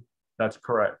action. That's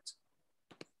correct.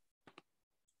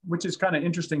 Which is kind of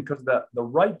interesting because the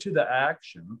right to the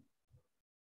action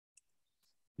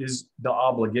is the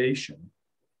obligation.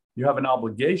 You have an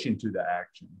obligation to the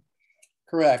action.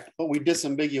 Correct, but we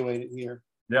disambiguate it here.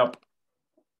 Yep.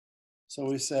 So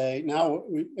we say now,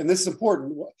 and this is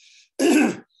important.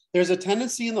 There's a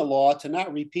tendency in the law to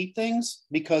not repeat things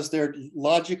because they're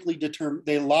logically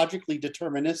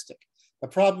deterministic. The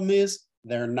problem is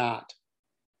they're not.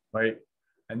 Right.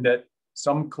 And that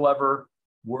some clever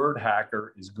word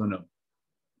hacker is going to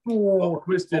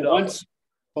twist it up.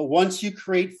 But once you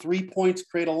create 3 points,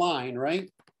 create a line, right?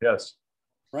 Yes.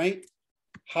 Right?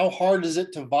 How hard is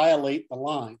it to violate the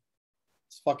line?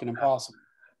 It's fucking impossible.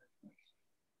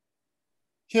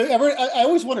 I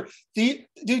always wonder, do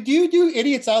you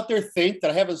idiots out there think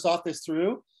that I haven't thought this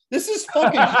through? This is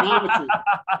fucking geometry.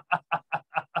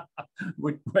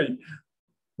 Wait,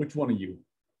 which one of you?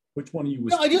 Which one of you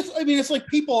was? No, it's like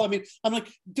people. I'm like,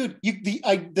 dude,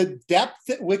 the depth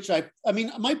at which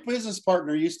my business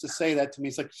partner used to say that to me.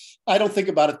 It's like, I don't think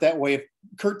about it that way. If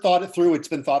Kurt thought it through, it's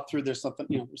been thought through. There's something,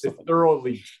 there's something.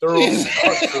 Thoroughly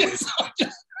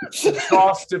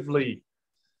exhaustively.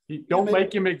 Don't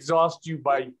make him exhaust you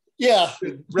by. Yeah,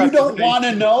 you don't want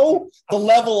to know the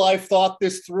level I've thought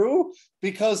this through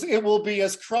because it will be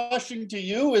as crushing to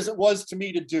you as it was to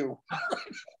me to do.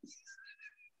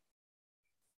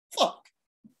 Fuck.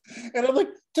 And I'm like,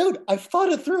 dude, I've thought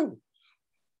it through.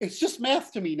 It's just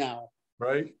math to me now.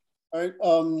 Right. All right.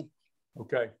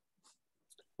 Okay.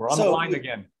 We're on the line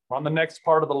again. We're on the next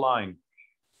part of the line.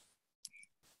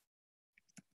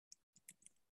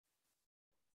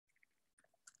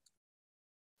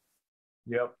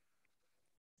 Yep.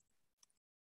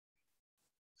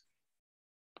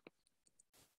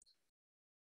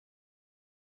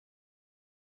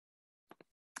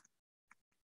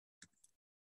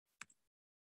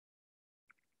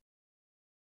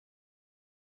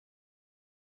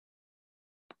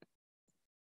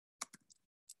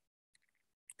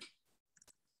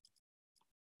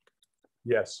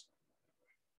 Yes.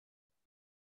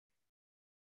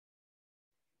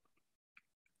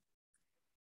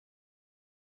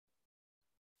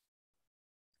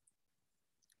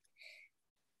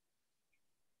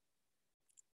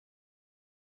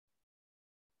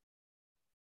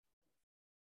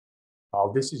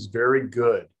 Oh, this is very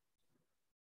good.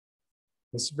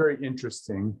 This is very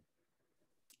interesting.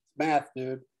 Math,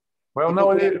 dude. Well,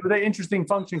 no, it's an interesting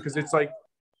function because it's like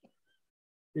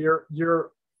you're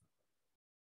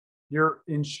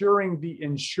insuring the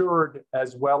insured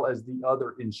as well as the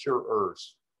other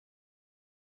insurers.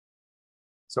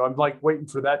 So I'm like waiting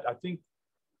for that. I think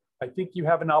you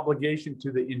have an obligation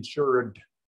to the insured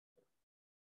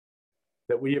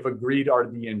that we have agreed are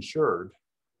the insured.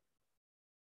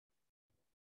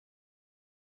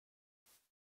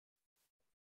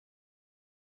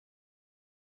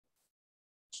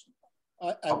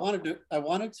 I wanted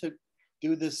to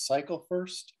do this cycle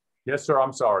first. Yes, sir.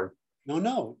 I'm sorry.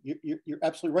 No, you're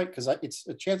absolutely right because it's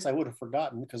a chance I would have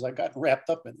forgotten because I got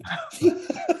wrapped up in it.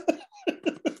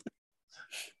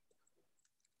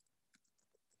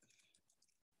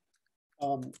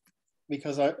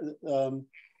 Because I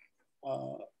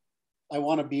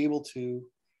want to be able to.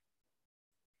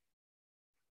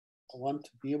 I want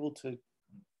to be able to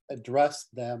address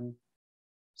them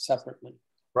separately.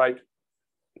 Right.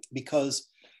 Because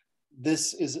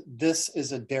this is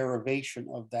a derivation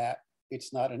of that.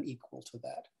 It's not an equal to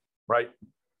that. Right.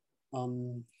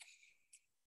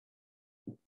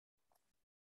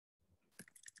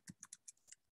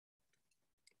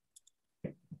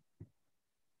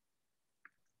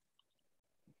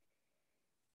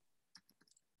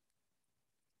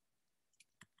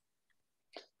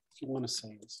 If you want to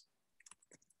say this.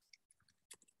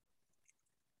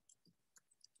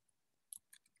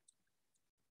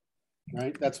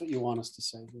 Right? That's what you want us to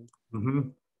say here.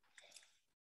 Mm-hmm.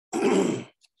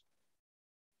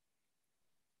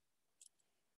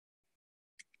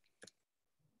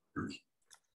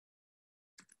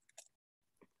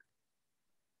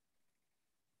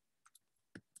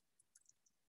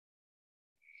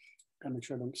 Gotta make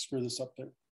sure I don't screw this up there.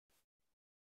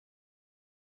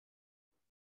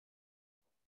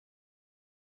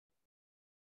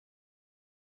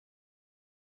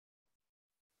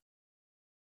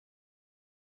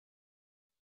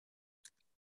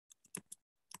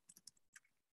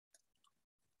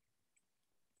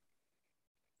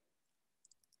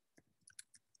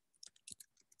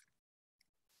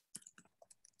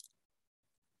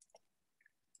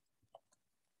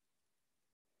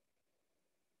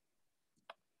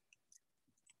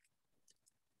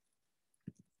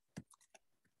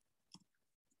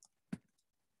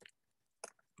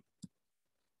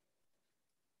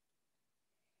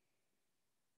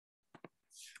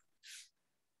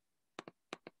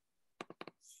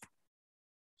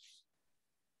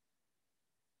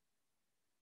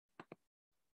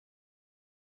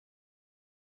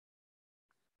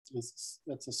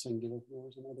 That's a singular. There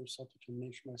was another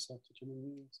self-determination by self-determined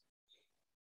means.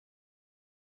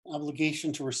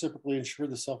 Obligation to reciprocally ensure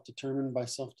the self-determined by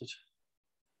self-determined.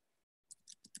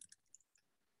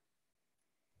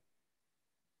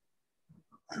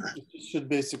 It should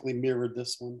basically mirror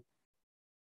this one.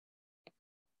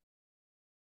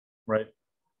 Right.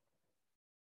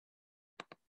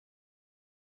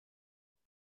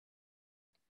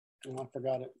 Oh, I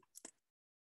forgot it.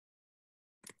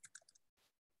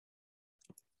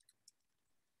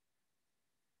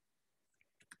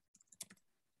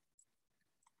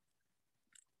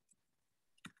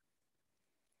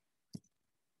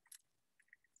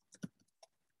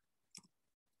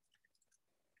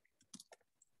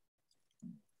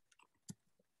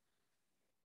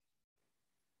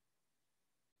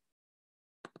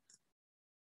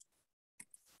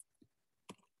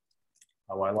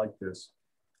 Oh, I like this.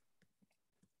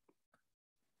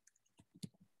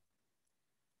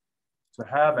 To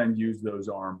have and use those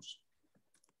arms.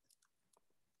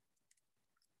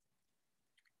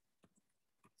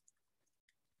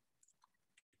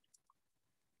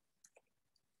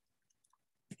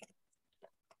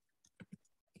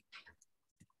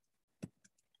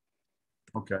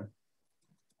 Okay.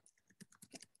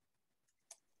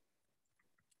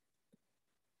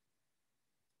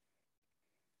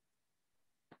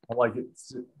 I like it.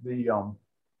 The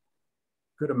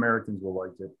good Americans will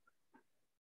like it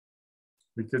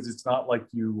because it's not like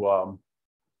you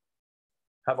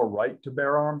have a right to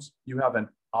bear arms. You have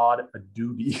a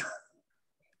duty.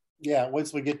 Yeah,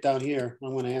 once we get down here,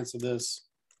 I'm going to answer this.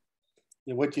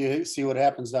 And what do you see what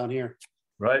happens down here?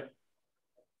 Right?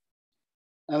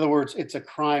 In other words, it's a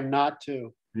crime not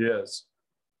to. Yes.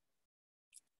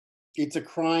 It's a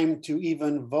crime to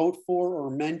even vote for or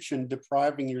mention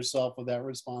depriving yourself of that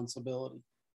responsibility.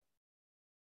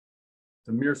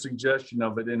 The mere suggestion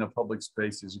of it in a public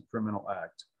space is a criminal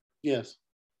act. Yes.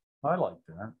 I like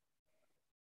that.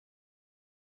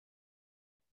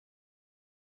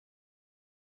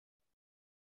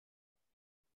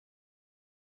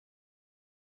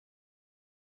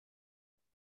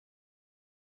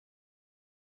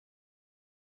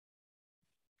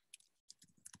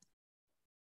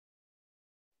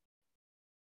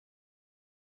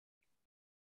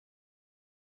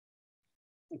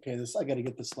 Okay, this I got to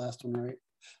get this last one right.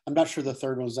 I'm not sure the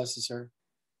third one is necessary.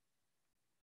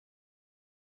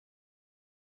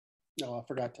 No, I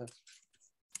forgot to.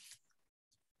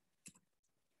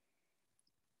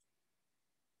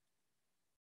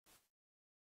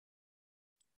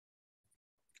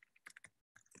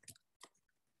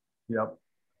 Yep.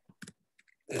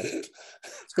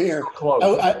 Fair. Close.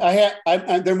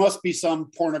 There must be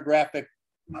some pornographic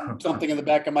something in the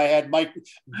back of my head. Mike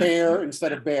bear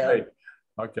instead of bear. Right.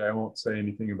 Okay, I won't say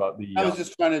anything about the. I was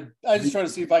just trying to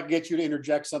see if I could get you to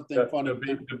interject something funny.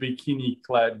 The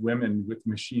bikini-clad women with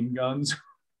machine guns.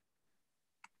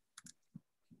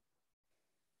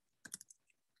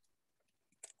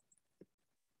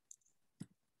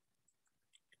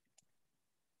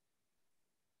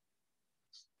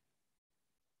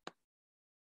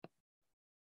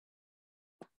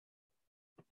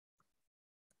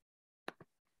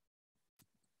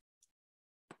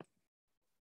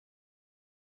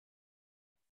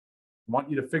 I want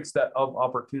you to fix that of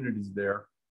opportunities there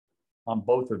on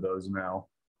both of those now.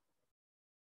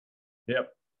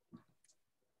 Yep.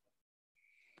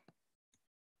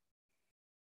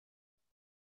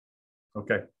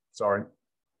 Okay, sorry.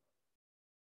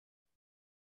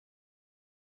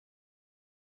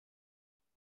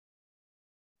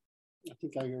 I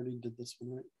think I already did this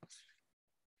one, right?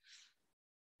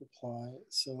 Apply.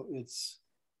 So it's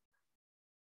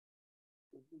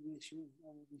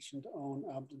obligation to own,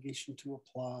 obligation to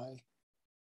apply.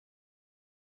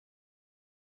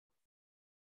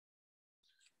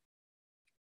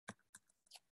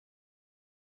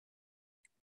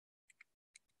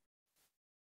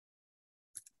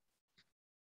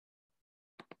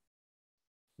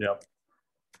 Yep.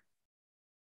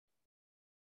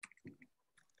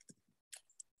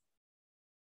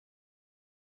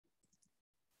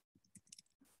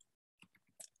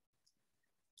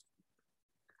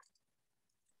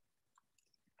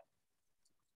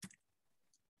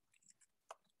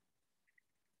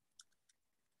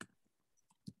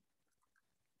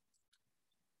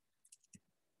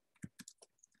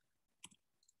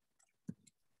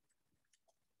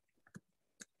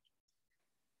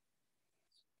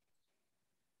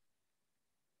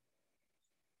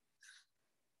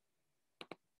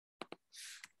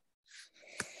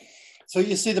 So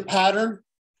you see the pattern?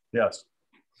 Yes.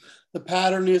 The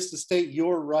pattern is to state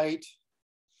your right,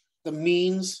 the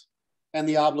means, and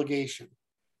the obligation,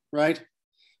 right?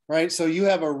 right? So you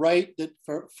have a right that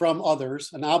from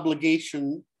others, an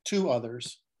obligation to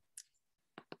others.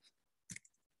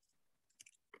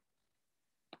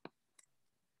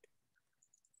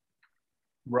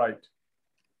 Right.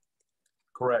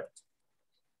 Correct.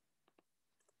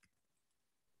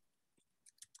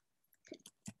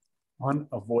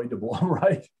 Unavoidable,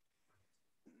 right?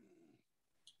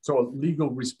 So a legal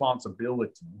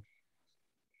responsibility.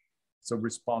 It's a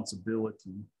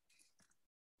responsibility.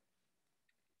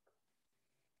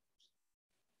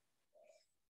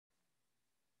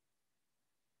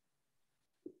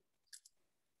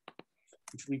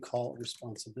 Which we call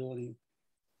responsibility.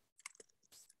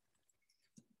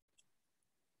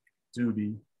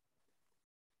 Duty.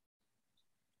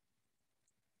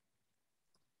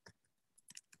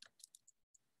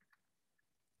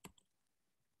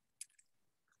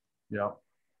 Yeah. All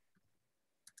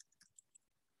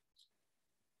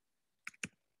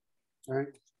right.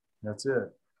 That's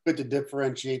it. Good to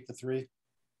differentiate the three.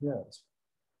 Yes.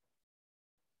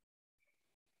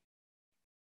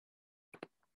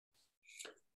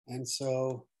 And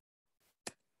so,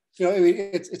 you know, I mean,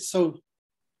 it's so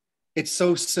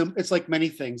simple. It's like many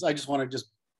things. I just love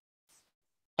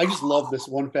this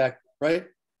one fact, right?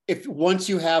 If once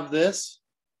you have this,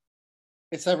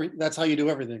 that's how you do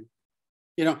everything.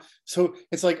 You know, so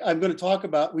it's like we talk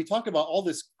about all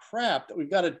this crap that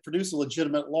we've got to produce a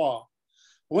legitimate law.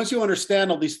 But once you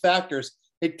understand all these factors,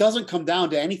 it doesn't come down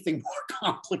to anything more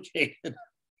complicated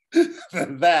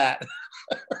than that.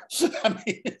 I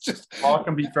mean, it's just Law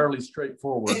can be fairly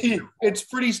straightforward. It's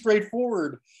pretty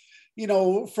straightforward. You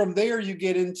know, from there you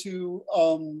get into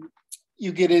we'll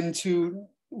get into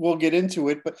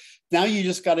it, but now you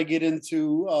just got to get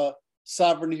into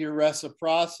sovereignty or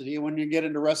reciprocity. And when you get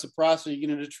into reciprocity, you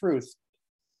get into truth.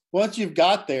 Once you've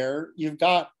got there, you've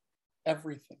got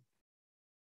everything.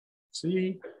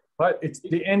 See, but it's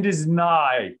the end is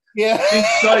nigh. Yeah. In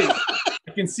sight.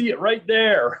 I can see it right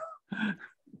there.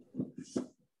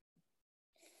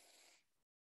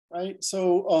 Right.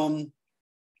 So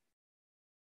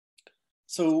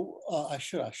I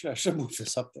should move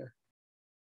this up there.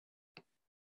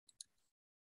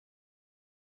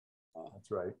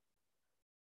 That's right.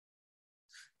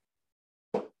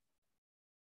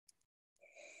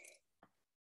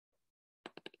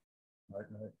 Right.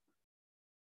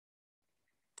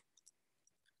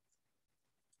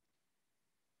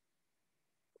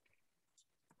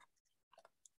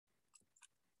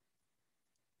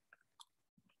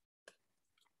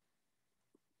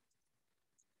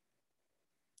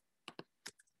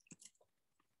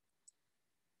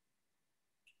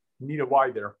 You need a Y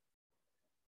there.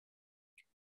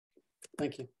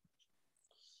 Thank you.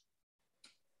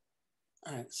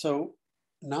 All right. So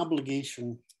an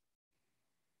obligation.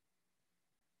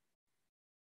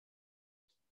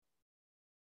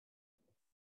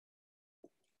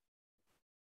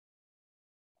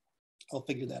 I'll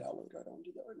figure that out later. I don't want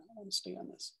to do that right now. I want to stay on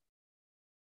this.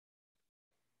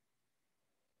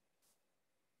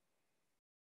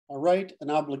 A right, an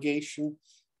obligation,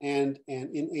 and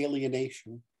an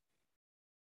inalienation.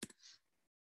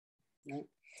 Right?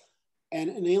 And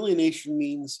an alienation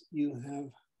means you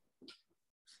have,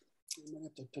 I'm gonna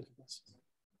have to look at this.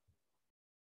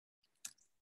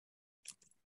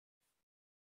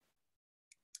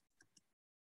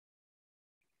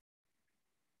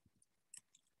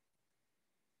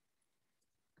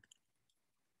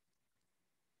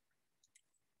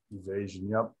 Evasion.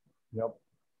 Yep.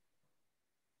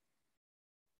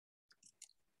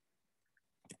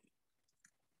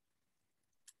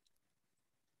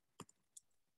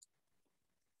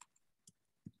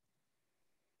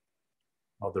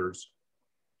 Others.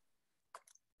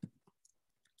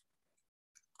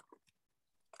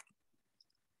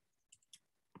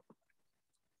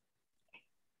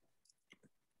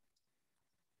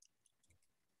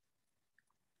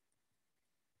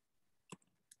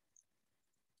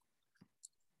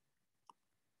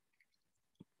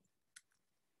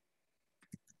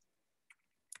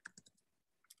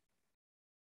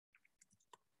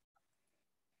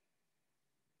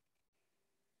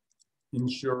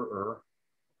 Insurer.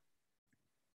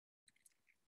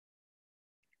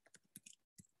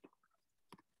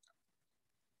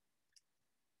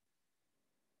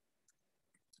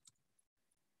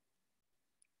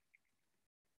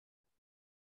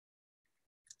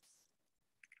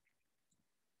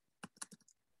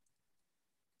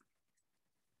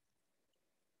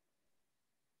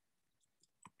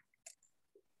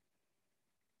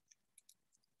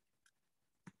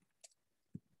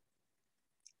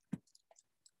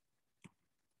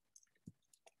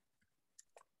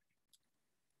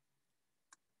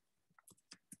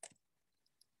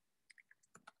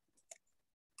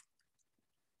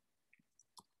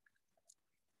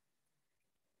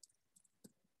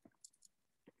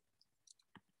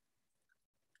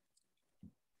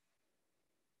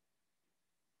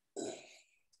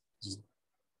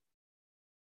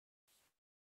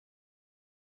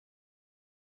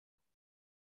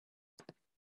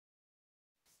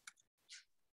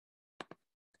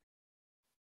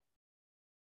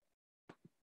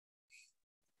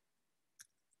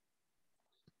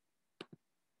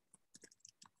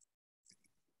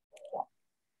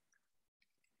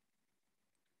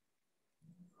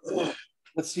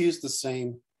 Let's use the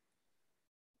same.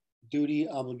 Duty,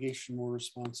 obligation, or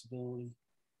responsibility.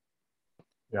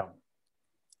 Yeah.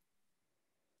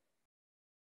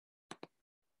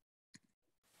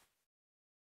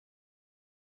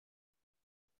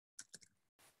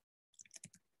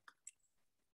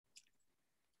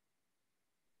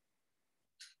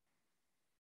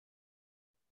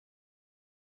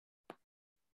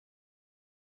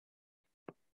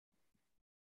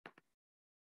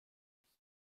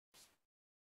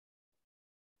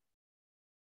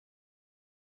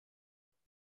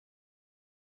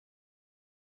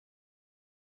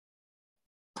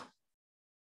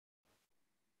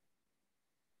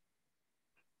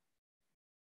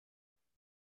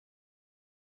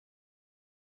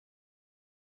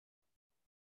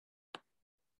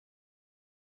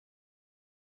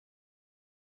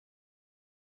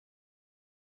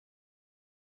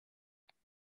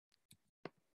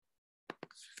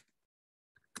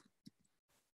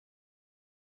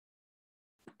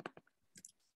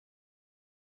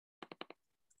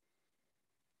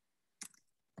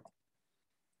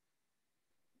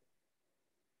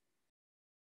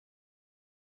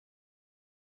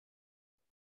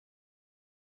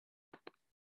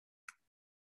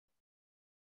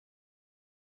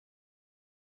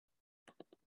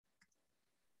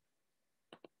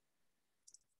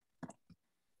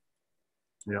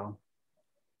 Yeah.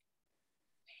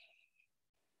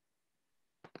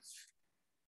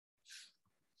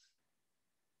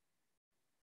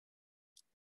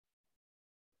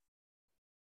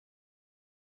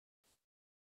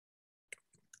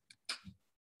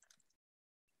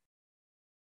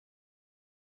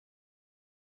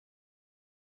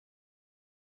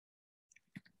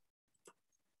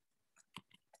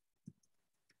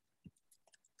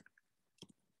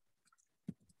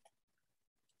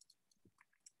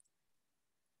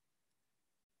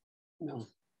 No,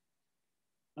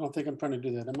 I don't think I'm trying to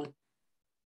do that, am I?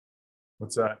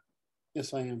 What's that?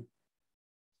 Yes, I am.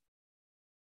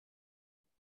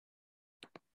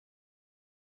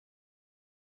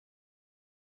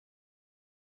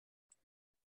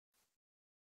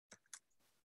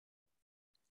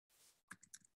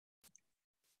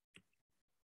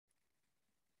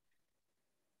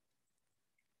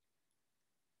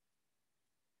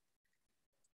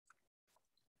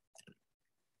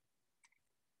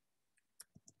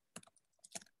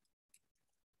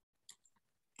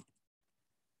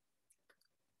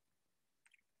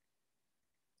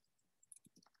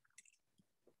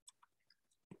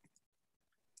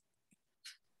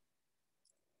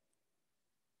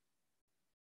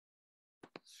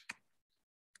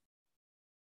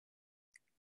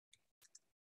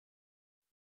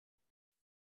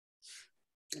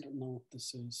 I don't know what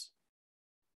this is.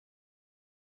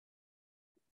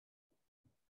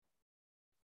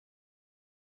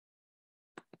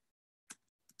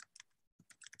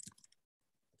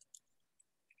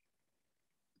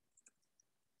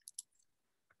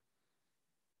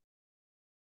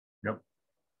 Yep.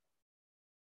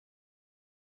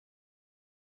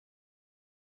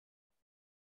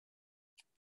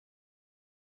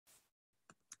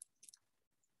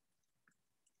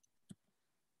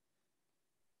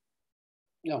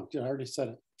 No, I already said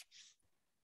it.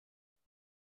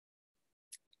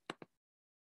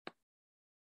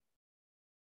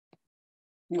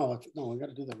 No, no, I got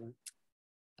to do that right.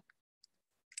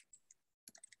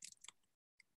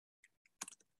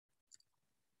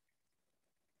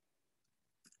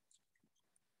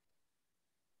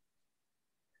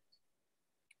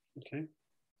 Okay.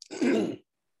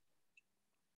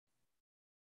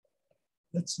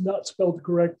 It's not spelled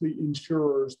correctly.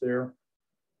 Insurers there.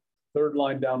 Third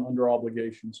line down under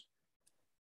obligations.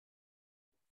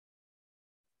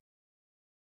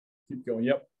 Keep going.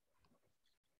 Yep.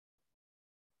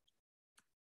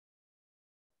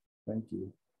 Thank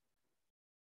you.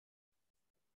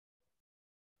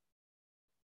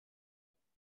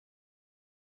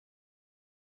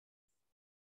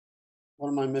 What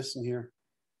am I missing here?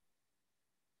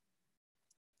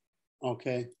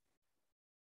 Okay.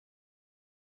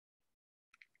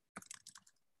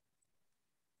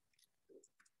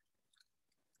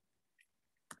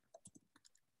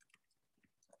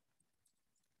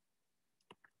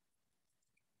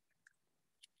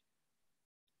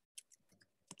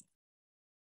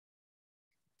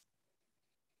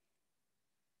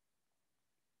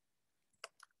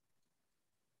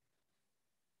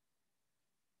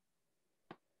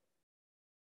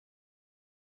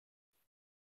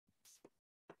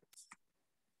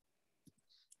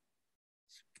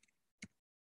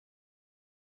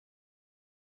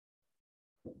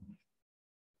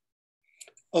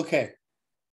 Okay.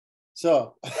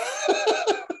 So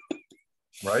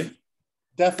Right.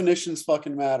 Definitions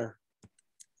fucking matter.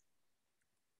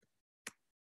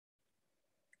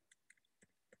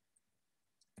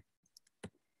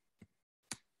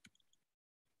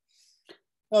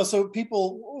 Oh, so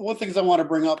people, one thing I want to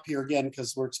bring up here again,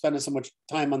 because we're spending so much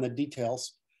time on the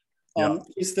details,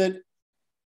 is that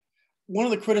one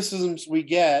of the criticisms we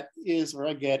get is, or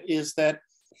I get, is that,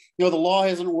 you know, the law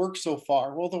hasn't worked so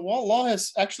far. Well, the law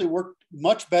has actually worked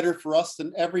much better for us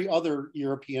than every other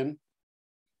European,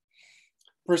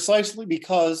 precisely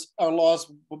because our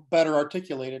laws were better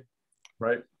articulated.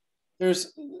 Right.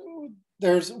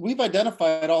 We've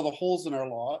identified all the holes in our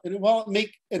law, and while it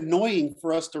make it annoying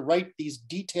for us to write these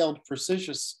detailed,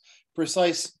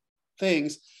 precise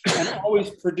things and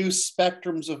always produce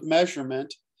spectrums of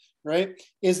measurement, right,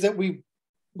 is that we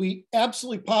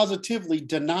absolutely positively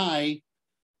deny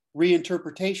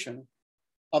reinterpretation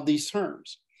of these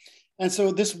terms. And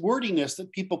so this wordiness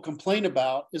that people complain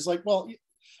about is like, well,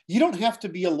 you don't have to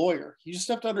be a lawyer. You just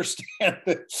have to understand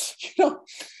that, you know,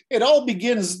 it all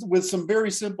begins with some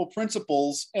very simple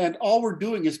principles, and all we're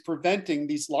doing is preventing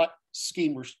these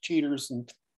schemers, cheaters, and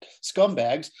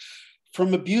scumbags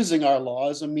from abusing our law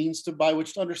as a means by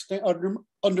which to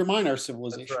undermine our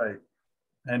civilization. That's right.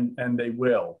 And they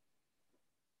will.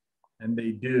 And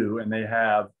they do, and they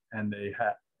have, and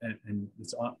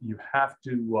it's on, you have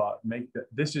to make that.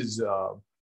 This is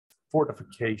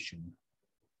fortification.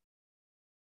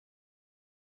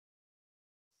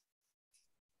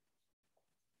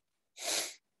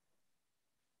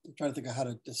 I'm trying to think of how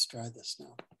to describe this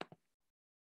now.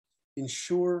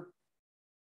 Ensure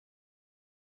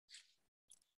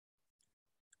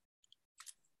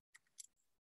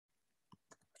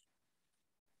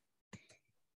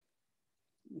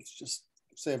let's just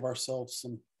save ourselves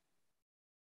some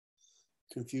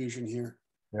confusion here.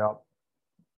 Yeah.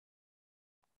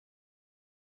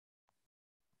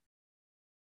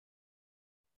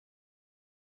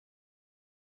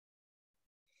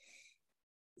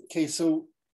 Okay, so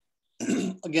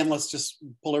again, let's just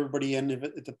pull everybody in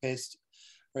at the pace.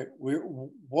 Right,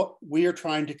 what we are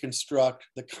trying to construct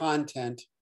the content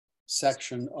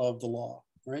section of the law,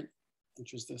 right,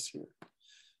 which is this here,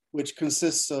 which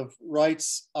consists of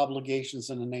rights,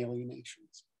 obligations, and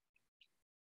alienations.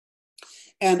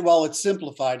 And while it's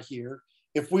simplified here,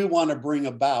 if we want to bring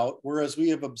about, whereas we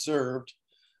have observed,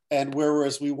 and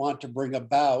whereas we want to bring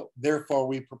about, therefore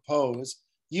we propose,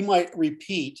 you might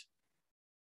repeat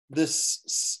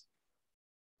this,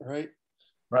 right?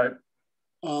 Right.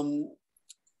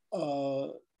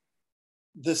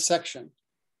 This section,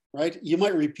 right? You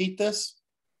might repeat this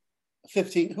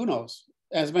 15, who knows,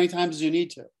 as many times as you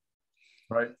need to.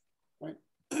 Right. Right.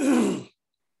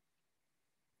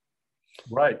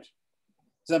 Right.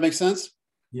 Does that make sense?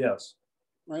 Yes.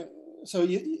 Right. So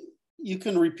you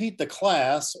can repeat the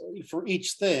class for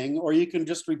each thing, or you can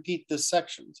just repeat the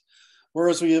sections.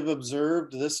 Whereas we have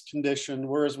observed this condition,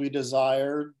 whereas we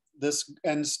desire this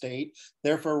end state,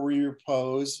 therefore we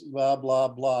propose blah, blah,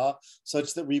 blah,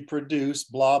 such that we produce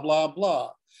blah, blah,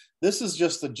 blah. This is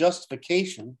just the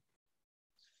justification.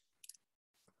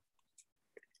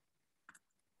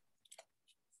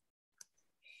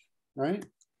 Right?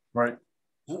 Right.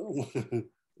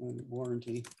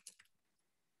 Warranty.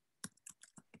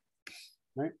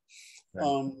 Right?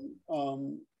 Right.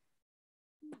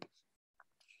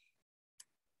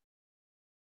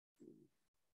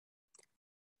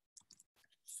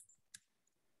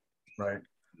 Right.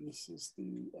 This is the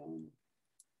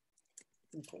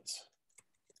inputs.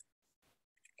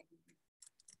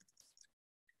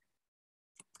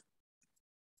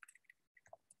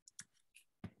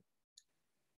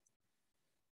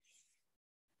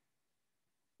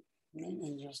 Right?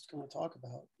 And just going to talk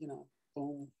about, you know,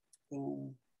 boom,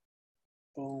 boom,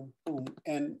 boom, boom.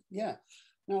 And yeah,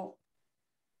 now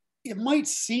it might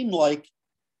seem like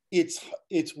it's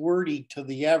wordy to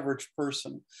the average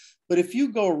person, but if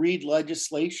you go read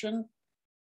legislation,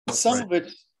 some of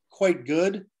it's quite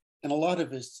good and a lot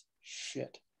of it's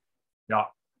shit. Yeah.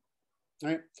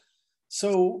 Right.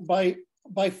 So by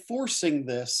forcing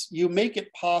this, you make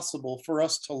it possible for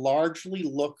us to largely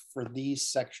look for these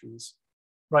sections.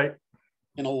 Right.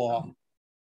 In a law.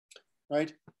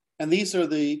 Right. And these are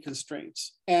the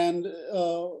constraints, and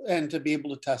to be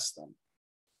able to test them.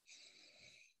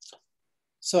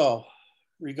 So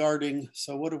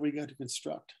so what have we got to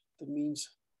construct? That means,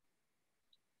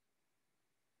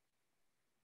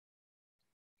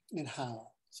 and how?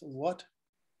 So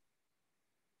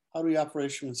how do we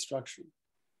operational instruction?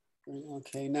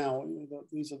 Okay, now we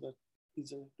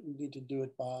need to do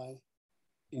it by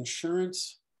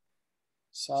insurance,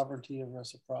 sovereignty, and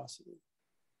reciprocity.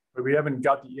 But we haven't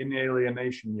got the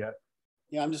inalienation yet.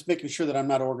 Yeah, I'm just making sure that I'm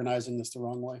not organizing this the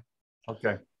wrong way.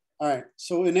 Okay. All right,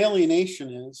 so inalienation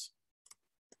is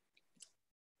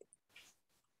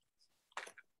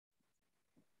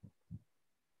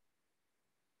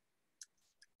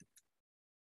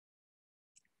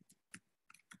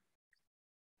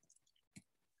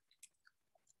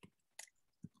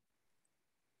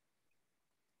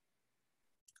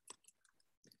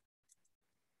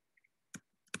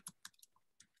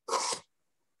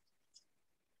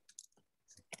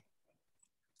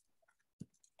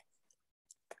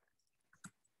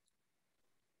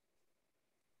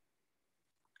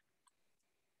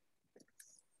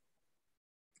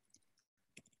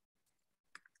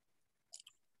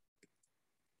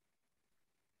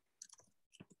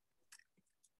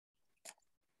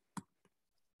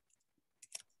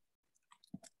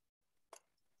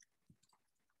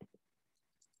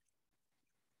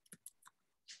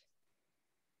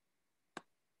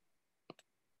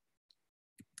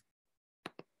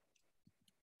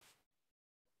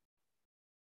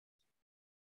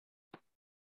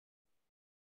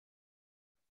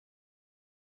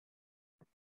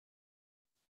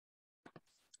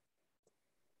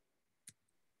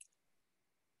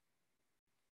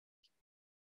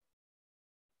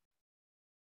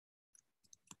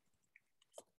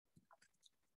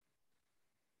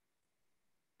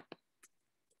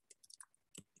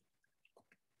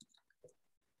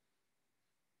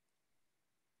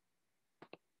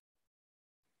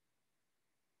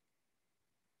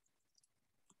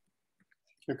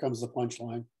here comes the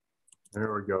punchline.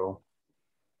 There we go.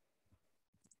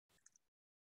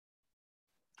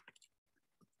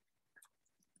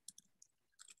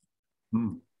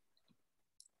 Hmm.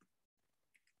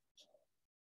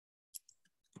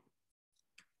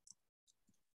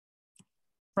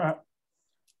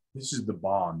 This is the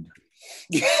bond.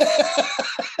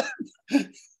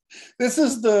 This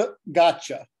is the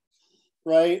gotcha,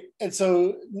 right? And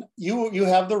so you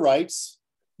have the rights,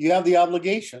 you have the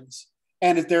obligations,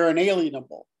 and if they're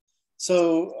inalienable.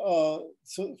 So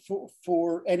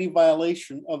for any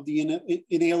violation of the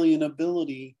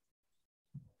inalienability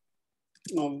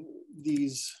of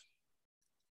these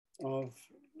of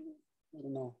I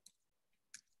don't know.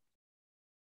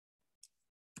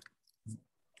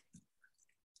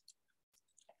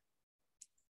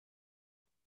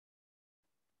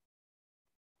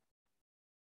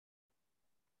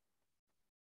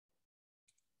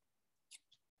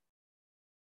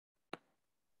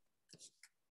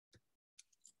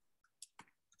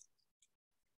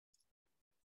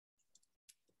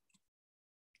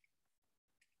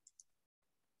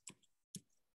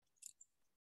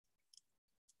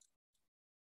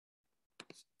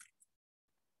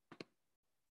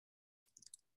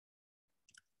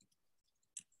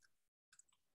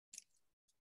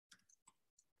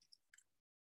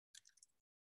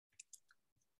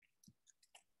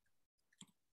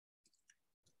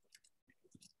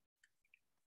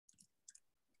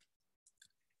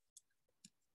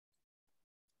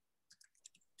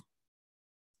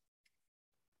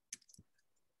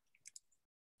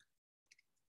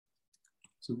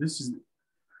 So this is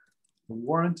the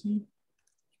warranty.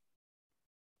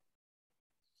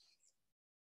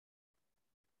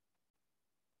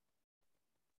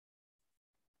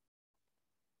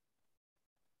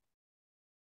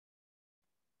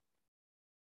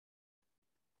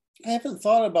 I haven't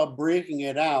thought about breaking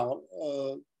it out.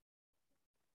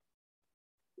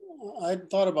 I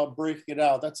hadn't thought about breaking it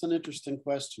out. That's an interesting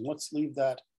question. Let's leave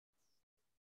that.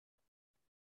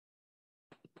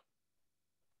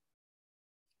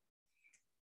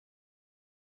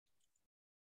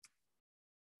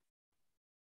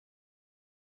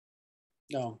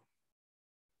 No.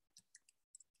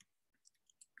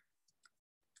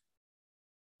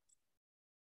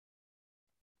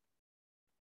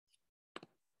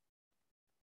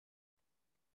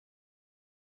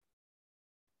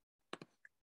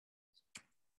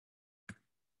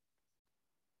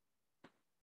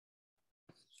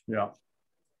 Yeah.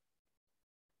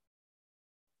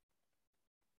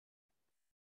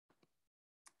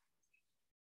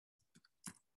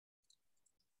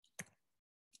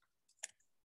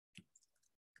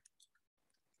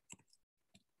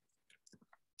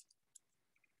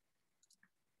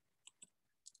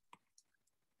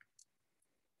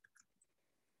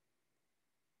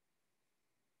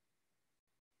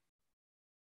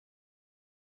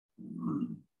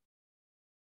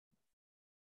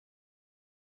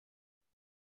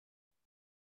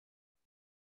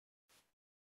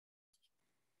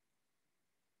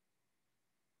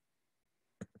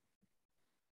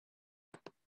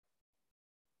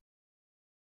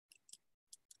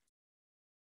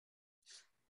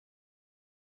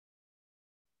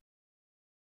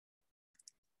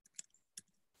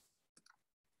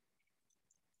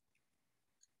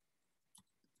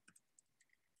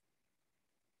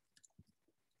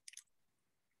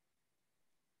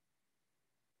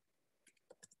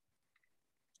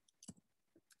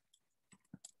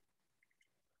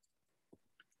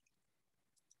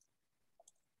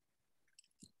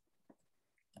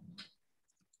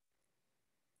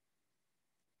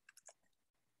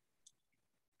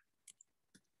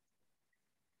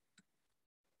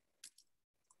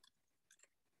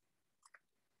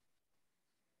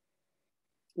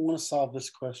 want to solve this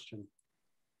question.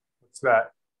 What's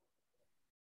that?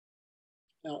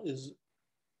 Now is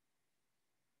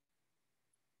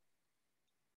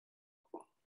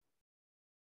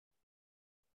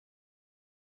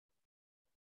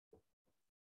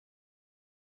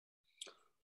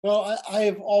well, I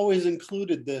have always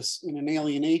included this in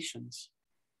alienations.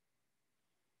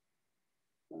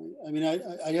 I mean,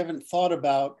 I haven't thought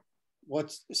about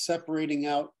what's separating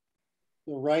out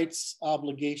the rights,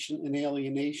 obligation, and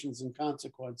alienations and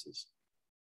consequences.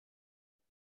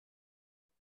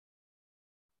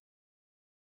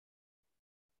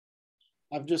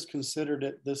 I've just considered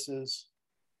it, this is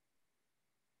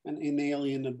an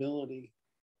inalienability.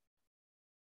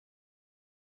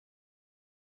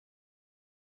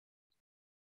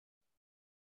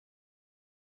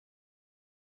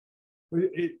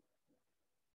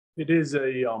 It is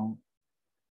a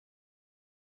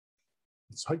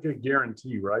it's like a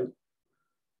guarantee, right?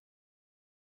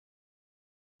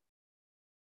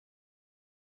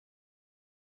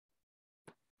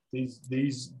 These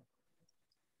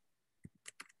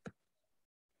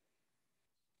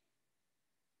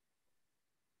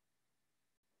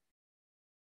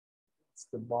it's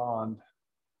the bond.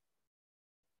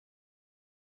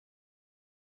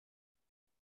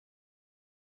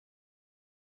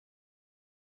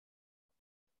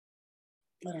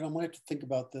 I don't know, I might have to think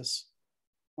about this.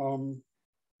 You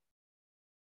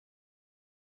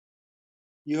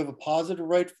have a positive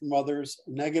right from others,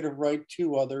 a negative right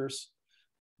to others,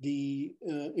 the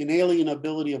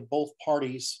inalienability of both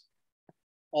parties,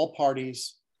 all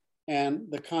parties, and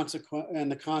the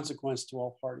consequence to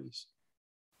all parties.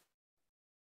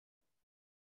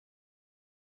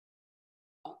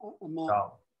 I'm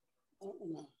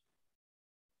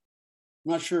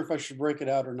not sure if I should break it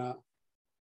out or not.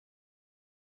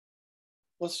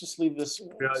 Let's just leave this.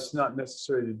 Yeah, it's not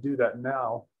necessary to do that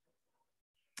now.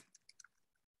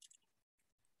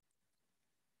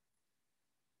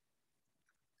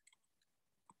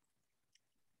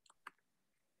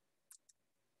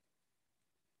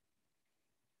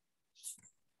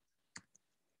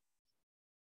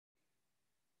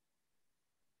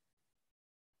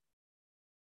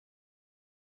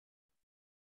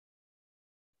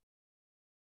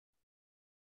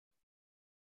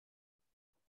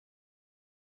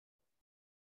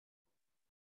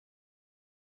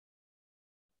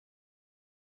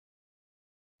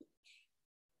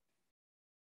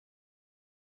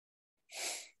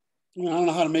 I don't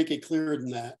know how to make it clearer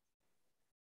than that.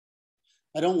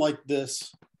 I don't like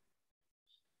this.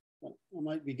 I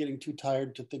might be getting too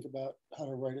tired to think about how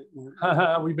to write it more.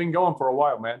 We've been going for a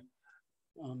while, man.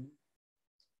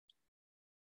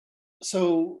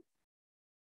 So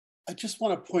I just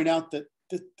want to point out that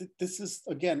this is,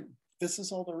 again, this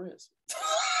is all there is.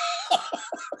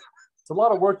 It's a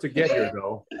lot of work to get here,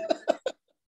 though.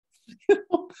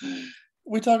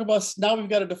 We talk about, now we've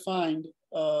got to define,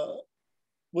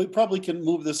 we probably can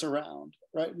move this around,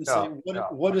 right? And say,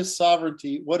 what is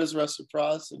sovereignty? What is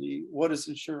reciprocity? What is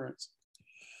insurance?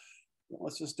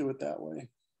 Let's just do it that way.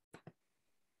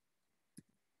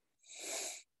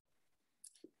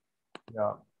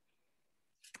 Yeah.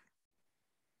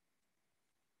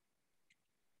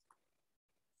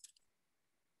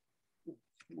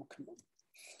 Oh, come on.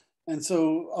 And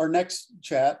so our next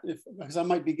chat, because I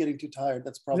might be getting too tired,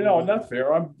 that's probably not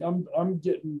fair. I'm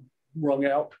getting wrung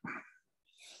out.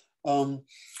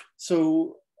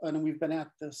 So I know we've been at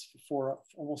this for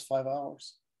almost 5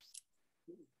 hours.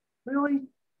 Really?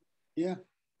 Yeah.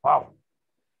 Wow.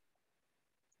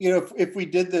 You know, if we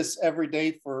did this every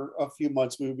day for a few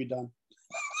months, we would be done.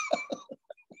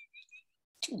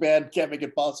 Too bad, can't make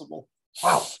it possible.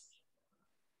 Wow.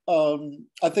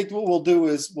 I think what we'll do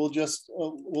is we'll just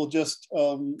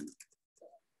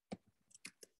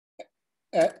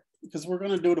because we're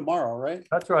going to do it tomorrow, right?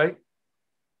 That's right.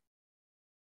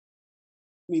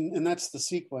 I mean, and that's the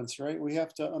sequence, right? We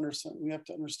have to understand. We have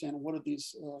to understand what are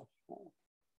these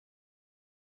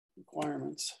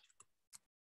requirements.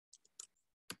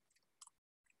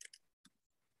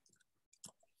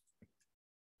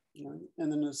 Right?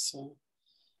 And then it's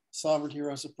sovereignty,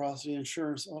 reciprocity,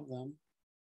 insurance of them.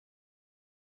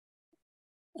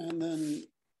 And then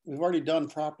we've already done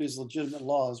properties, legitimate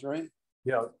laws, right?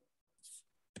 Yeah.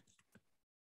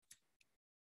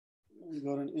 We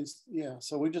go to yeah.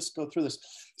 So we just go through this.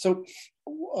 So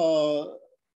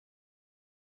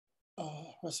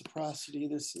reciprocity.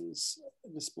 This is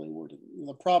display word.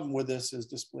 The problem with this is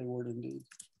display word indeed.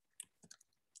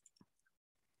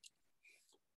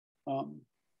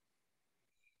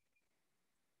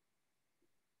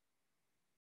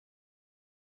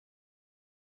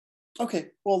 Okay,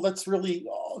 well, that's really,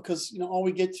 because, all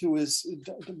we get to is,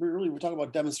 we're talking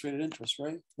about demonstrated interest,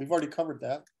 right? We've already covered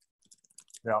that.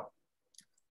 Yeah.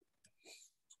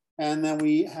 And then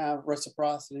we have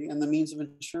reciprocity and the means of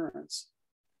insurance.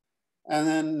 And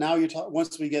then now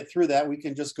once we get through that, we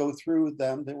can just go through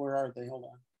them. Where are they? Hold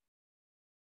on.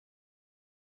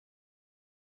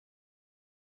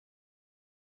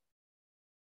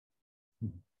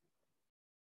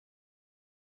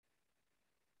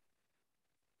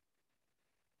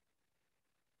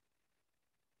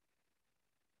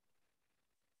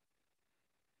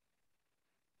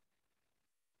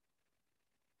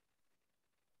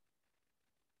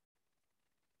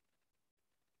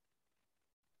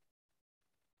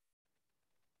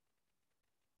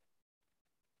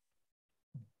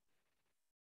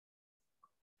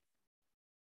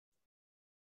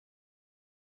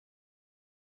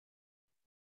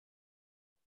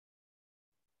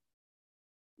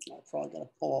 I probably got to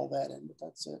pull all that in, but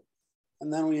that's it.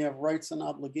 And then we have rights and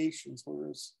obligations.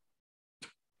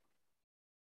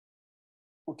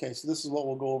 Okay, so this is what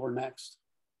we'll go over next.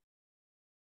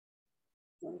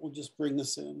 We'll just bring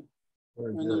this in.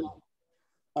 Very good.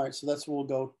 All right, so that's what we'll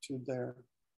go to there.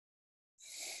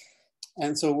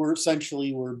 And so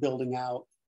we're building out.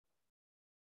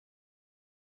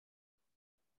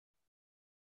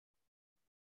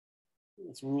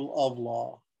 It's rule of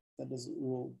law. That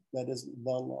isn't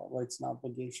the law, rights and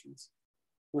obligations.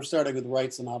 We're starting with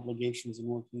rights and obligations and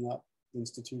working up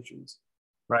institutions.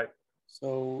 Right.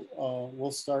 So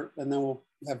we'll start, and then we'll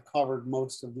have covered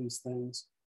most of these things.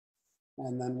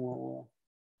 And then we'll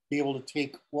be able to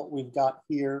take what we've got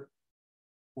here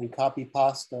and copy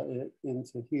pasta it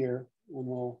into here, and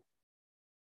we'll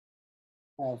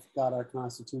have got our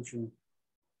Constitution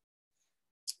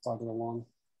farther along.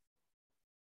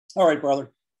 All right, brother.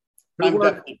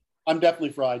 I'm definitely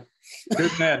fried.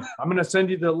 Good man. I'm going to send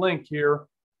you the link here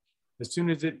as soon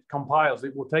as it compiles.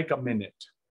 It will take a minute.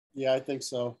 Yeah, I think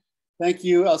so. Thank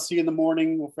you. I'll see you in the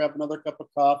morning. We'll have another cup of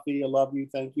coffee. I love you.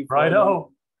 Thank you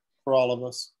for all of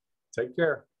us. Take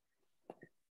care.